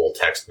does the whole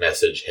text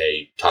message,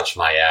 "Hey, touch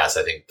my ass,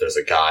 I think there's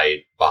a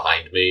guy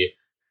behind me."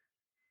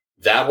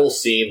 That whole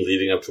scene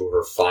leading up to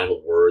her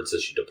final words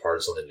as she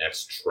departs on the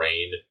next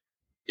train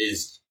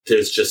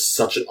there's just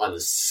such an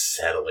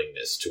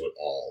unsettlingness to it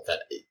all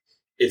that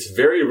it's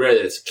very rare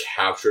that it's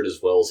captured as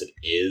well as it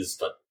is,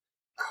 but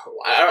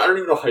I don't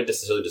even know how to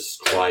necessarily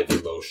describe the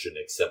emotion,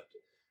 except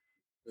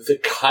the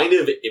kind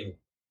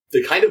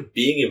of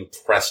being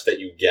impressed that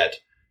you get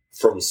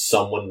from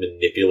someone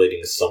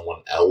manipulating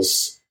someone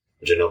else,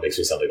 which I know makes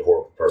me sound like a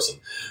horrible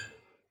person.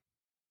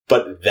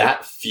 But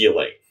that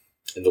feeling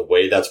and the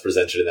way that's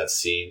presented in that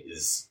scene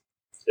is,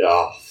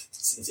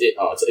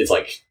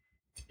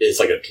 it's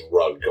like a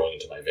drug going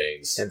into my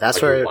veins. And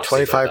that's where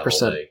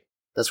 25%.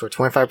 That's where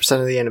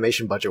 25% of the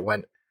animation budget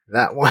went.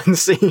 That one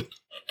scene.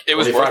 It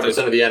was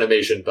 25% of the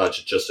animation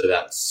budget just to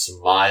that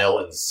smile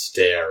and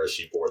stare as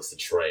she boards the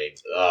train.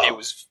 Oh, it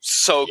was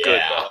so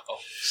good, though.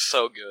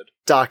 So good.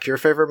 Doc, your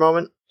favorite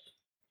moment?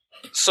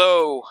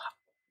 So,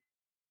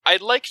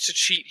 I'd like to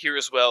cheat here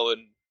as well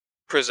and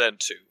present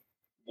two.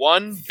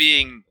 One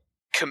being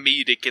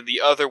comedic and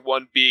the other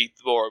one being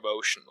more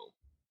emotional.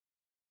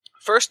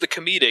 First, the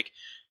comedic.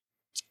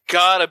 It's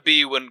gotta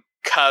be when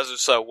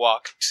Kazusa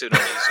walks in on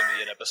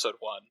Izumi in episode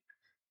 1.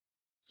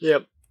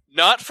 Yep.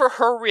 Not for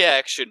her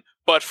reaction,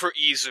 but for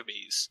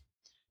Izumi's.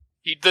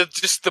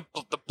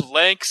 The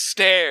blank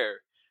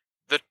stare,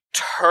 the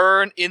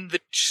turn in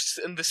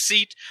the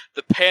seat,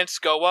 the pants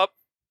go up.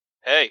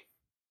 Hey,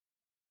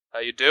 how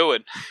you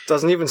doing?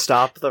 Doesn't even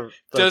stop the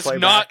does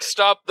playback. Not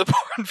stop the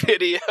porn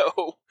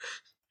video.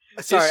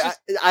 Sorry,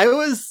 I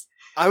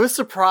was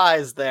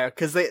surprised there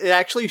because it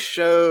actually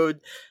showed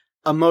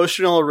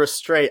emotional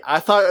restraint.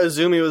 I thought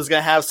Izumi was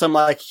gonna have some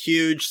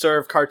huge sort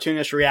of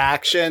cartoonish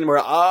reaction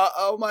where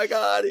oh my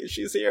god,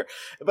 she's here,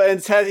 but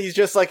instead he's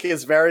just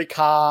is very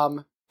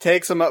calm.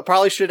 Takes him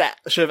probably should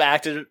have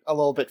acted a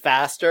little bit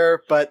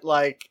faster, but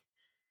I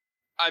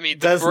mean,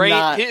 the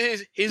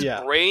brain his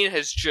brain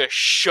has just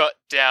shut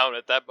down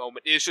at that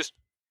moment. It's just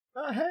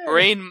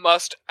brain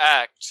must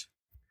act.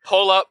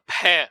 Pull up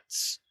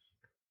pants.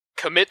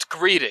 Commit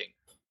greeting.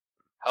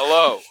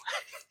 Hello.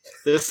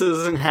 This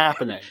isn't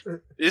happening.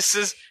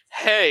 This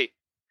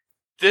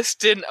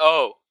didn't.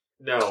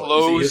 No.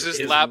 Close his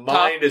laptop.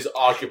 His mind is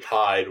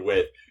occupied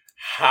with,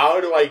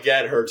 how do I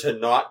get her to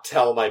not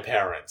tell my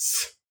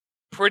parents?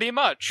 Pretty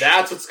much.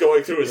 That's what's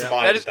going through his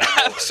mind. That is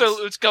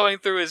absolutely what's going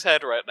through his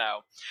head right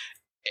now.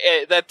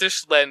 That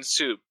just lends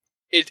to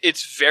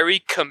it's very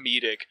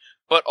comedic,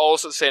 but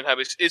also at the same time,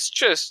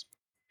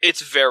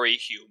 it's very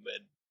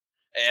human,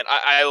 and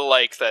I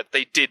like that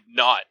they did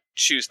not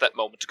choose that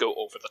moment to go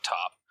over the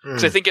top.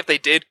 Because I think if they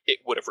did, it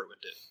would have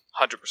ruined it.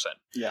 100%.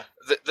 Yeah.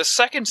 The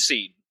second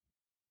scene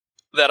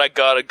that I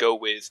gotta go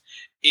with,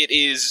 it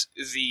is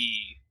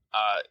the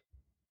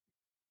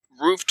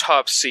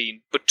rooftop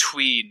scene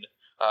between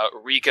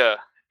Rika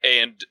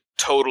and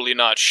Totally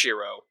Not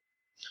Shiro.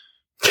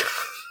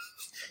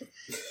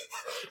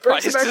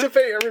 Brings it back to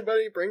fate,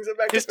 everybody. Brings it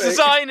back to His fate.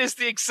 design is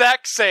the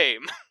exact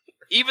same.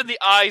 Even the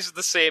eyes are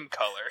the same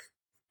color.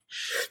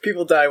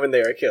 People die when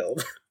they are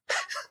killed.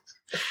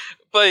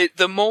 But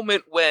the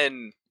moment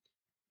when,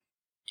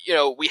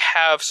 we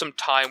have some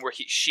time where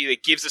she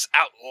gives this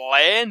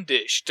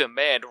outlandish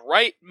demand,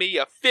 write me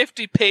a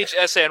 50-page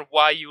essay on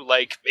why you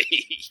like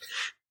me.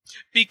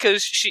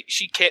 Because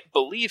she can't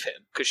believe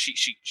him, because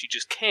she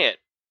just can't.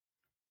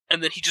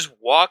 And then he just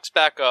walks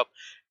back up,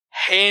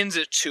 hands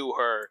it to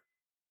her,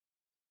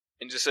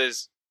 and just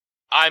says,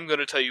 I'm going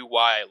to tell you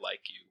why I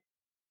like you.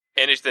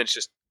 And then it's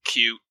just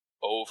cute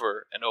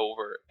over and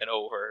over and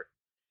over.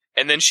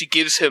 And then she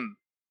gives him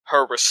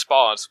her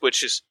response,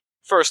 which is,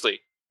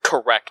 firstly,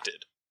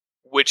 corrected,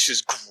 which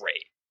is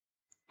great.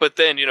 But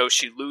then,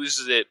 she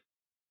loses it,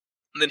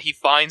 and then he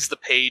finds the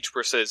page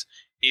where it says,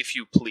 if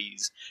you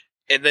please.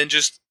 And then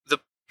just the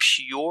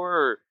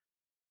pure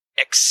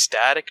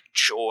ecstatic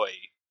joy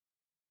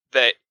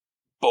that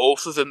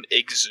both of them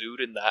exude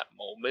in that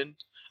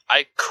moment,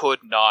 I could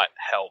not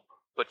help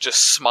but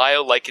just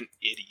smile like an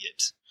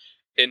idiot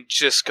and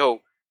just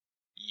go,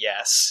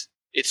 yes,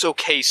 it's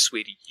okay,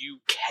 sweetie, you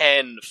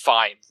can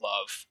find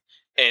love.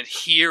 And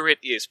here it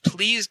is.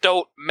 Please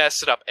don't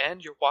mess it up.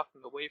 And you're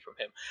walking away from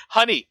him.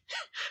 Honey,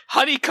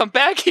 come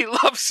back, he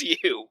loves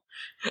you.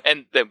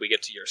 And then we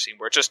get to your scene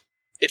where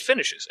it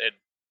finishes, and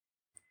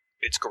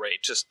it's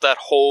great. Just that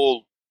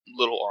whole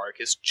little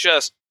arc is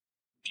just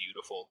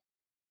beautiful.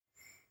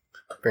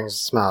 Brings a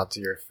smile to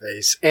your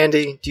face.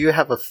 Andy, do you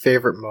have a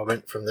favorite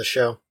moment from the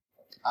show?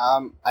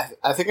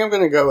 I think I'm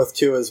going to go with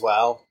 2 as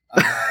well.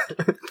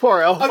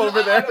 Poor elf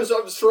over there.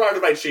 I'm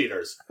surrounded by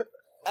cheaters.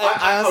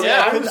 I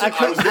was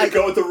going to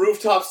go with the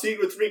rooftop scene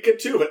with Rika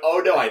too, but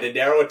oh no, I had to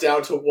narrow it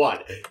down to 1.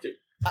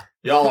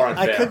 Y'all are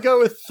unfair. I could go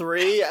with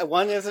 3.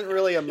 1 isn't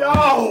really a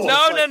moment.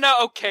 No.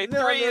 Okay,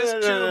 3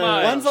 is too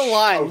much. 1's a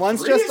line.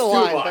 1's just a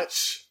line. But,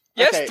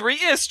 yes, 3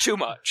 is too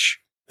much.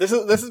 This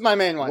is my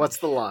main one. What's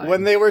the line?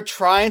 When they were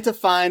trying to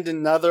find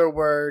another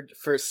word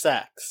for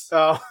sex.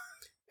 Oh.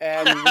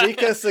 And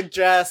Rika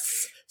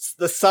suggests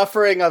the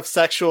suffering of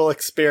sexual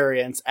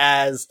experience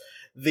as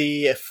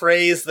the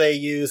phrase they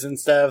use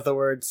instead of the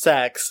word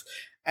sex.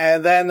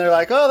 And then they're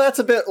like, oh, that's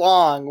a bit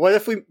long. What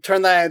if we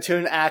turn that into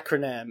an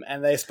acronym?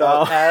 And they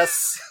spell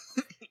S-E-X.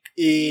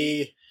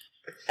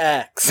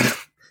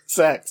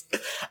 Sex.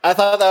 I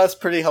thought that was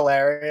pretty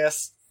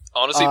hilarious.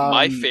 Honestly,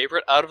 my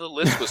favorite out of the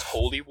list was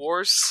Holy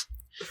Wars.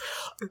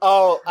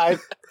 Oh, I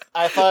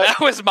thought... That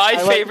was my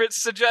favorite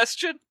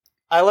suggestion.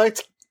 I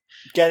liked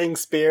Getting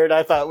Speared.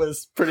 I thought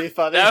was pretty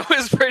funny. That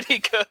was pretty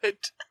good.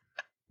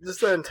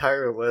 Just the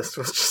entire list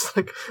was just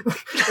like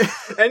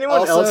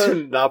anyone else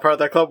who's not part of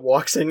that club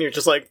walks in, you're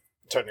just like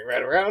turning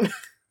right around.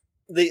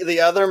 The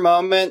other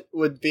moment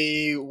would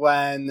be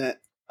when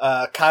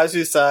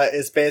Kazusa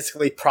is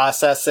basically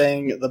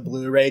processing the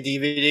Blu-ray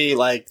DVD,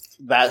 like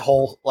that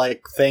whole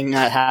thing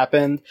that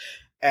happened,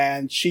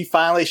 and she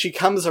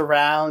comes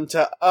around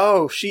to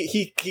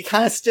he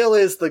kind of still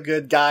is the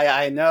good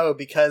guy I know,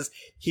 because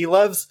he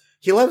loves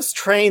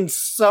trains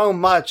so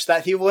much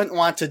that he wouldn't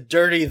want to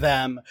dirty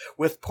them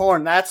with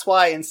porn. That's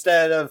why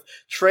instead of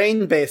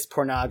train-based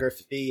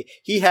pornography,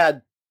 he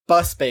had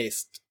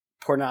bus-based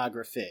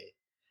pornography.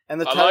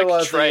 And the title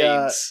of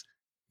trains.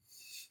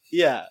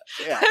 Yeah.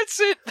 That's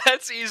it.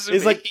 That's easy.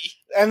 He's like,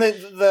 and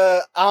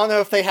the I don't know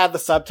if they had the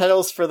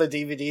subtitles for the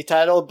DVD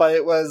title, but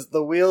it was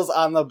 "The wheels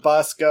on the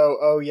bus go,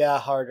 oh yeah,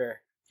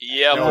 harder."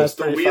 Yeah, no, it's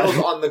the wheels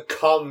on the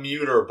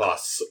commuter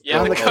bus.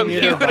 Yeah, the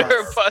commuter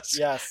bus.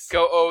 Yes.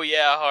 Go, oh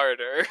yeah,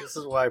 harder. This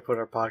is why I put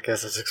our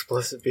podcast as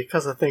explicit,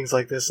 because of things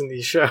like this in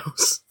these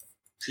shows.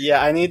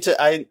 Yeah,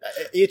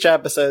 each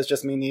episode is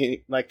just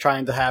me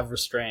trying to have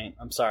restraint.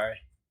 I'm sorry.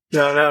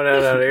 No,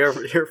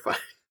 you're fine.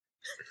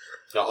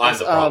 No, I'm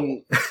the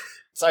problem.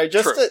 Sorry,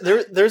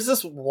 there's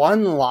this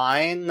one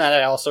line that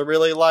I also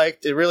really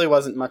liked. It really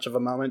wasn't much of a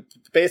moment.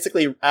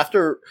 Basically,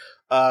 after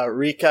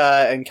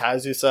Rika and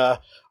Kazusa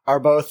are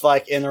both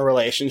in a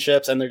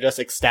relationships and they're just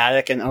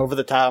ecstatic and over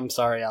the top. I'm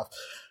sorry, Alf.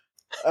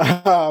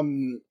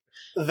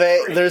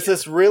 There's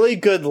this really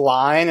good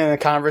line in a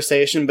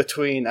conversation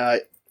between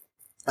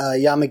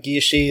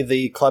Yamagishi,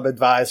 the club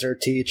advisor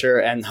teacher,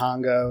 and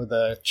Hongo,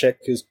 the chick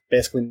who's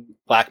basically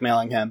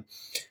blackmailing him,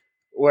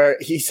 where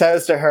he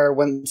says to her,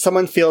 when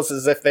someone feels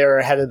as if they're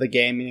ahead of the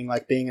game, meaning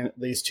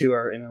these two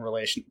are in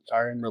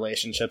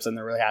relationships and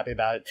they're really happy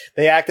about it,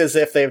 they act as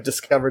if they've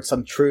discovered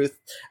some truth.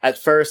 At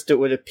first, it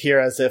would appear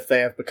as if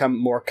they have become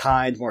more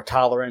kind, more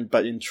tolerant,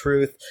 but in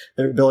truth,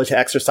 their ability to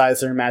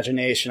exercise their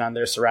imagination on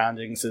their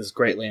surroundings is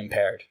greatly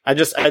impaired. I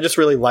just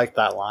really like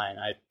that line.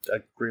 I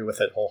agree with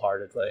it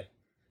wholeheartedly.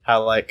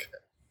 How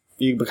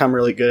you become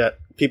really good at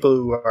people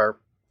who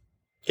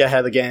get ahead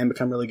of the game,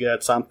 become really good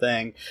at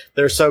something.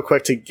 They're so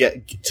quick to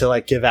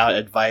give out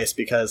advice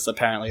because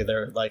apparently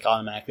they're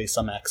automatically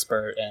some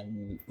expert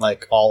in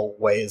all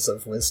ways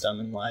of wisdom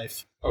in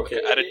life.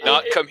 Okay, I did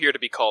not come here to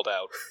be called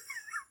out.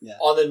 Yeah.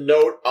 On the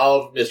note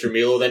of Mr.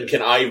 Milo, then,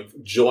 can I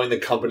join the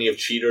company of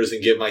cheaters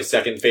and give my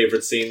second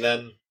favorite scene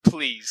then?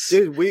 Please.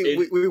 Dude,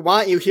 we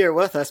want you here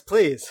with us,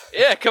 please.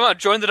 Yeah, come on,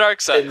 join the dark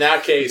side. In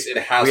that case, it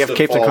has We have to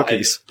cakes and fall.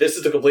 cookies. And this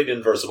is the complete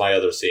inverse of my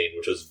other scene,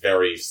 which was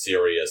very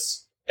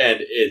serious.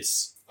 And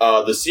it's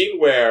the scene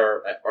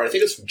where, or I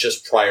think it's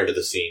just prior to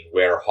the scene,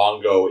 where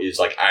Hongo is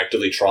like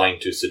actively trying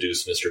to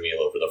seduce Mr.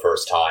 Milo for the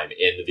first time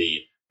in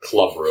the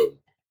club room.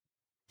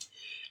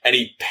 And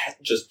he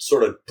just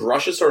sort of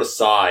brushes her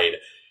aside,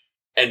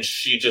 and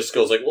she just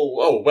goes like,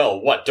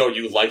 well, what? Don't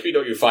you like me?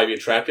 Don't you find me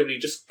attractive? And he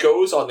just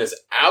goes on this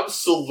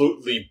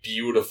absolutely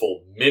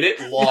beautiful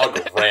minute-long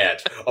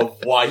rant of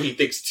why he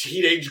thinks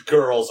teenage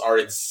girls are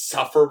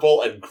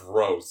insufferable and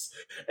gross.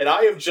 And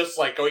I am just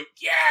like going,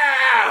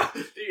 yeah!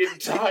 The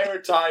entire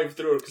time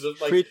through. Because I'm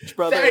like, Preach,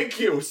 brother. thank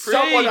you!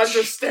 Someone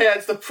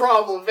understands the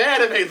problem of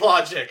anime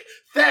logic!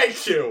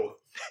 Thank you!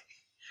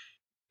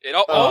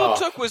 All it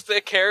took was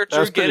the character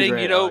That's pretty getting,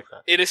 great, I like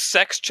that. in a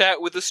sex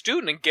chat with a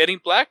student and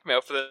getting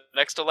blackmail for the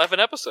next 11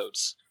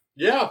 episodes.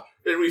 Yeah,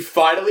 and we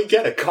finally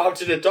get a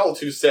competent adult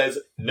who says,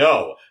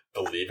 no,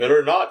 believe it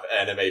or not,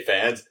 anime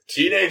fans,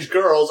 teenage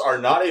girls are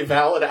not a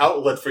valid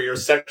outlet for your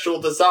sexual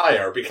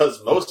desire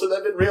because most of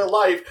them in real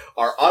life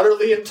are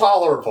utterly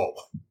intolerable.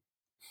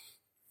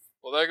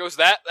 Well, there goes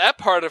that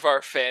part of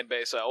our fan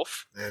base,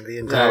 Elf. And the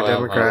entire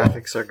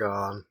demographics are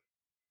gone.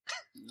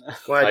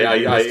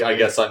 I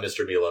guess I'm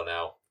Mr. Milo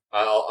now.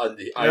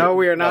 No,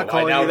 we are not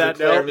calling I now you that.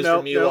 declare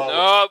Nope, Mr.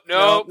 Milo.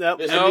 Nope.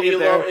 Mr.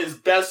 Milo is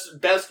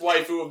best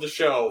waifu of the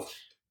show.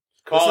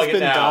 Calling This has it been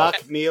now.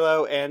 Doc,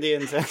 Milo, Andy,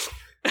 and Xander.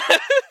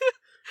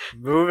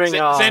 Moving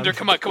on. Xander,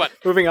 come on.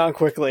 Moving on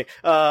quickly.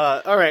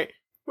 Alright.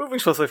 Moving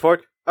swiftly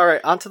forward.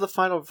 Alright, on to the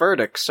final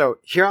verdict. So,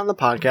 here on the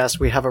podcast,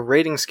 we have a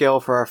rating scale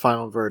for our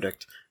final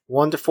verdict.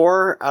 1 to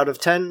 4 out of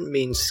 10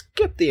 means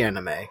skip the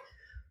anime.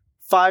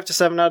 5 to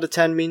 7 out of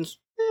 10 means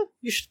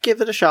you should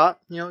give it a shot.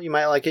 You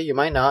might like it, you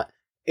might not.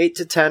 8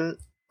 to 10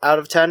 out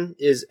of 10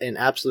 is an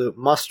absolute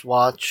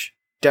must-watch.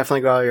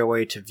 Definitely go out of your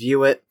way to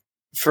view it.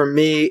 For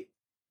me,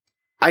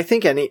 I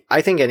think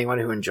anyone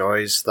who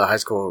enjoys the high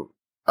school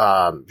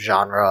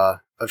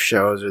genre of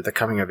shows or the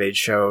coming-of-age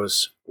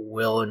shows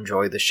will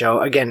enjoy the show.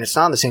 Again, it's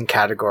not in the same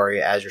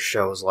category as your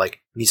shows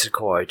like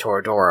Nisekoi,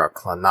 Toradora,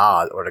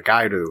 Clannad, or the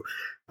Gairu,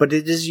 but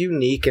it is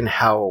unique in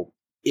how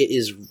it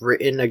is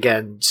written.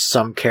 Again,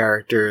 some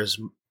characters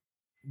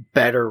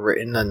better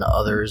written than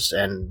others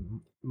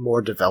and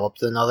more developed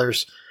than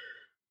others.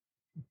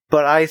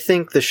 But I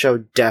think the show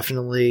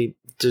definitely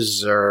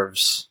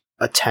deserves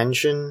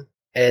attention,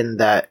 and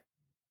that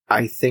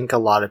I think a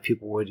lot of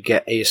people would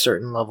get a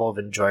certain level of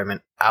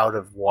enjoyment out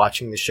of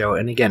watching the show,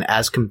 and again,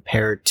 as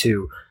compared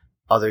to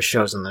other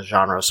shows in the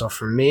genre. So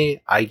for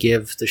me, I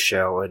give the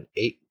show an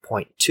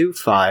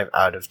 8.25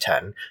 out of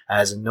 10,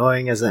 as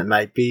annoying as it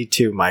might be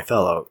to my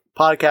fellow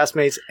podcast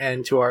mates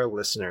and to our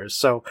listeners.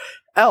 So,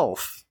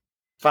 Elf,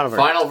 final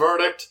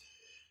verdict.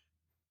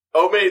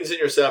 Oh Maidens in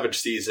Your Savage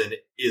Season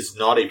is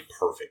not a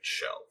perfect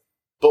show,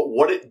 but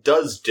what it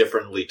does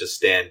differently to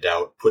stand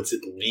out puts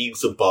it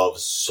leagues above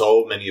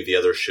so many of the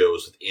other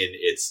shows within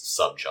its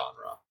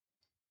subgenre.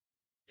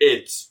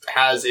 It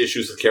has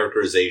issues with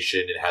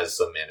characterization, it has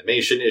some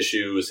animation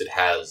issues, it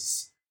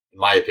has, in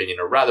my opinion,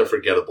 a rather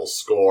forgettable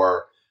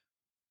score,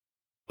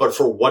 but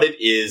for what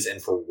it is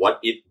and for what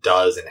it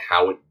does and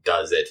how it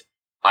does it,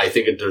 I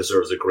think it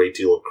deserves a great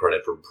deal of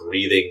credit for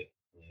breathing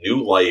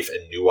new life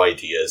and new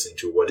ideas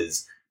into what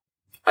is,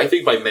 I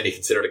think by many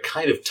considered, a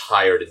kind of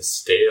tired and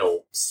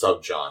stale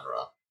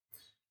subgenre.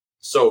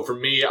 So for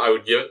me, I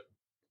would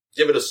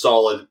give it a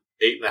solid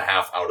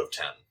 8.5 out of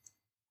 10.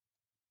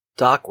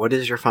 Doc, what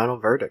is your final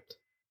verdict?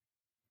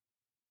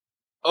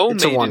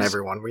 It's a 1,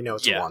 everyone. We know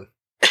it's a 1.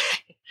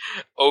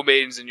 Oh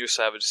Maidens in Your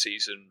Savage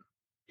Season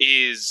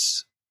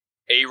is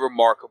a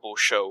remarkable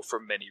show for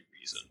many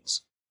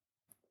reasons.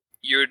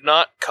 You're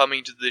not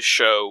coming to this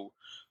show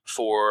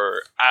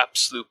for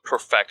absolute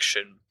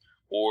perfection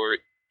or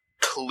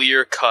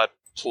clear-cut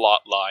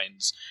plot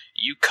lines.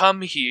 You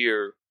come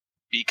here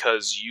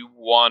because you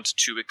want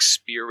to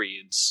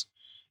experience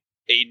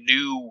a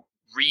new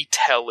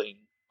retelling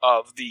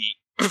of the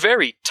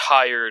very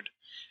tired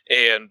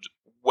and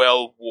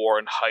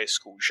well-worn high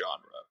school genre.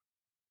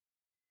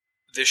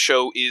 This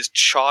show is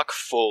chock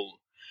full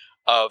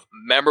of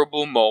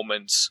memorable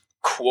moments,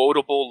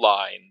 quotable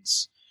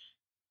lines,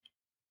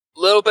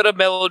 little bit of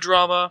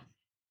melodrama,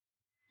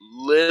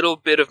 little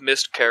bit of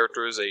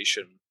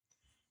mischaracterization.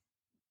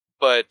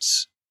 But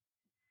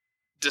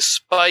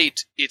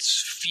despite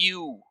its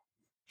few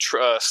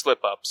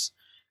slip-ups,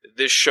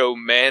 this show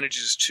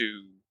manages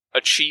to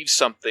achieve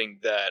something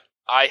that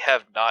I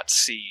have not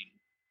seen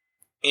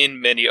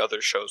in many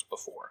other shows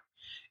before.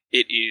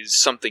 It is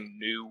something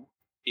new,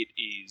 it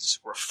is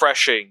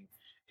refreshing,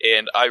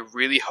 and I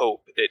really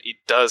hope that it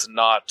does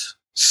not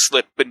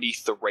slip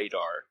beneath the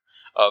radar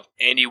of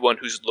anyone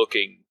who's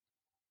looking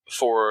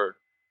for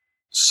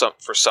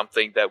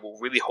something that will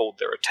really hold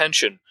their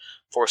attention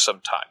for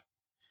some time.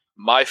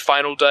 My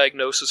final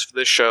diagnosis for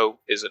this show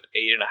is an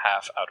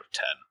 8.5 out of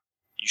 10.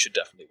 You should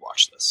definitely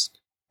watch this.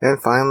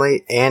 And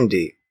finally,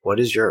 Andy, what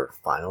is your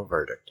final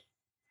verdict?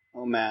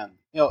 Oh man.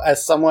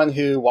 As someone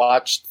who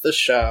watched the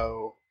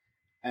show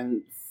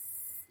and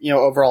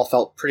overall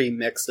felt pretty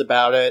mixed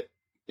about it.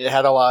 It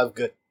had a lot of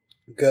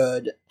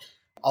good.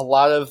 A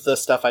lot of the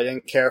stuff I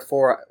didn't care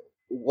for,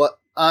 what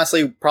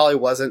honestly probably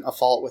wasn't a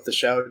fault with the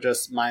show,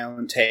 just my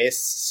own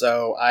taste.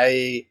 So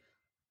I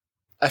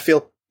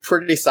feel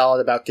pretty solid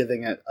about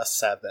giving it a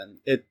 7.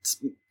 I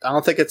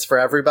don't think it's for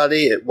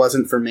everybody. It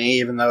wasn't for me,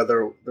 even though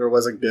there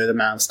was a good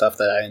amount of stuff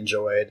that I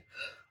enjoyed.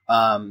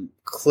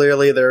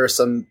 Clearly there are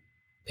some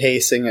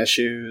pacing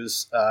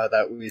issues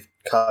that we've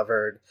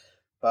covered,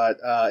 but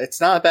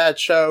it's not a bad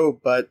show.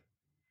 But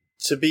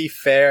to be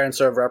fair and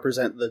sort of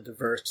represent the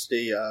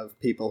diversity of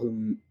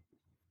people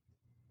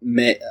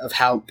of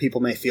how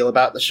people may feel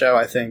about the show,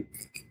 I think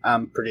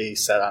I'm pretty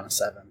set on a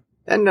 7.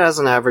 And as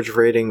an average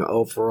rating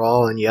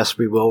overall, and yes,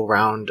 we will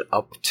round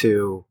up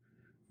to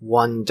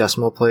 1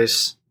 decimal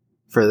place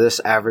for this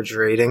average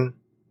rating,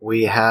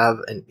 we have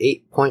an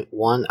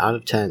 8.1 out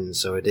of 10,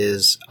 so it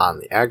is, on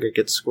the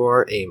aggregate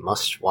score, a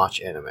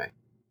must-watch anime.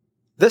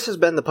 This has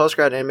been the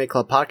Post-Grad Anime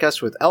Club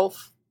podcast with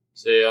Elf.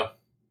 See ya.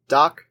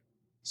 Doc.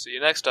 See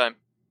you next time.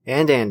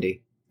 And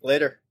Andy.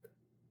 Later.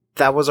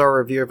 That was our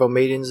review of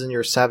Maidens in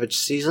Your Savage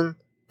Season.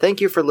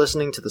 Thank you for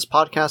listening to this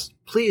podcast.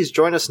 Please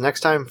join us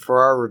next time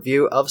for our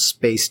review of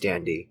Space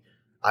Dandy.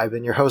 I've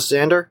been your host,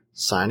 Xander,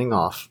 signing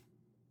off.